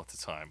and roll at the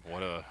time.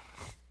 What a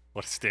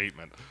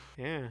statement.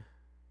 Yeah.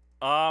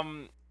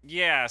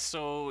 Yeah,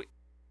 so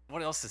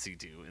what else does he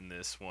do in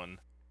this one?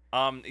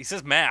 He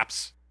says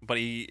maps, but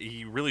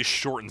he really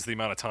shortens the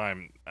amount of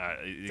time because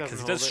Doesn't he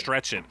hold does it.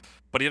 stretch it,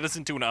 but he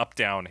doesn't do an up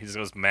down. He just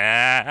goes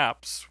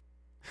maps.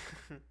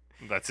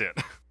 That's it.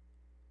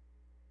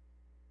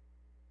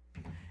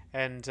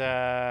 And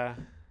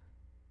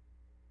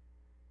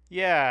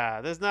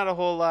yeah, there's not a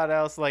whole lot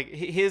else. Like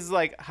his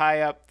like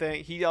high up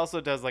thing. He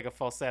also does like a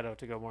falsetto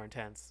to go more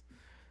intense.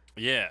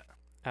 Yeah.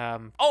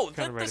 Um. Oh,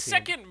 Kinda the right at the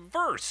end. second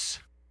verse.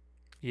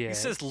 Yeah. He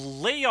says,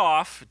 "Lay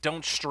off,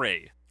 don't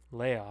stray,"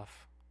 lay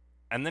off.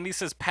 and then he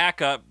says,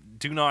 "Pack up,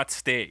 do not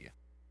stay."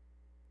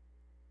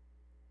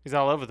 He's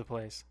all over the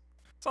place.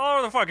 It's all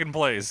over the fucking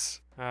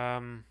place.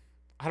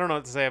 I don't know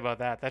what to say about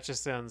that. That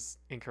just sounds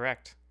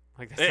incorrect.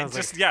 Like that It sounds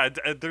just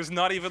like there's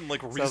not even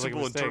like like a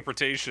reasonable mistake.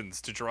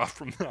 interpretations to draw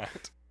from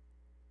that.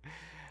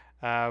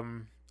 yeah,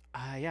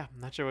 I'm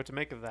not sure what to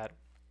make of that.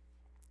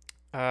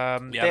 I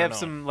They don't have know.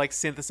 some like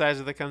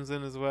synthesizer that comes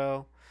in as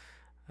well.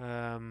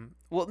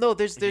 Well, no,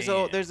 there's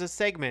Yeah. there's a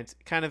segment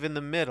kind of in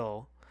the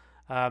middle,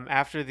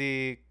 after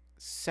the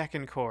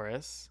second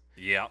chorus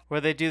Yeah. where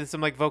they do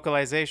some like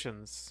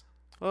vocalizations.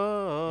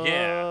 Oh,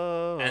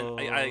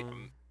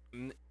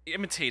 And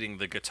imitating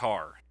the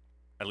guitar,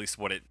 at least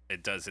what it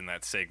does in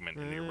that segment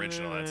in the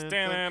original. That's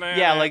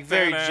yeah, like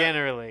very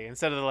generally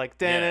instead of the like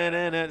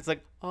da-na-na-na, it's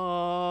like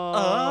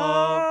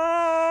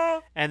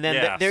oh. And then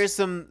Yes. there's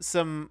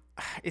some.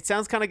 It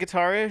sounds kind of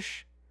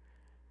guitarish.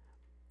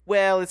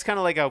 Well, it's kind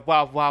of like a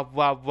wah wah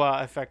wah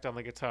wah effect on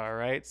the guitar,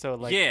 right? So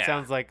like Yeah. it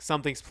sounds like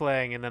something's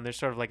playing, and then there's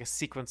sort of like a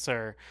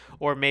sequencer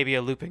or maybe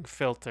a looping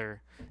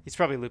filter. It's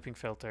probably a looping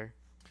filter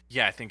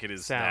Yeah, I think it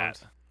is sound.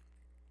 that.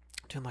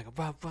 Doing like a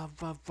wah wah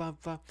wah wah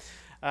wah.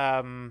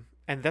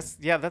 And that's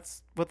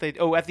what they.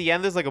 Oh, at the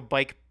end there's like a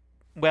bike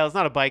Well, it's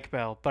not a bike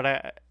bell,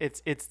 but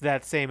it's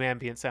that same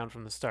ambient sound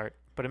from the start.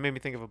 But it made me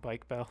think of a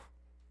bike bell.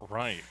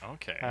 Right.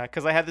 Okay.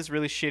 Because I had this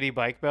really shitty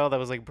bike bell that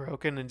was like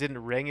broken and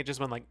didn't ring. It just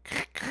went like.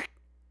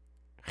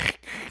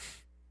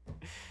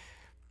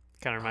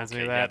 Kind of reminds me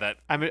of Okay, yeah, that.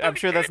 that- I'm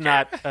sure that's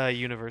not a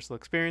universal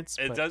experience.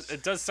 It but does.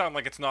 It does sound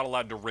like it's not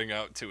allowed to ring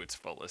out to its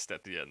fullest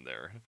at the end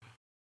there.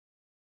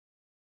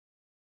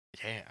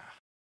 Yeah.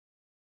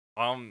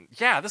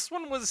 Yeah, this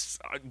one was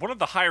one of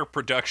the higher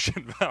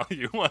production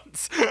value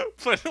ones,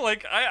 but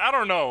like I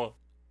don't know.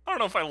 I don't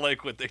know if I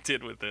like what they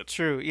did with it.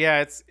 True.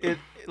 Yeah, it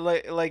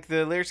like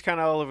the lyrics kind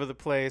of all over the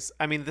place.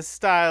 I mean, the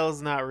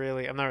style's not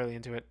really. I'm not really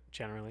into it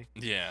generally.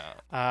 Yeah.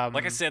 Um,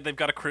 Like I said, they've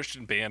got a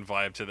Christian band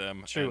vibe to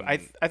them. true.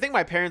 and- I think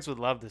my parents would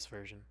love this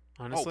version.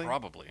 Honestly. Oh,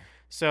 probably.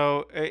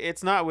 So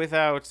it's not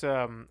without.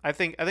 I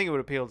think it would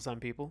appeal to some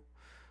people.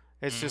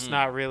 It's just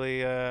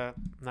Mhm.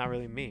 not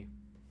really me.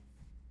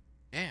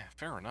 Yeah,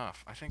 fair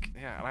enough. I think,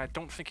 yeah, and I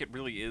don't think it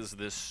really is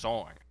this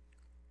song.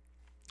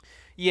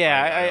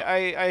 Yeah,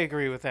 I- I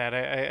agree with that.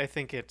 I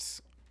think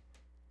it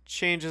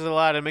changes a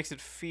lot. It makes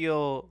it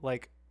feel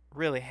like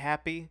really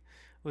happy,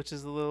 which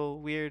is a little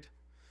weird.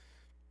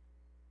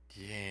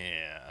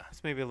 Yeah.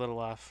 It's maybe a little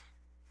off.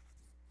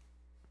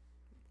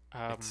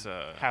 It's,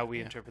 How we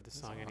yeah, interpret the it's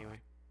song odd.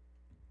 anyway.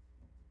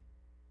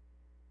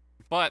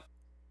 But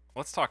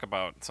let's talk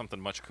about something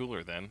much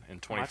cooler then in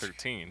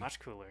 2013. Much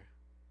cooler.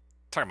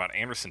 Talking about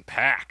Anderson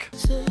 .Paak.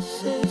 Say,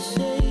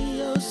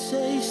 oh,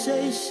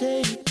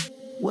 say,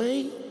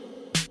 wait.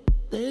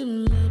 They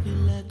don't love you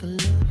like I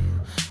love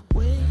you.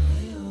 Wait,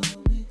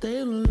 they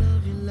don't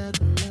love you like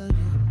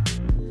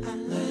I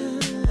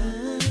love you.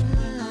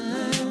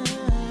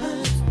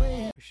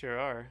 We sure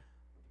are.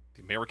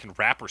 The American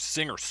rapper,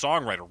 singer,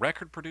 songwriter,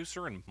 record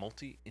producer, and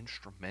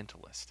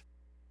multi-instrumentalist.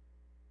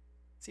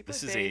 Does he play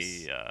This is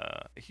bass?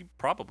 he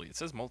probably, it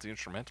says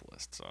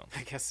multi-instrumentalist, so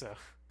I guess so.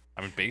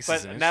 I mean bass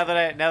is But an now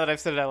instrument. that I've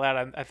said it out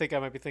loud, I think I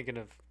might be thinking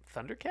of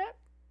Thundercat.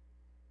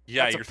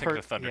 Yeah, that's a you're thinking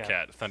of yeah.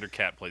 Thundercat.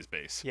 Thundercat plays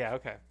bass. Yeah.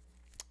 Okay.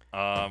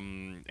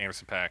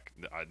 Anderson .Paak,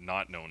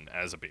 not known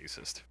as a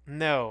bassist.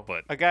 No,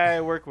 But- a guy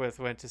I work with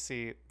went to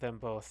see them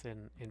both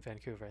in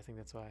Vancouver. I think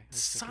that's why. I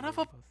was Son thinking of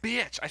a them both.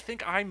 bitch! I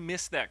think I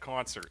missed that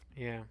concert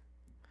Yeah.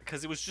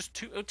 because it was just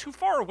too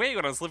far away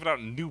when I was living out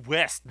in New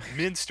West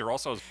Minster.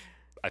 Also, I was,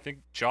 I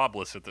think,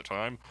 jobless at the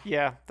time.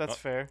 Yeah, that's Oh.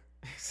 fair.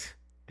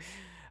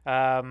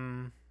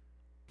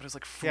 But it was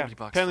like 40 Yeah,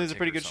 bucks. apparently for it's a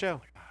pretty ticket or good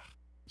something like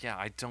that. Yeah,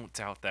 I don't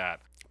doubt that.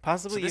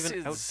 Possibly this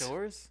even is-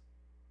 outdoors.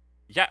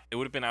 Yeah, it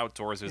would have been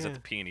outdoors. It was Yeah. at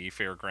the P&E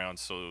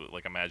Fairgrounds, so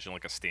like imagine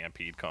like a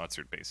Stampede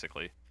concert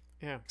basically.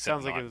 Yeah, Except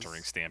sounds like not it was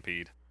during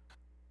Stampede.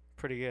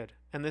 pretty good.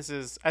 And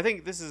I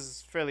think this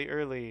is fairly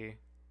early.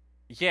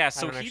 Yeah,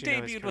 so don't he actually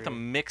know his debuted with a career.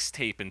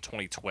 mixtape in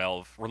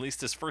 2012, released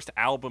his first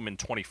album in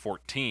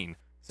 2014.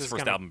 So His it's first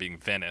kinda- album being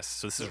Venice,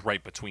 so this is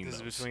right between This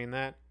those. is between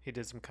that. He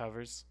did some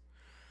covers.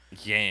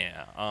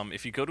 Yeah.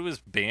 If you go to his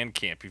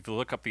Bandcamp, if you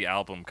look up the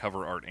album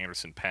cover art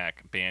Anderson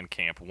 .Paak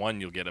Bandcamp,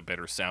 one, you'll get a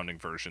better sounding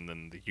version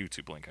than the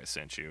YouTube link I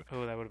sent you.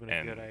 Oh, that would have been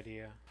a good And-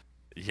 idea.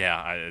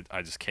 Yeah,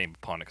 I just came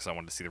upon it because I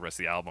wanted to see the rest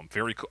of the album.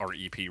 Very cool, or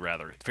EP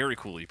rather. Very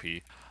cool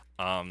EP.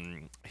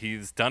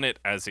 He's done it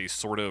as a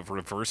sort of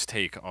reverse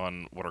take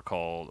on what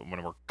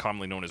are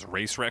commonly known as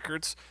race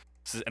records.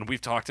 And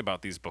we've talked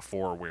about these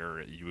before,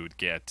 where you would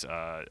get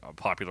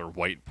popular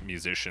white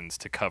musicians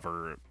to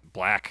cover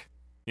black,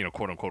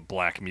 quote unquote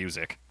black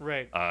music,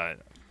 Right.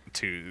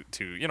 to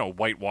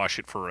whitewash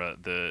it for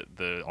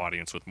the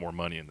audience with more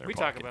money in their We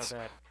talk pockets.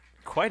 about that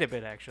quite a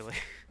bit, actually.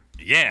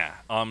 Yeah.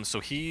 So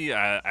he,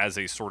 as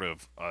a sort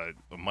of a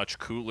much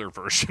cooler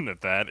version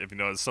of that, if you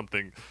know, as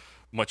something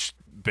much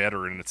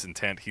better in its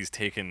intent, he's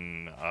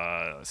taken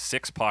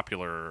 6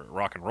 popular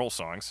rock and roll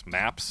songs: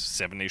 Maps,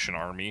 Seven Nation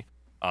Army,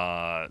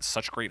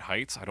 Such Great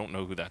Heights. I don't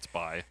know who that's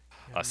by.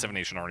 Seven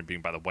Nation Army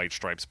being by the White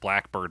Stripes,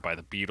 Blackbird by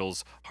the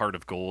Beatles, Heart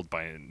of Gold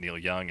by Neil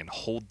Young, and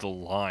Hold the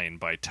Line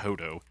by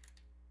Toto,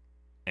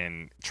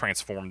 and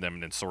transformed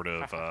them into sort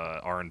of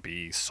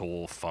R&B,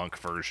 soul, funk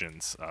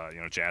versions,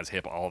 jazz,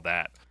 hip, all of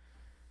that.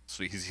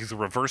 So he's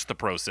reversed the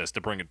process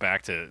to bring it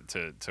back to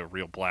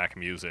real black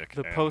music.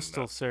 The and,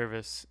 Postal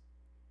Service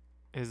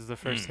is the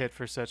Hmm. first hit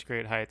for Such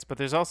Great Heights, but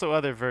there's also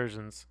other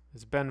versions.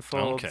 There's Ben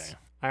Folds, Okay.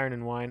 Iron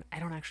and Wine. I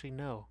don't actually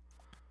know.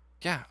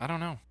 Yeah, I don't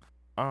know.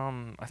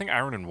 I think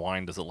Iron and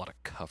Wine does a lot of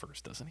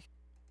covers, doesn't he?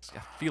 I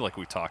feel like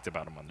we talked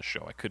about him on the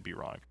show. I could be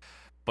wrong.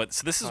 But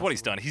so this is what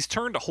he's Possibly. done. He's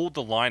turned Hold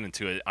the Line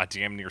into a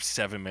damn near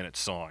 7-minute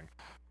song,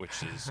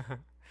 which is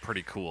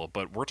pretty cool.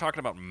 But we're talking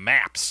about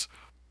Maps,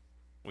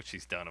 which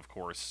he's done, of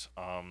course.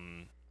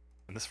 And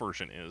this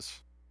version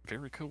is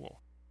very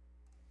cool.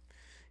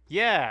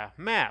 Yeah,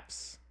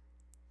 Maps.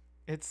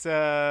 It's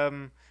a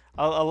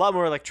lot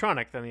more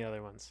electronic than the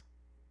other ones.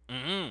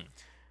 Mm-hmm.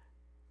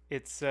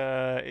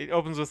 It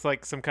opens with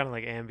like some kind of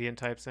like ambient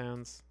type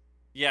sounds.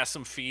 Yeah,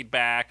 some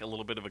feedback, a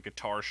little bit of a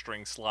guitar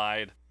string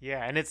slide.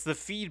 Yeah, and it's the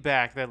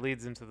feedback that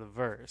leads into the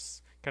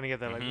verse. Kind of get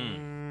that like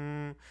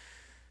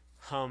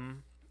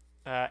hum,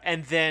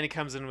 and then it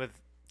comes in with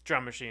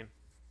drum machine.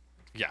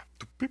 Yeah.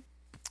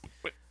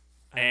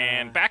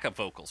 and backup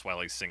vocals while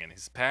he's singing.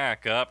 He's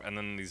backup, and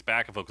then these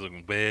backup vocals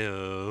going,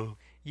 whoa,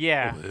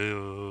 Yeah,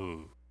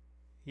 whoa.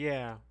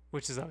 yeah,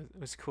 which is always, it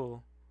was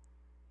cool.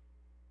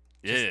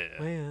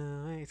 Yeah.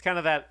 It's kind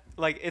of that,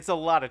 like, it's a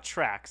lot of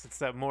tracks. It's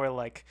that more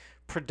like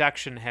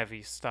production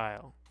heavy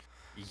style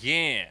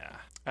Yeah.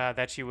 that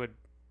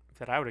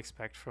I would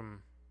expect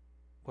from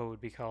what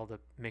would be called a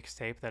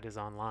mixtape that is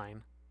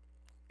online.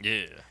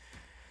 Yeah.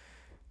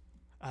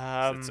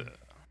 Um, It's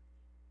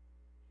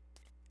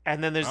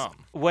and then there's um.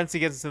 once he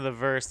gets into the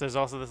verse, there's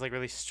also this like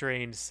really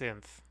strange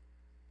synth,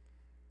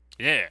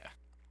 Yeah.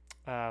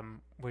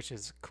 which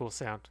is a cool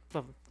sound.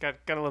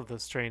 Gotta love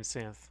those strange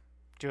synth,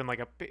 doing like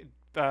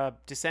a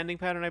descending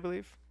pattern, I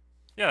believe.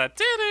 Yeah.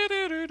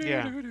 That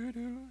Yeah.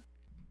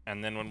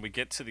 And then when we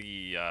get to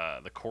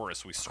the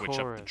chorus, we switch up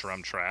the Chorus.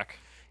 drum track.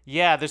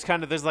 Yeah,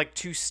 there's like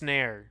two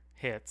snare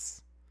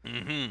hits.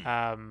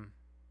 Mm-hmm.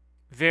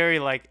 Very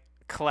like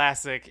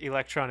classic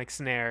electronic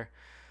snare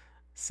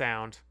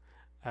sound,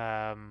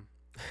 and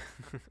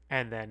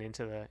then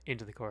into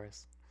the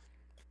chorus.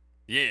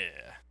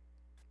 Yeah.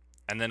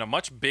 And then a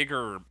much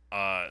bigger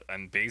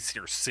and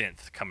bassier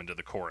synth come into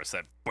the chorus.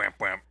 That wham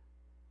wham.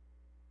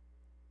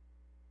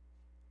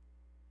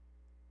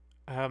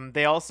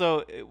 They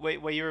also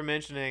what you were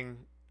mentioning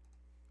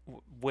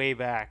way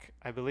back,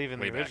 I believe in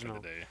Way the back in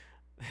original, the day.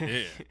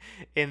 Yeah.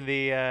 in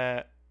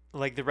the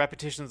like the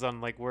repetitions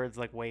on like words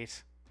like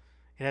wait,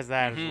 it has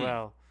that Mhm. as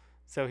well.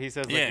 So he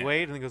says like Yeah.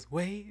 wait, and then goes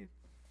wait,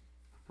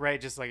 right,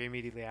 just like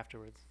immediately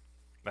afterwards.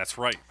 That's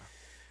right.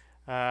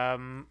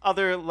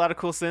 Other lot of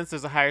cool synths.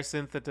 There's a higher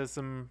synth that does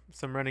some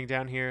running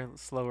down here,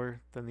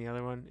 slower than the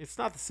other one. It's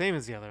not the same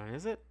as the other one,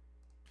 is it?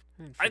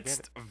 I didn't forget It's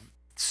it.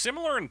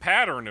 similar in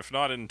pattern, if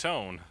not in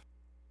tone.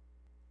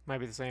 Might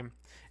be the same.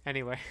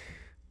 Anyway,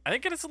 I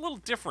think it is a little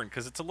different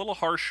because it's a little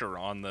harsher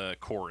on the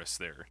chorus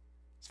there.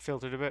 it's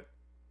filtered a bit,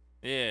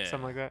 Yeah.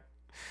 something like that.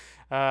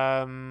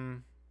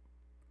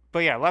 But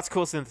yeah, lots of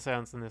cool synth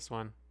sounds in this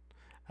one.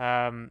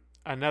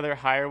 Another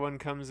higher one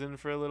comes in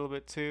for a little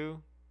bit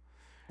too,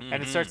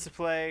 and it starts to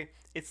play.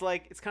 It's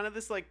kind of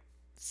this like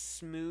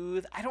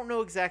smooth. I don't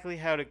know exactly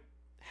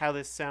how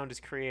this sound is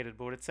created,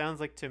 but what it sounds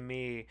like to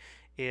me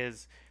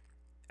is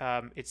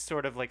it's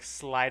sort of like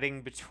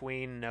sliding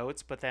between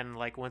notes, but then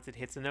like once it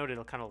hits a note,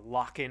 it'll kind of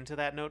lock into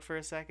that note for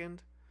a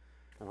second.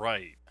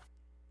 Right.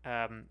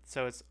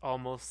 So it's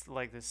almost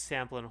like this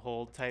sample and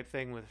hold type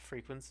thing with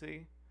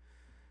frequency,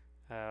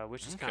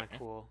 which is kind of Okay.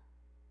 cool.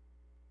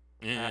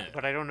 Yeah.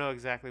 But I don't know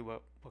exactly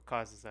what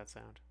causes that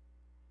sound.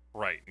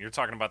 Right. You're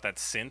talking about that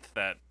synth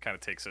that kind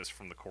of takes us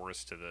from the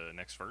chorus to the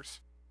next verse.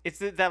 It's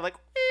that like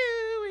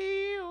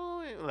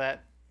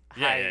that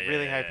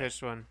really high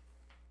pitched one.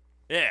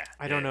 Yeah.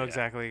 I don't know yeah.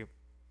 exactly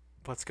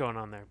what's going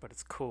on there, but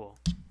it's cool.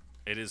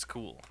 It is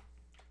cool.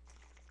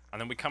 And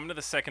then we come to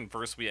the second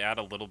verse. We add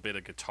a little bit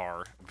of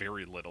guitar,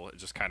 very little.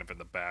 It's just kind of in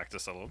the back,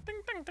 just a little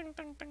ding ding ding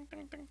ding ding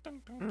ding ding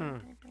ding ding.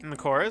 ding, In the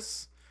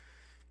chorus?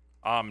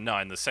 No,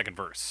 in the second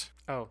verse.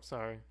 Oh,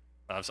 sorry.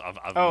 I've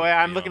Oh,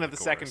 yeah, I'm you know, looking at the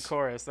chorus. second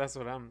chorus. That's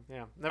what I'm.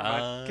 Yeah, never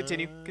mind.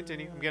 Continue.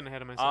 I'm getting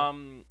ahead of myself.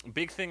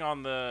 Big thing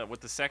on what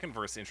the second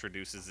verse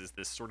introduces is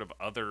this sort of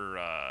other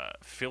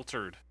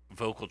filtered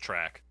vocal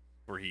track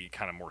where he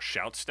kind of more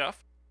shouts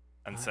stuff,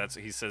 and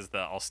he says the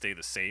 "I'll stay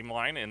the same"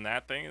 line in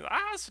that thing.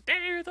 I'll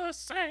stay the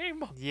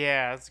same.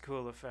 Yeah, that's a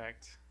cool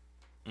effect.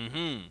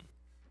 Mm-hmm.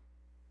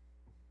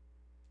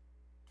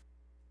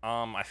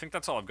 I think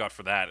that's all I've got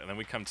for that, and then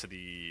we come to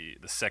the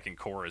second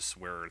chorus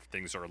where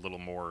things are a little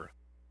more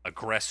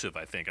aggressive.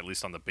 I think, at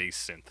least on the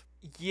bass synth.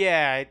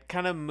 Yeah, it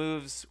kind of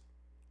moves.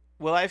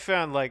 Well, I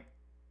found like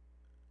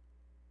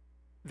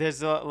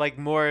there's like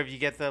more of you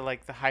get the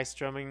like the high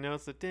strumming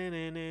notes,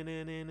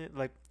 the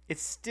like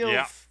it's still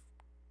Yeah.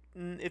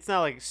 It's not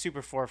like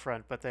super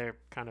forefront, but they're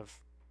kind of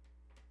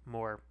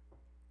more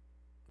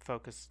the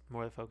focus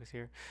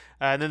here.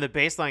 And then the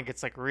bass line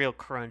gets like real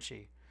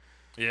crunchy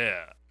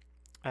Yeah.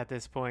 at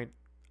this point.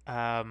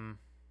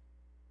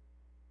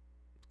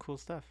 Cool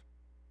stuff.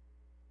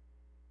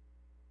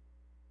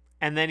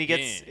 And then he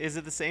gets, Yeah. is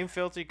it the same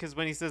filter? Because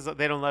when he says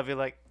they don't love you,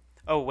 like,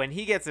 oh, when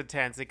he gets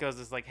intense, it goes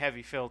this like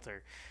heavy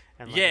filter.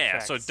 And, like, Yeah,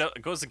 so effects.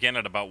 it goes again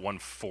at about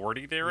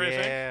 140 there, I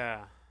think.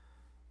 Yeah.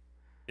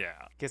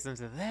 Yeah. Gets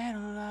into they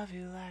don't love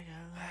you like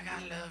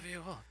I love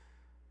you.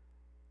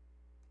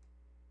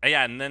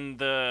 Yeah, and then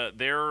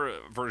their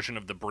version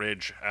of the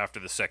bridge after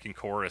the second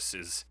chorus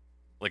is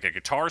like a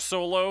guitar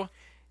solo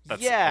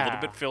that's a Yeah. little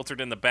bit filtered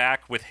in the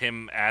back with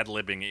him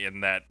ad-libbing in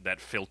that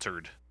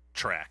filtered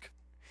track.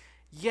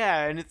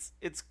 Yeah, and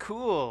it's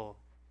cool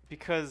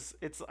because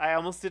I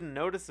almost didn't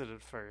notice it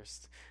at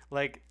first.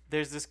 Like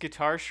there's this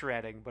guitar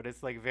shredding, but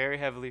it's like very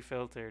heavily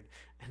filtered,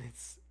 and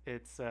it's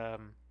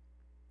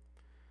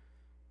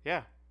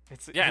yeah.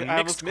 Yeah, and I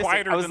mixed almost missed it.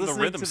 quieter I was than the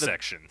listening rhythm to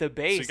section. The So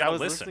bass. you I gotta was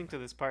listen. listening to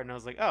this part and I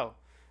was like, oh,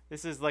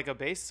 this is like a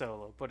bass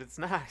solo, but it's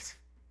not. It's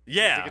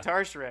Yeah. the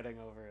guitar shredding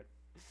over it.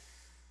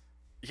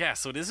 Yeah,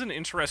 so it is an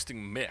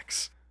interesting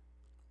mix.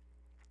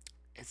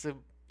 I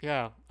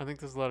think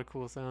there's a lot of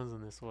cool sounds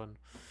in this one.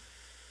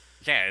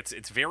 Yeah,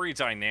 it's very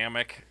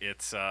dynamic.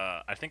 It's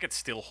I think it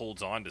still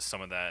holds on to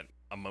some of that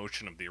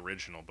emotion of the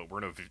original, but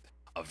we're in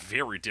a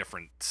very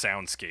different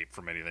soundscape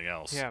from anything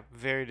else. Yeah,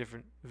 very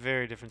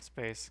different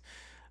space.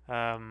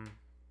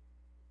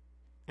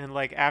 And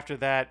like after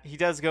that, he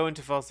does go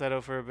into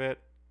falsetto for a bit.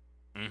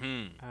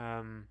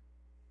 Mm-hmm.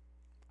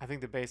 I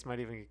think the bass might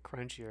even get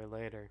crunchier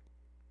later.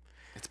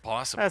 It's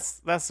possible.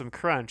 That's some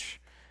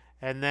crunch.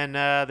 And then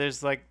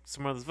there's like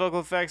some of those vocal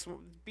effects,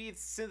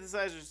 beats,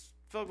 synthesizers,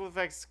 vocal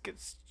effects.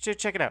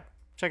 Check it out.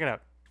 Check it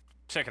out.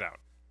 Check it out.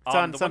 It's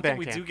on the some one thing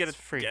we Bandcamp. do get It's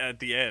free. at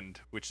the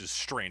end, which is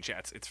strange. Yeah,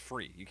 it's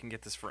free. You can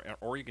get this for,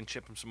 or you can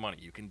chip him some money.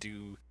 You can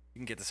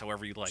get this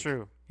however you like.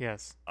 True.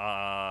 Yes.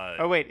 Uh,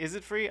 Oh wait, is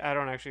it free? I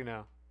don't actually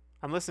know.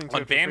 I'm listening to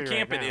on it for free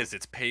Bandcamp right it now. is.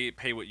 It's pay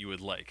what you would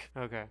like.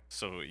 Okay.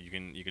 So you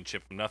can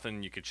chip him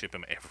nothing. You could chip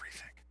him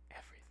everything,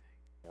 Everything.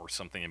 or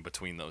something in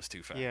between those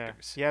two Yeah.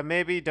 factors. Yeah.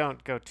 Maybe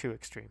don't go too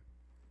extreme.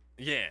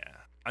 Yeah.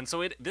 And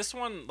so this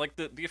one, like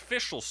the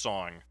official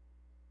song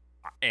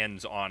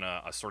ends on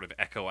a sort of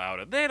echo out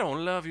of "They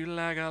don't love you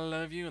like I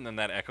love you," and then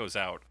that echoes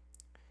out,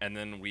 and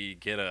then we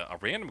get a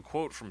random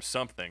quote from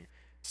some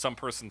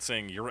person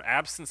saying, "Your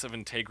absence of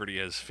integrity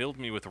has filled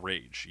me with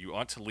rage. You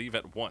ought to leave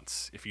at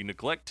once. If you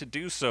neglect to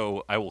do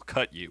so, I will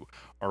cut you.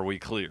 Are we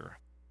clear?"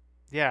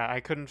 Yeah,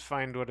 I couldn't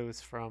find what it was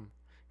from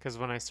because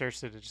when I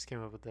searched it, it just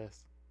came up with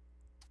this.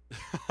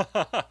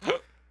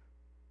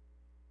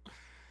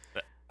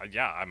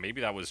 Yeah,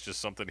 maybe that was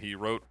just something he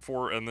wrote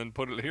for and then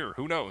put it here.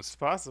 Who knows? It's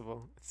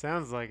possible. It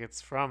sounds like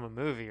it's from a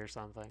movie or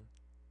something.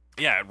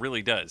 Yeah, it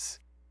really does.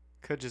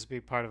 Could just be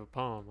part of a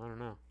poem. I don't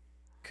know.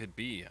 Could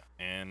be.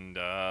 And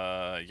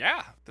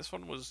yeah, this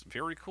one was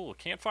very cool.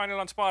 Can't find it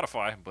on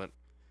Spotify, but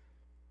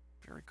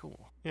very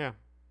cool. Yeah.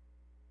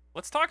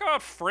 Let's talk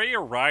about Freya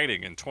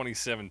Riding in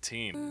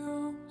 2017.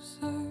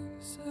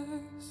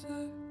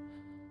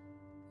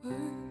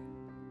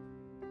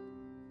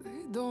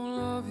 They don't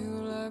love you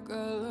like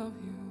I love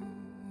you.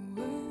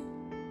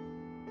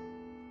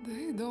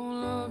 They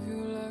don't love you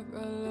like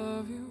I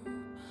love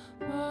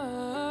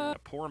you.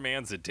 Poor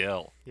man's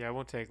Adele. Yeah, it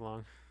won't take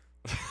long.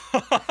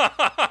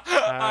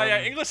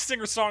 Yeah, English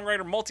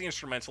singer-songwriter,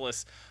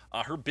 multi-instrumentalist.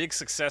 Her big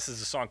success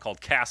is a song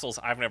called Castles.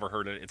 I've never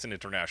heard it. It's an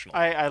international.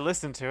 I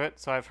listened to it,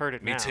 so I've heard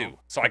it Me now. too.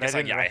 So I but guess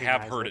didn't I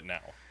have recognize heard it now.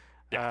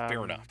 Yeah,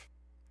 fair enough.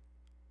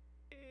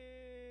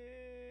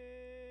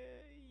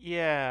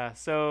 Yeah,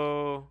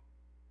 so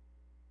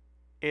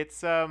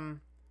it's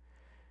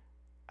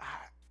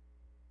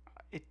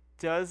it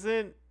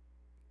doesn't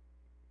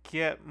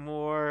get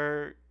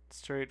more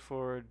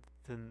straightforward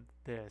than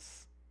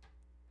this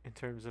in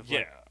terms of Yeah.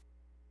 like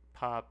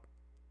pop.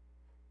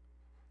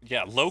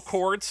 Yeah, low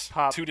chords,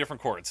 Pop two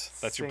different chords.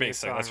 That's your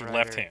bass hand. That's your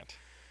left singer-songwriter. hand.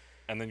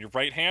 And then your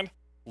right hand,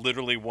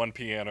 literally one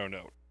piano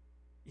note.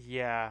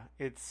 Yeah,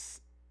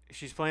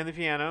 she's playing the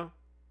piano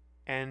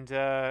and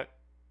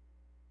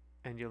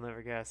you'll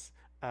never guess.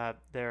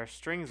 There are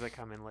strings that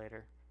come in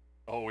later.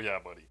 Oh yeah,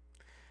 buddy.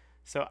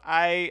 So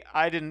I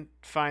didn't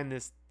find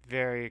this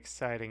very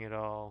exciting at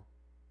all.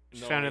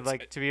 It No, found it it's-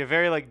 like to be a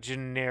very like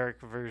generic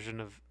version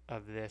of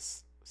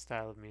this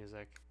style of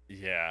music.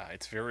 Yeah,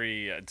 it's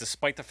very.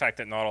 Despite the fact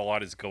that not a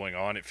lot is going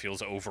on, it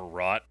feels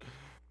overwrought.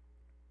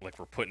 Like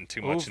we're putting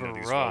too much into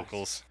these Overwrought.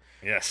 vocals.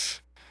 Yes.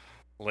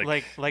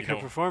 Like you her know-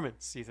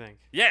 performance, you think?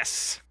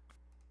 Yes.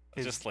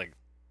 Is- Just like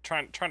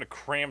trying to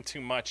cram too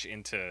much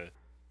into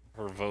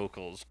her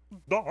vocals.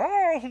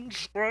 Don't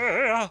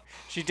stay.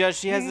 She does.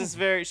 She has this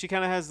very. She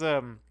kind of has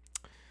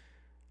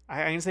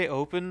I can say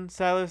open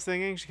style of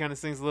singing. She kind of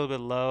sings a little bit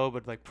low,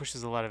 but like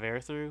pushes a lot of air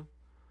through.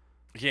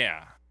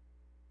 Yeah.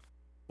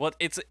 Well,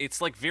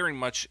 it's like very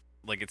much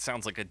like it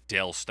sounds like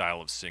Adele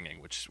style of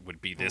singing, which would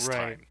be this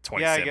time,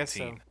 2017. Yeah, I guess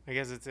so. I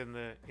guess it's in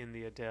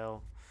the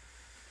Adele.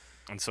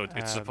 And so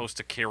it's supposed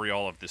to carry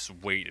all of this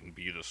weight and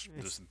be this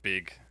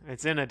big.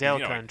 It's in Adele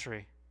You know,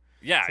 country.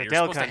 Yeah, It's you're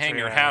Adele supposed to hang country,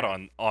 your hat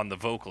right. on the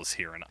vocals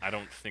here, and I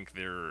don't think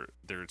they're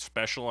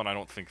special, and I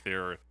don't think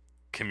they're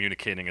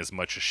communicating as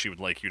much as she would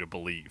like you to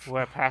believe.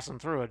 We're passing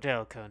through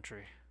Adele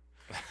country.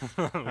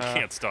 We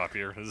can't stop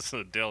here. This is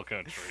Adele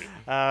country.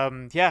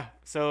 Yeah.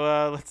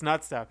 So let's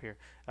not stop here.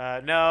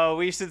 No,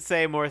 we should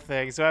say more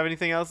things. Do I have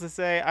anything else to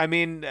say? I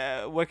mean,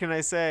 what can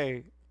I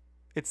say?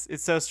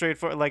 It's so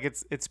straightforward. Like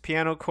it's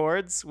piano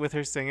chords with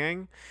her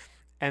singing,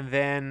 and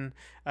then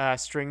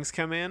strings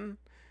come in,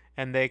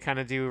 and they kind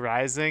of do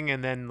rising,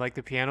 and then like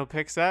the piano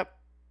picks up,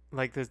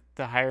 like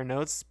the higher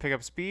notes pick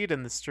up speed,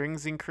 and the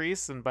strings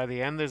increase, and by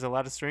the end there's a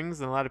lot of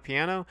strings and a lot of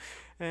piano,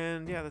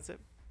 and yeah, that's it.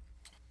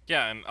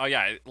 Yeah, and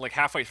like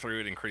halfway through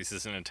it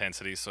increases in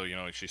intensity, so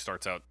she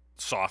starts out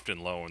soft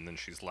and low, and then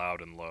she's loud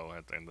and low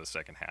at the end of the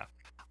second half.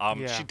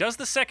 Yeah. She does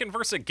the second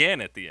verse again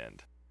at the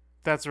end.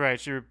 That's right.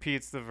 She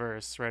repeats the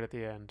verse right at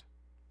the end.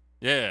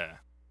 Yeah.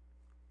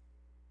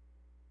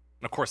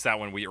 And of course, that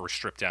one we were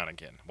stripped down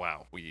again.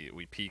 Wow, we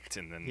peaked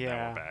and then now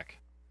Yeah. we're back.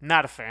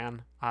 Not a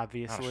fan, Not a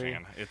obviously.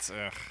 fan. It's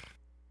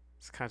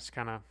It's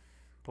kind of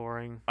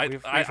boring. I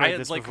We've I, heard I had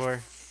this like before.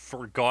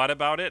 forgot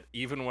about it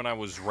even when I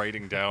was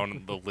writing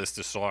down the list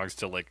of songs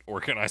to like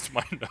organize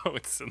my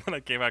notes, and then I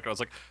came back and I was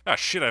like, ah,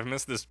 shit, I've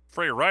missed this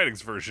Freya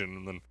Ridings version,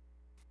 and then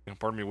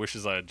part of me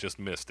wishes I had just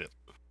missed it.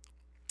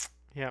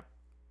 Yep.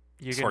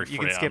 You Sorry, can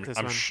Freya. skip this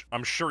one.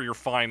 I'm sure you're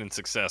fine and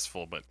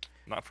successful, but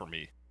not for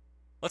me.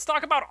 Let's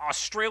talk about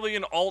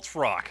Australian alt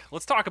rock.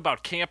 Let's talk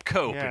about Camp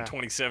Cope in Yeah.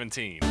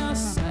 2017.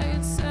 Say,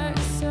 say,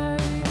 say,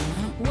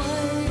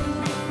 wait.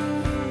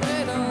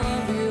 They don't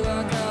love you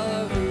like I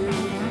love you.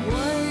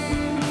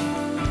 Wait.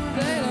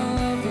 They don't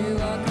love you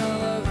like I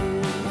love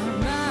you.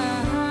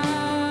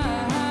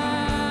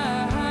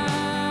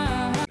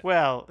 Nah.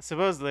 Well,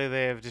 supposedly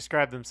they have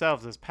described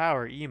themselves as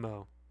power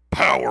emo,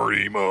 Power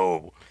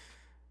emo.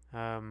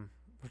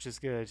 which is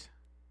good.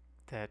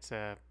 That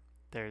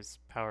there's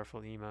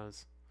powerful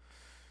emos.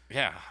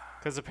 Yeah.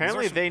 Because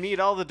apparently some- they need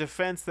all the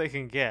defense they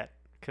can get.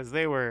 Because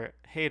they were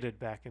hated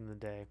back in the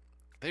day.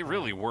 They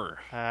really were.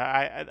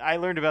 I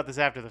learned about this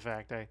after the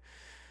fact.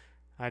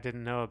 I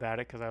didn't know about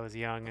it because I was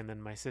young, and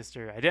then my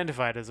sister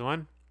identified as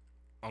one.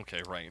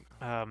 Okay, right.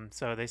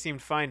 So they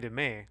seemed fine to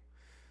me.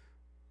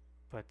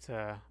 But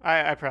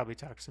I probably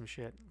talked some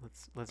shit.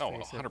 Let's Oh,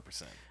 face it.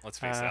 100%. Let's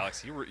face it, Uh,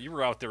 Alex. You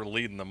were out there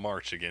leading the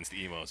march against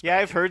emos. Yeah,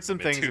 back I've in heard the some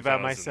things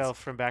about mid-2000s. myself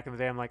from back in the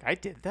day. I'm like, I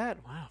did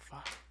that? Wow,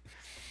 fuck.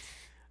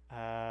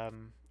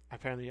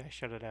 Apparently I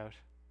shut it out.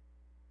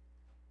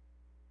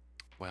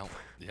 Well,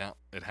 yeah,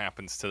 it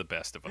happens to the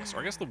best of us,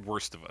 or I guess the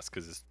worst of us,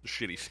 because it's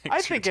shitty things. I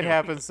you're think it doing.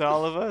 happens to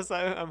all of us.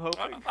 I'm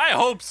hoping. I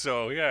hope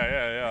so.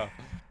 Yeah.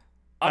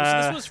 So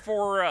Uh, this was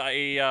for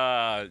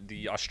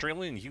the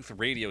Australian youth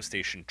radio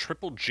station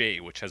Triple J,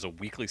 which has a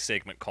weekly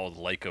segment called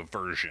Like a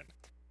Version,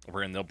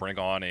 wherein they'll bring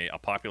on a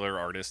popular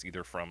artist,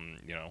 either from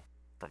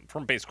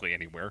from basically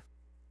anywhere.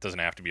 Doesn't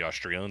have to be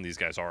Australian. These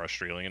guys are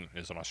Australian.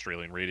 It is an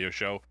Australian radio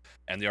show,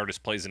 and the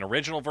artist plays an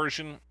original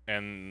version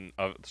and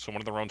so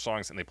one of their own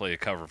songs, and they play a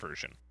cover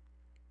version.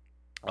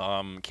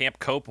 Camp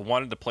Cope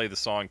wanted to play the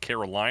song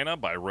Carolina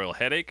by Royal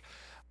Headache,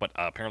 but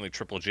apparently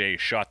Triple J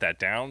shot that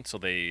down, so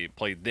they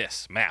played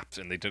this, Maps,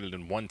 and they did it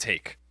in one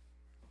take.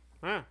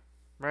 Huh,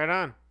 right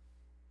on.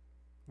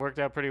 Worked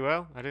out pretty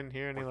well. I didn't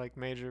hear any like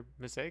major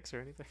mistakes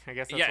or anything. I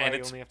guess that's Yeah, why and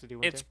you only have to do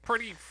one It's take.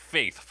 pretty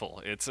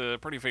faithful. It's a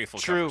pretty faithful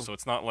True. cover, so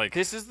it's not like...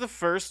 This is the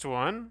first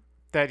one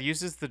that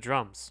uses the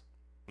drums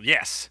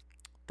Yes.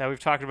 that we've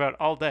talked about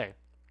all day,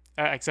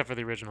 except for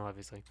the original,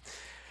 obviously.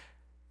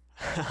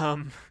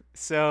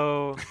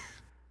 So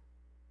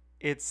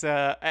it's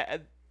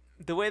the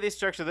way they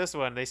structure this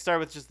one. They start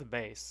with just the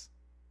bass.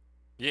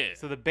 Yeah.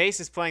 So the bass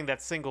is playing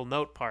that single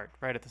note part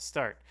right at the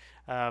start.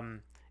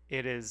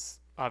 It is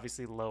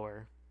obviously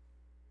lower,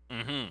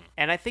 Mm-hmm.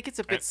 and I think it's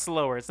a bit Right.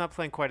 slower. It's not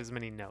playing quite as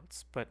many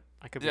notes, but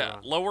I could be Yeah,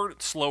 wrong. lower,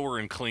 slower,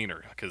 and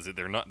cleaner, because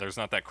there's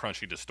not that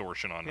crunchy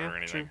distortion on it or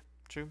anything.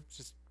 True. It's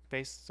just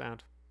bass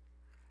sound.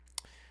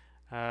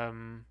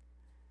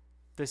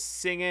 The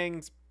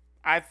singing,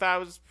 I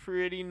thought was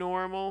pretty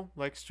normal,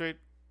 like straight.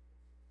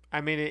 I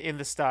mean, in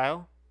the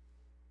style,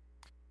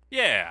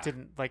 Yeah.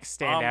 didn't like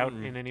stand out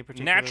in any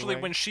particular Naturally,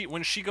 way.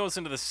 when she goes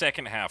into the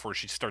second half where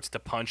she starts to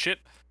punch it,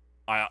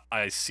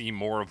 I see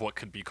more of what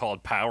could be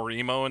called power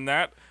emo in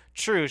that.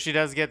 True, she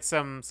does get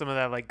some of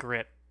that like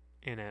grit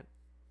in it.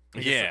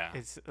 Like, Yeah.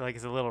 it's like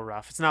it's a little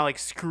rough. It's not like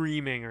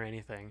screaming or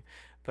anything,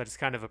 but it's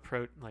kind of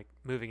like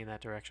moving in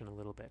that direction a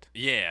little bit.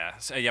 Yeah.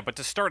 Yeah, but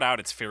to start out,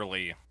 it's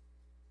fairly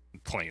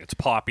plain. It's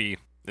poppy.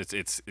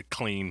 It's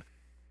clean.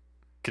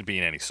 Could be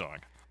in any song.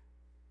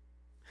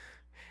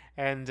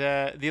 And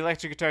the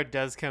electric guitar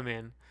does come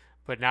in,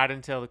 but not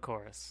until the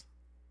chorus.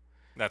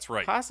 That's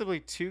right. Possibly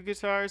two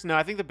guitars. No,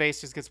 I think the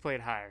bass just gets played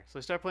higher. So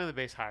they start playing the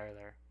bass higher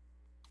there.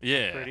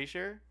 Yeah. Pretty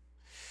sure.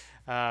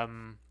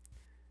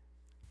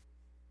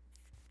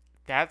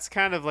 That's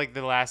kind of like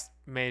the last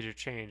major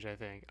change, I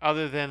think.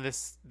 Other than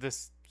this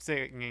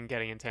singing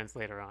getting intense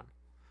later on.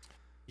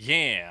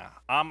 Yeah.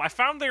 I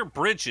found their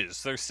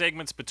bridges, their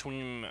segments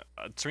between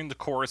the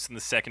chorus and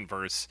the second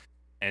verse,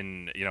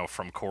 and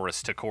from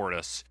chorus to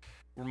chorus,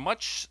 were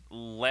much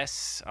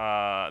less.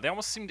 They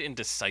almost seemed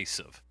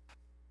indecisive.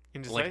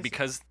 Like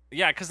because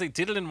they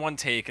did it in one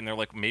take, and they're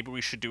like, maybe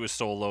we should do a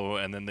solo,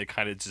 and then they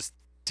kind of just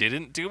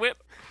didn't do it.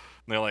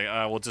 And they're like,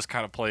 we'll just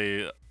kind of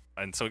play,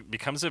 and so it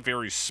becomes a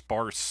very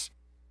sparse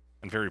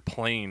and very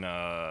plain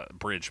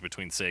bridge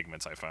between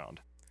segments. I found.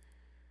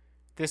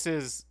 This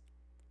is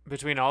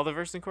between all the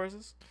verse and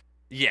choruses?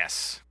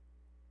 Yes.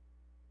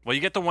 Well, you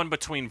get the one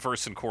between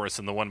verse and chorus,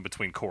 and the one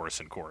between chorus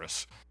and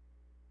chorus.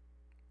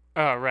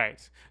 Oh,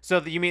 right. So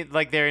you mean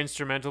like their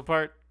instrumental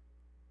part?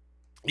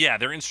 Yeah,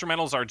 their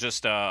instrumentals are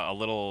just a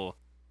little.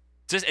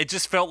 It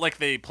just felt like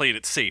they played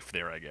it safe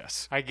there, I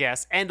guess. I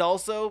guess. And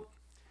also,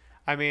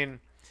 I mean,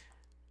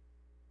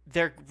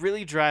 they're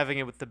really driving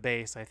it with the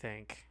bass, I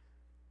think.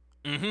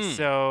 Mm-hmm.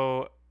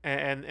 So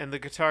and the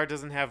guitar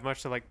doesn't have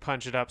much to like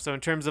punch it up. So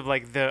in terms of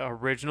like the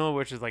original,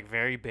 which is like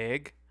very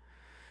big,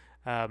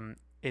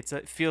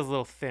 it feels a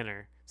little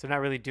thinner. So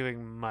not really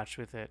doing much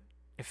with it.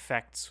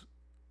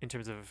 In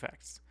terms of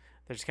effects,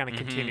 they're just kind of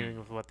continuing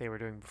with what they were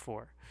doing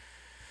before.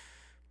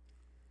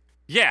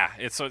 Yeah,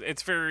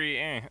 it's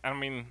very. I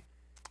mean,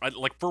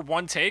 like for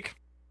one take,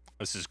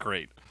 this is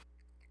great.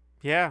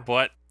 Yeah.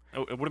 But it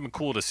would have been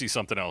cool to see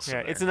something else. Yeah,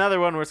 in there. it's another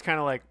one where it's kind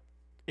of like,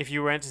 if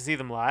you went to see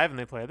them live and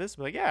they play this,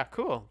 be like, yeah,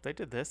 cool, they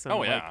did this, and Oh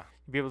like, yeah.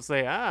 you'd be able to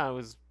say,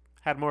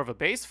 had more of a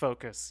bass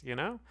focus, you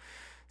know.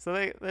 So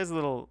there's a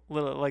little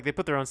like they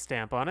put their own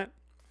stamp on it.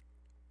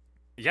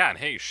 Yeah, and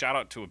hey, shout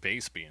out to a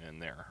bass being in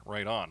there.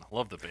 Right on.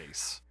 Love the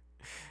bass.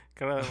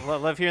 Gotta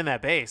love hearing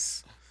that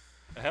bass.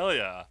 Hell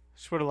yeah.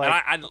 Just would have And like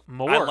I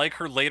more. like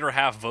her later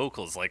half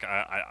vocals. Like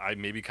I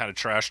maybe kind of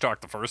trash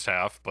talked the first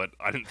half, but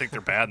I didn't think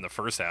they're bad in the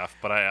first half.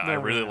 But I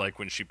No, really no. like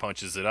when she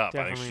punches it up. I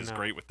think Definitely she's not.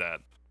 great with that.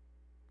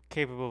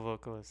 Capable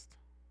vocalist.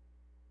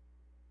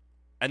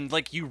 And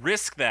like you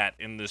risk that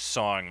in this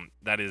song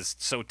that is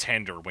so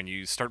tender. When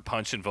you start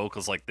punching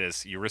vocals like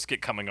this, you risk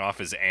it coming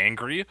off as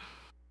angry.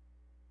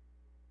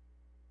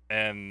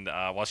 And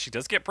while she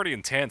does get pretty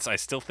intense, I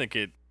still think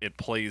it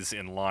plays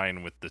in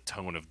line with the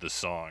tone of the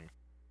song.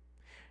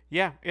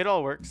 Yeah, it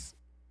all works.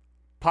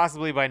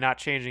 Possibly by not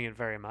changing it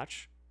very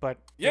much, but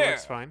it Yeah.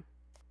 works fine.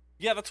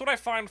 Yeah, that's what I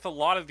find with a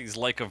lot of these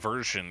like a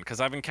version, because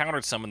I've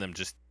encountered some of them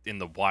just in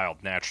the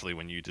wild naturally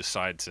when you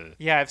decide to.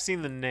 Yeah, I've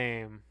seen the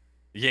name.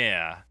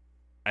 Yeah.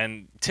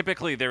 And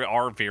typically they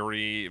are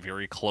very,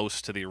 very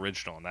close to the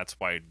original, and that's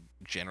why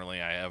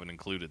generally I haven't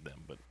included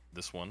them. But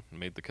this one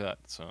made the cut,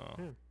 so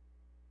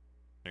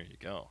there you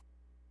go.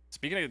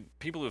 Speaking of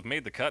people who've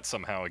made the cut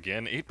somehow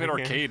again, 8-Bit Again.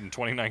 Arcade in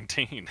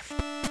 2019.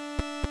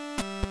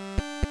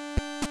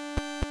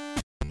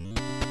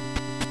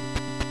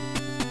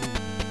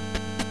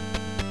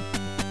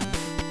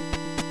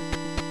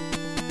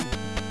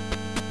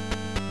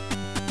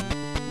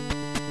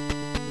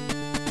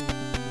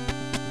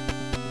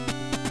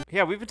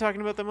 Yeah, we've been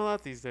talking about them a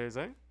lot these days,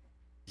 eh?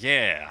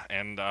 Yeah,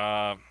 and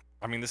I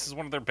mean, this is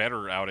one of their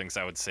better outings,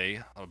 I would say,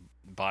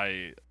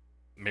 by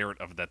merit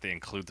of that they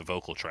include the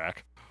vocal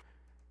track.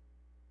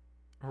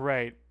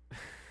 Right.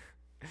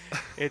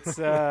 It's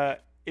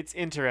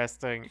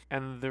interesting,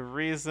 and the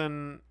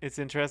reason it's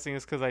interesting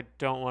is because I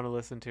don't want to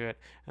listen to it,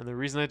 and the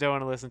reason I don't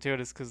want to listen to it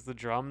is because the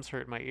drums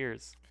hurt my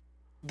ears.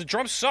 The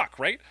drums suck,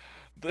 right?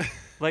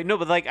 Like no,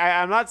 but like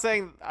I'm not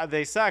saying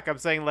they suck. I'm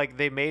saying like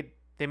they made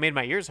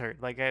my ears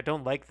hurt. Like I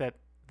don't like that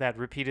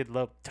repeated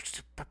low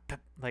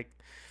like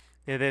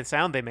the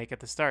sound they make at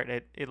the start.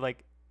 It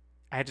like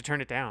I had to turn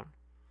it down.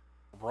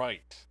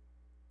 Right.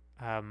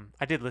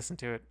 I did listen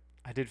to it.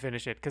 I did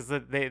finish it because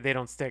they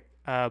don't stick.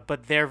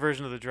 But their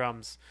version of the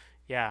drums,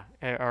 yeah,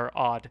 are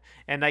odd.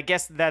 And I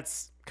guess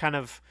that's kind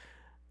of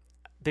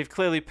they've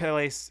clearly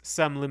placed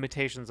some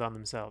limitations on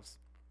themselves.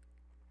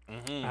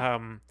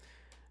 Mm-hmm.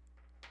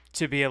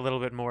 To be a little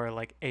bit more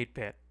like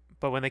 8-bit.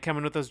 But when they come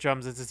in with those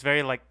drums, it's this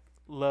very like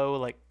low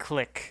like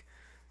click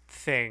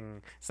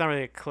thing. It's not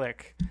really a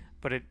click,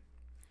 but it's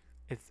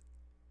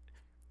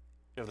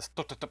Yeah, this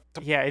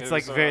yeah, it's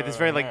like is, this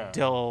very yeah. like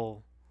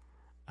dull,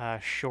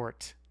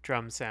 short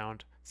drum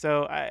sound.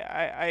 So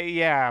I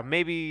yeah,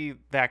 maybe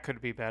that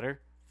could be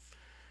better.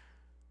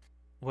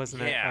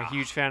 Wasn't a Yeah.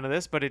 huge fan of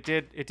this, but it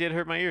did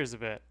hurt my ears a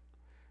bit.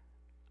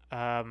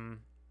 And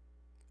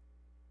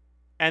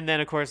then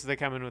of course they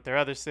come in with their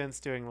other synths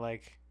doing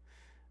like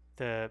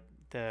the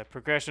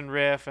progression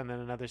riff, and then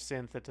another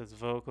synth that does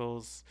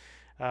vocals,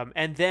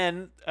 and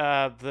then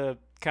the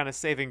kind of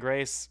saving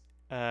grace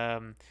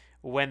when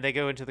they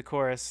go into the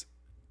chorus.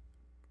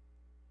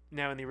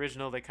 Now in the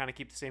original they kind of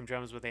keep the same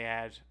drums, but they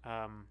add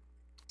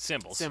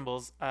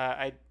Cymbals.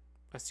 I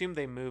assume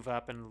they move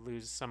up and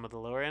lose some of the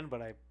lower end,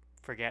 but I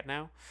forget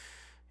now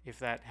if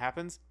that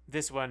happens.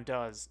 This one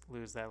does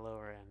lose that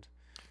lower end.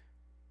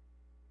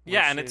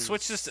 Yeah, which and it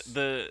switches is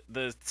the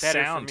better for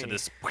sound to me.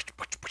 this.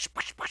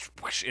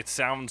 It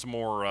sounds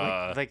more.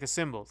 like the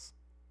cymbals.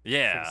 It's like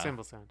Yeah. a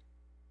cymbal sound.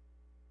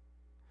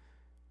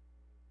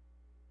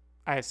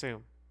 I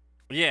assume.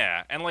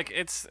 Yeah, and like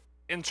it's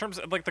in terms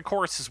of like the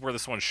chorus is where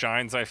this one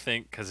shines, I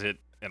think, because it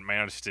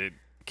managed to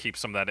keep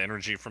some of that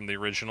energy from the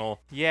original.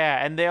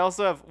 Yeah, and they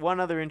also have one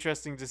other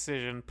interesting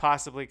decision,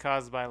 possibly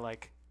caused by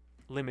like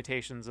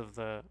limitations of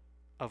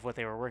what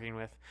they were working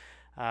with.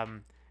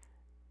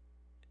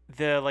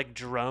 The like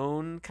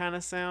drone kind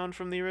of sound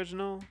from the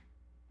original.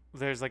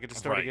 There's like a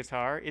distorted Right.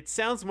 guitar. It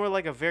sounds more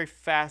like a very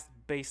fast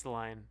bass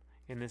line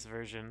in this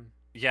version.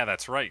 Yeah,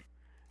 that's right.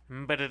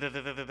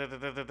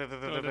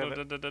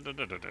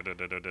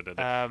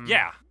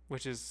 Yeah.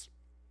 Which is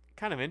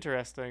kind of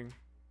interesting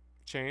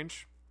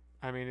change.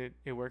 I mean,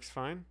 it works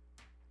fine.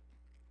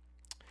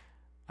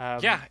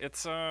 Yeah,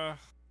 it's and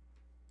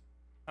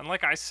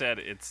like I said,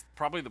 it's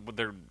probably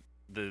they're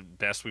the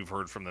best we've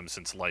heard from them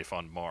since Life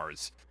on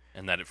Mars,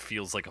 and that it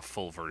feels like a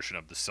full version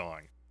of the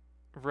song.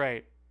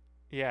 Right.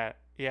 Yeah.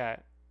 Yeah.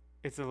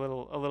 It's a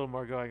little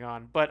more going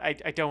on, but I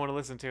don't want to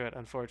listen to it,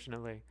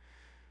 unfortunately.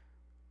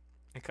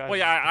 Well,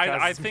 yeah, I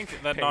causes me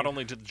think that not pain.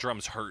 only did the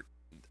drums hurt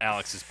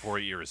Alex's poor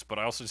ears, but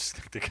I also just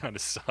think they kind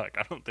of suck.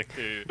 I don't think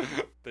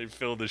they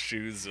fill the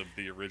shoes of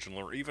the original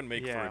or even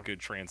make for Yeah. a good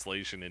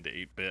translation into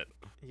 8-bit.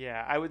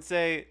 Yeah, I would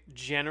say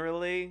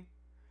generally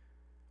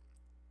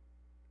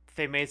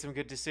they made some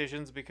good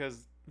decisions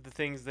because the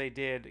things they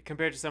did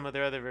compared to some of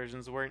their other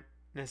versions weren't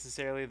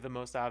necessarily the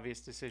most obvious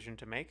decision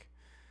to make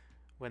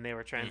when they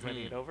were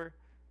translating it over.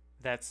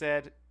 That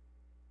said,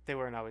 they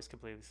weren't always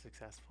completely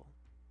successful.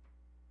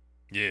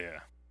 Yeah.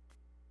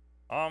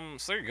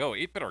 So there you go,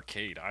 8-Bit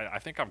Arcade. I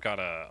think I've got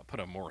to put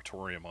a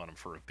moratorium on them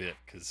for a bit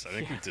because I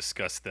think we've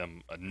discussed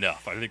them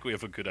enough. I think we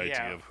have a good idea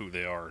Yeah. of who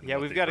they are. And Yeah,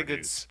 what we've they got a good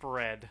produce.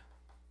 spread.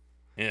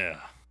 Yeah.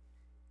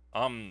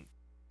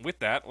 With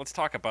that, let's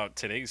talk about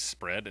today's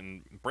spread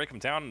and break them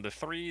down into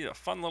 3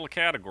 fun little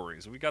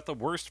categories. We got the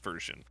worst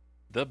version,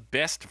 the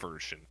best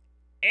version,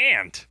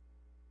 and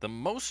the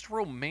most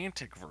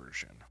romantic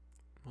version.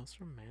 Most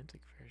romantic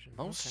version.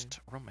 Most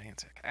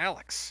romantic.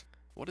 Alex,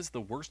 what is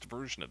the worst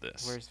version of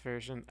this? Okay. Worst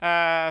version.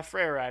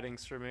 Freya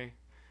Ridings for me.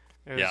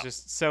 It was Yeah.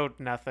 just so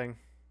nothing.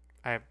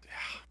 I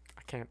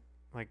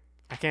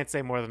can't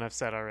say more than I've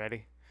said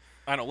already.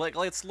 I don't know.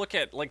 Let's look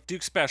at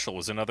Duke Special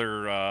was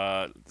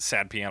another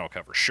sad piano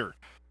cover, sure,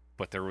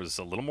 but there was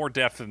a little more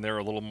depth in there,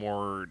 a little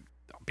more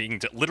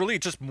literally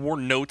just more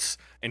notes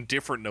and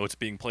different notes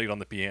being played on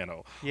the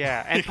piano.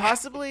 Yeah, and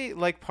possibly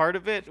like part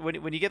of it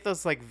when you get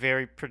those like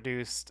very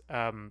produced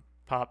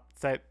pop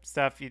type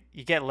stuff, you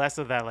get less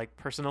of that like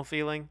personal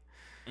feeling.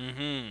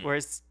 Mm-hmm.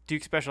 Whereas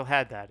Duke Special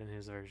had that in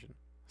his version,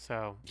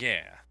 so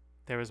Yeah,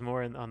 there was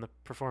more on the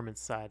performance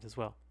side as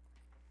well.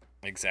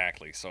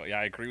 exactly. So yeah,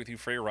 I agree with you.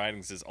 Freya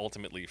Ridings is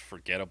ultimately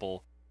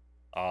forgettable.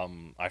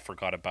 I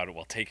forgot about it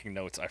while taking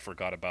notes. I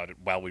forgot about it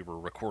while we were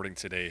recording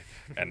today,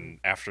 and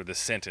after this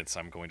sentence,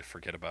 I'm going to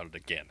forget about it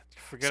again.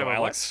 Forget so about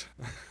Alex,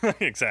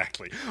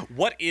 exactly.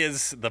 What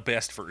is the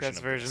best version? best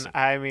of version. this?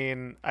 I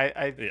mean,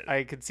 Yeah.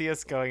 I could see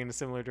us going in a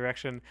similar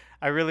direction.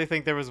 I really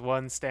think there was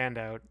one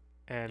standout,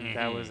 and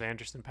that was Mm-hmm.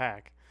 Anderson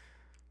 .Paak.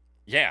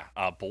 Yeah,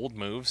 bold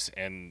moves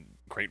and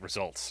great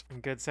results.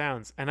 And good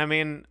sounds. And I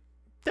mean,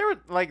 there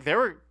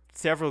were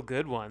several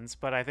good ones,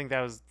 but I think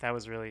that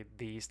was really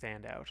the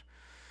standout.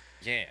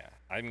 Yeah,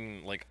 I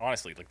mean,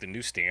 honestly, the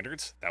new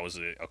standards, that was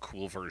a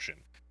cool version.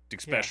 Duke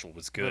Yeah, Special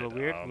was A good. little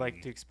weird,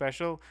 like Duke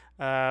Special.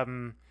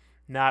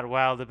 Not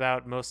wild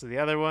about most of the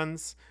other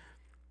ones,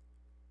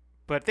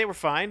 but they were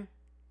fine.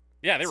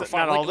 Yeah, they were So-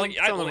 fine. not all of them,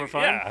 some of them were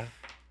fine. Yeah,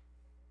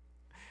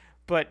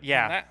 But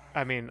yeah, that-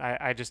 I mean,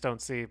 I just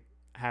don't see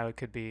how it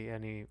could be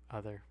any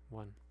other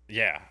one.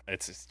 yeah,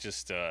 it's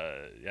just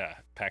yeah,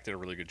 Pac did a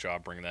really good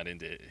job bringing that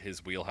into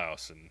his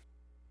wheelhouse and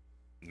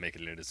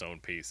making it his own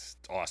piece.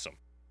 It's awesome,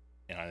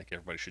 and I think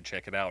everybody should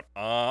check it out.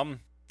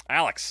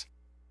 Alex,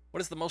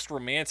 what is the most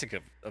romantic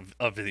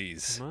of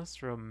these? The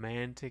most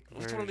romantic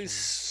Which version. one of these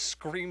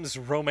screams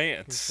It's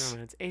romance?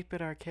 romance.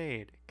 8-Bit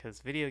Arcade,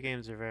 because video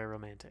games are very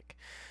romantic.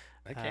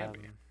 That can be.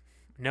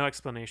 No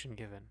explanation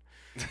given.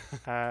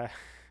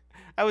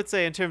 I would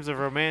say in terms of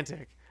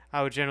romantic,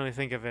 I would generally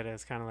think of it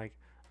as kind of like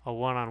a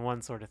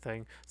one-on-one sort of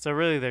thing. So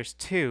really, there's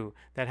 2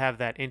 that have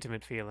that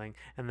intimate feeling,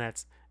 and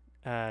that's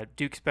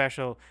Duke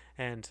Special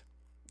and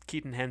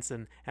Keaton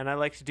Henson. And I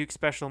liked Duke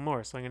Special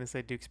more, so I'm going to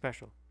say Duke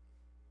Special.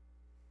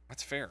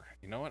 That's fair.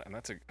 You know what? And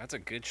that's a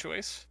good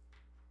choice.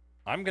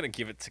 I'm gonna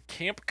give it to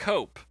Camp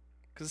Cope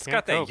because it's Camp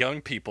got that Cope. young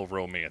people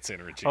romance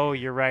energy. Oh,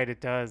 you're right, it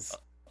does.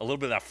 A little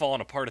bit of that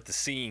falling apart at the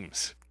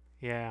seams.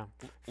 Yeah.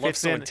 Love Fits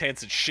so in-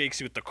 intense it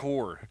shakes you at the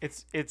core.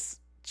 It's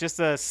just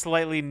a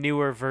slightly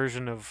newer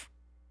version of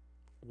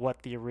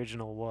what the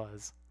original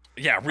was.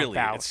 Yeah, really.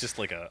 About. It's just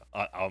like a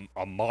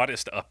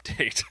modest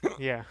update.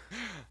 Yeah.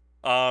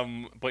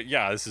 But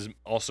yeah, this is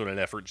also an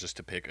effort just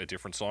to pick a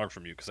different song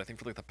from you because I think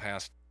for the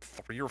past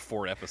 3 or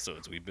 4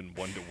 episodes we've been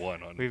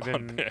 1-1 on. We've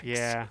on been picks.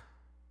 yeah.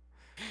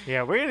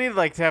 Yeah, we're gonna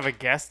need to have a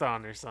guest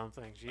on or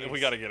something. We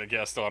Jeez. got to get a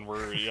guest on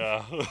where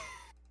yeah.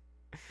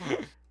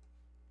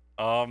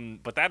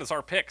 But that is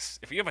our picks.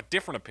 If you have a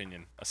different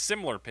opinion, a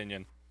similar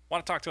opinion,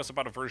 want to talk to us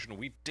about a version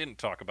we didn't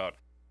talk about,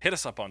 hit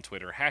us up on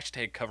Twitter,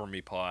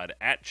 #CoverMePod,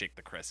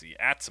 @JakeTheCressy,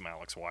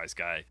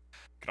 @SomeAlexWiseGuy. You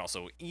can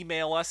also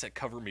email us at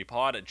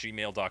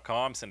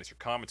covermepod@gmail.com. Send us your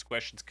comments,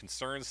 questions,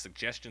 concerns,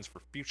 suggestions for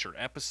future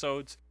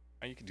episodes.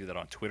 You can do that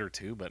on Twitter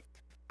too, but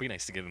it'd be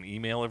nice to get an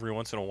email every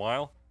once in a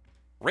while.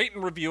 Rate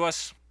and review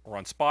us. We're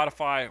on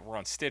Spotify, we're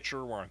on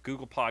Stitcher, we're on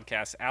Google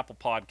Podcasts, Apple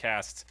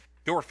Podcasts,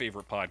 your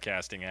favorite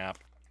podcasting app.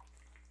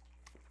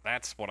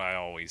 That's what I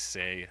always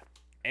say.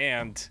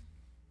 And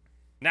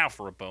now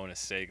for a bonus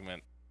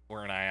segment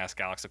wherein I ask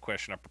Alex a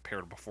question I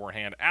prepared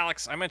beforehand.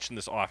 Alex, I mentioned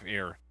this off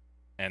air,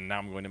 and now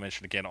I'm going to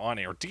mention it again on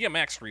air.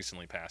 DMX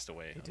recently passed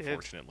away, He did.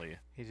 unfortunately.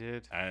 He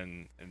did.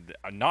 And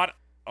not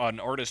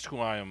an artist who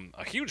I am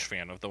a huge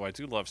fan of, though I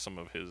do love some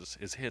of his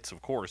hits,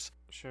 of course.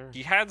 Sure.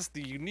 He has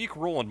the unique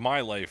role in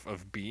my life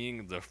of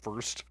being the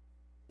first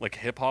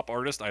hip hop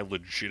artist I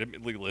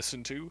legitimately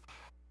listened to.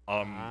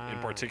 In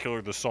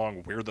particular the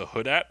song Where the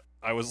Hood At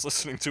I was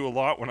listening to a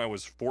lot when I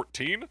was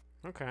 14.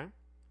 Okay.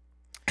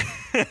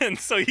 And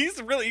so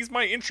he's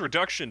my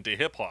introduction to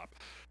hip hop.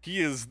 He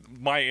is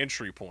my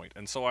entry point.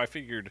 And so I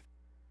figured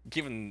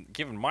given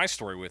my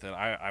story with it,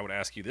 I would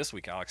ask you this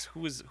week, Alex,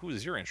 who is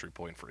your entry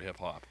point for hip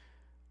hop?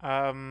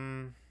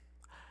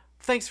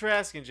 Thanks for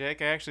asking,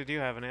 Jake. I actually do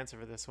have an answer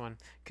for this one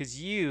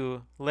because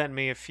you lent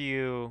me a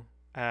few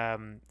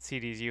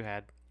CDs you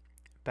had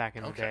back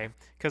in the Okay. day,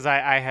 because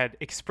I had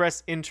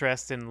expressed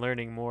interest in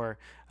learning more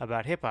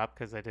about hip hop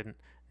because I didn't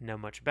know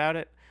much about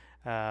it.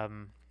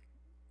 Um,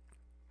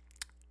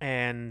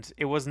 and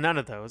it was none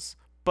of those,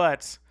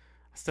 but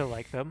I still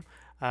like them.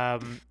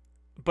 Um,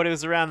 but it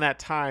was around that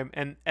time,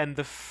 and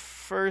the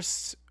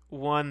first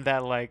one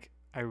that like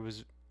I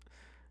was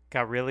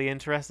got really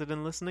interested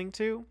in listening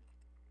to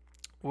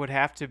would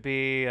have to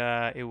be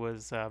it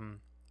was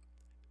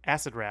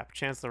Acid Rap,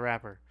 Chance the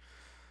Rapper.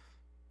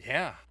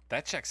 Yeah,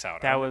 that checks out. I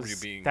That remember you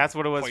was being that's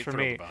what it was quite for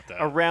thrilled me. about that.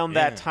 Around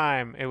Yeah. that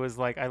time, it was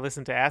like I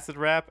listened to Acid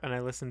Rap and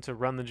I listened to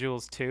Run the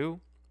Jewels 2,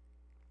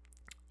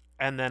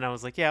 and then I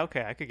was like, yeah,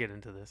 okay, I could get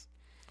into this.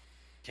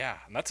 Yeah,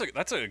 and that's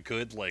a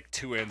good like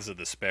two ends of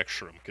the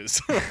spectrum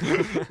because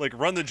like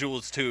Run the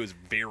Jewels 2 is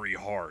very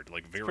hard,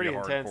 like very pretty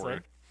hardcore. intense,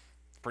 like.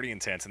 It's pretty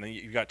intense, and then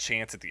you got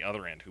Chance at the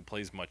other end who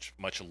plays much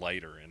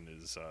lighter and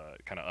is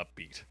kind of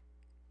upbeat.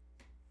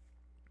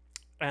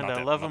 And Not I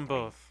that- love not them that-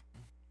 both.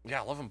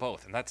 Yeah, I love them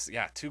both, and that's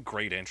two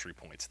great entry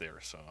points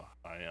there. So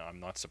I'm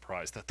not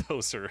surprised that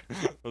those are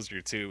those are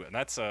your two, and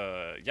that's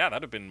that'd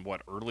have been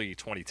what, early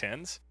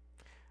 2010s.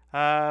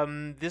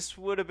 This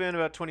would have been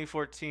about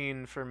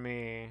 2014 for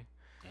me.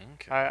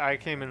 Okay, I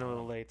came in a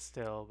little late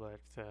still, but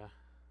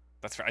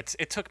that's fair.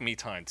 It took me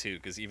time too,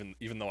 because even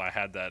though I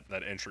had that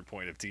entry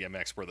point of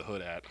DMX where the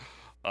hood at,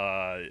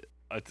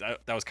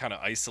 that was kind of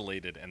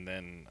isolated, and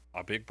then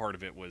a big part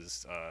of it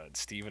was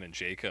Steven and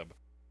Jacob,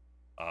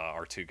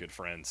 our two good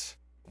friends.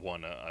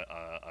 One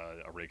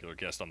a regular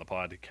guest on the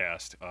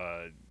podcast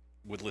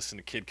would listen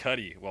to Kid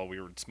Cudi while we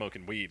were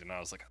smoking weed, and I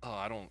was like,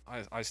 oh,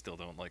 I still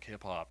don't like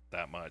hip hop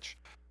that much.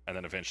 And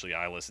then eventually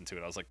I listened to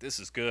it. I was like, this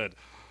is good.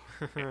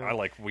 I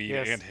like weed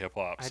Yes, and hip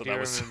hop. I So do that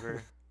was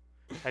remember.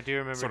 I do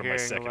remember sort of my hearing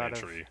second a lot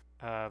entry.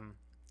 of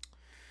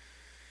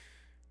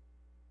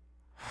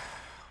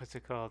what's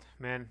it called?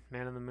 Man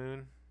on the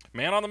Moon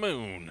Man on the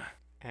Moon.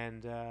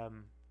 and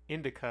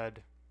Indicud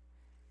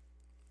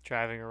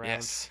driving around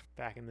Yes.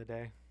 back in the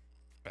day.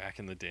 Back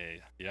in the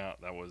day. Yeah,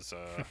 that was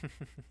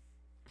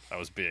that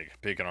was big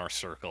in our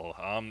circle.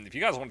 If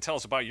you guys want to tell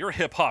us about your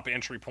hip hop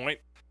entry point,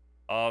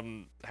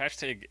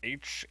 hashtag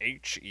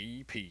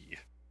HHEP.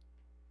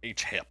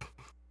 HHIP.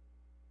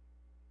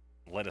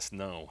 Let us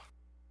know.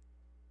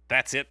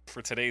 That's it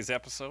for today's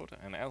episode,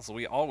 and as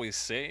we always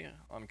say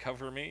on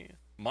Cover Me,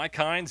 my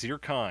kind's your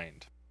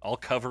kind. I'll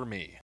cover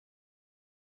me.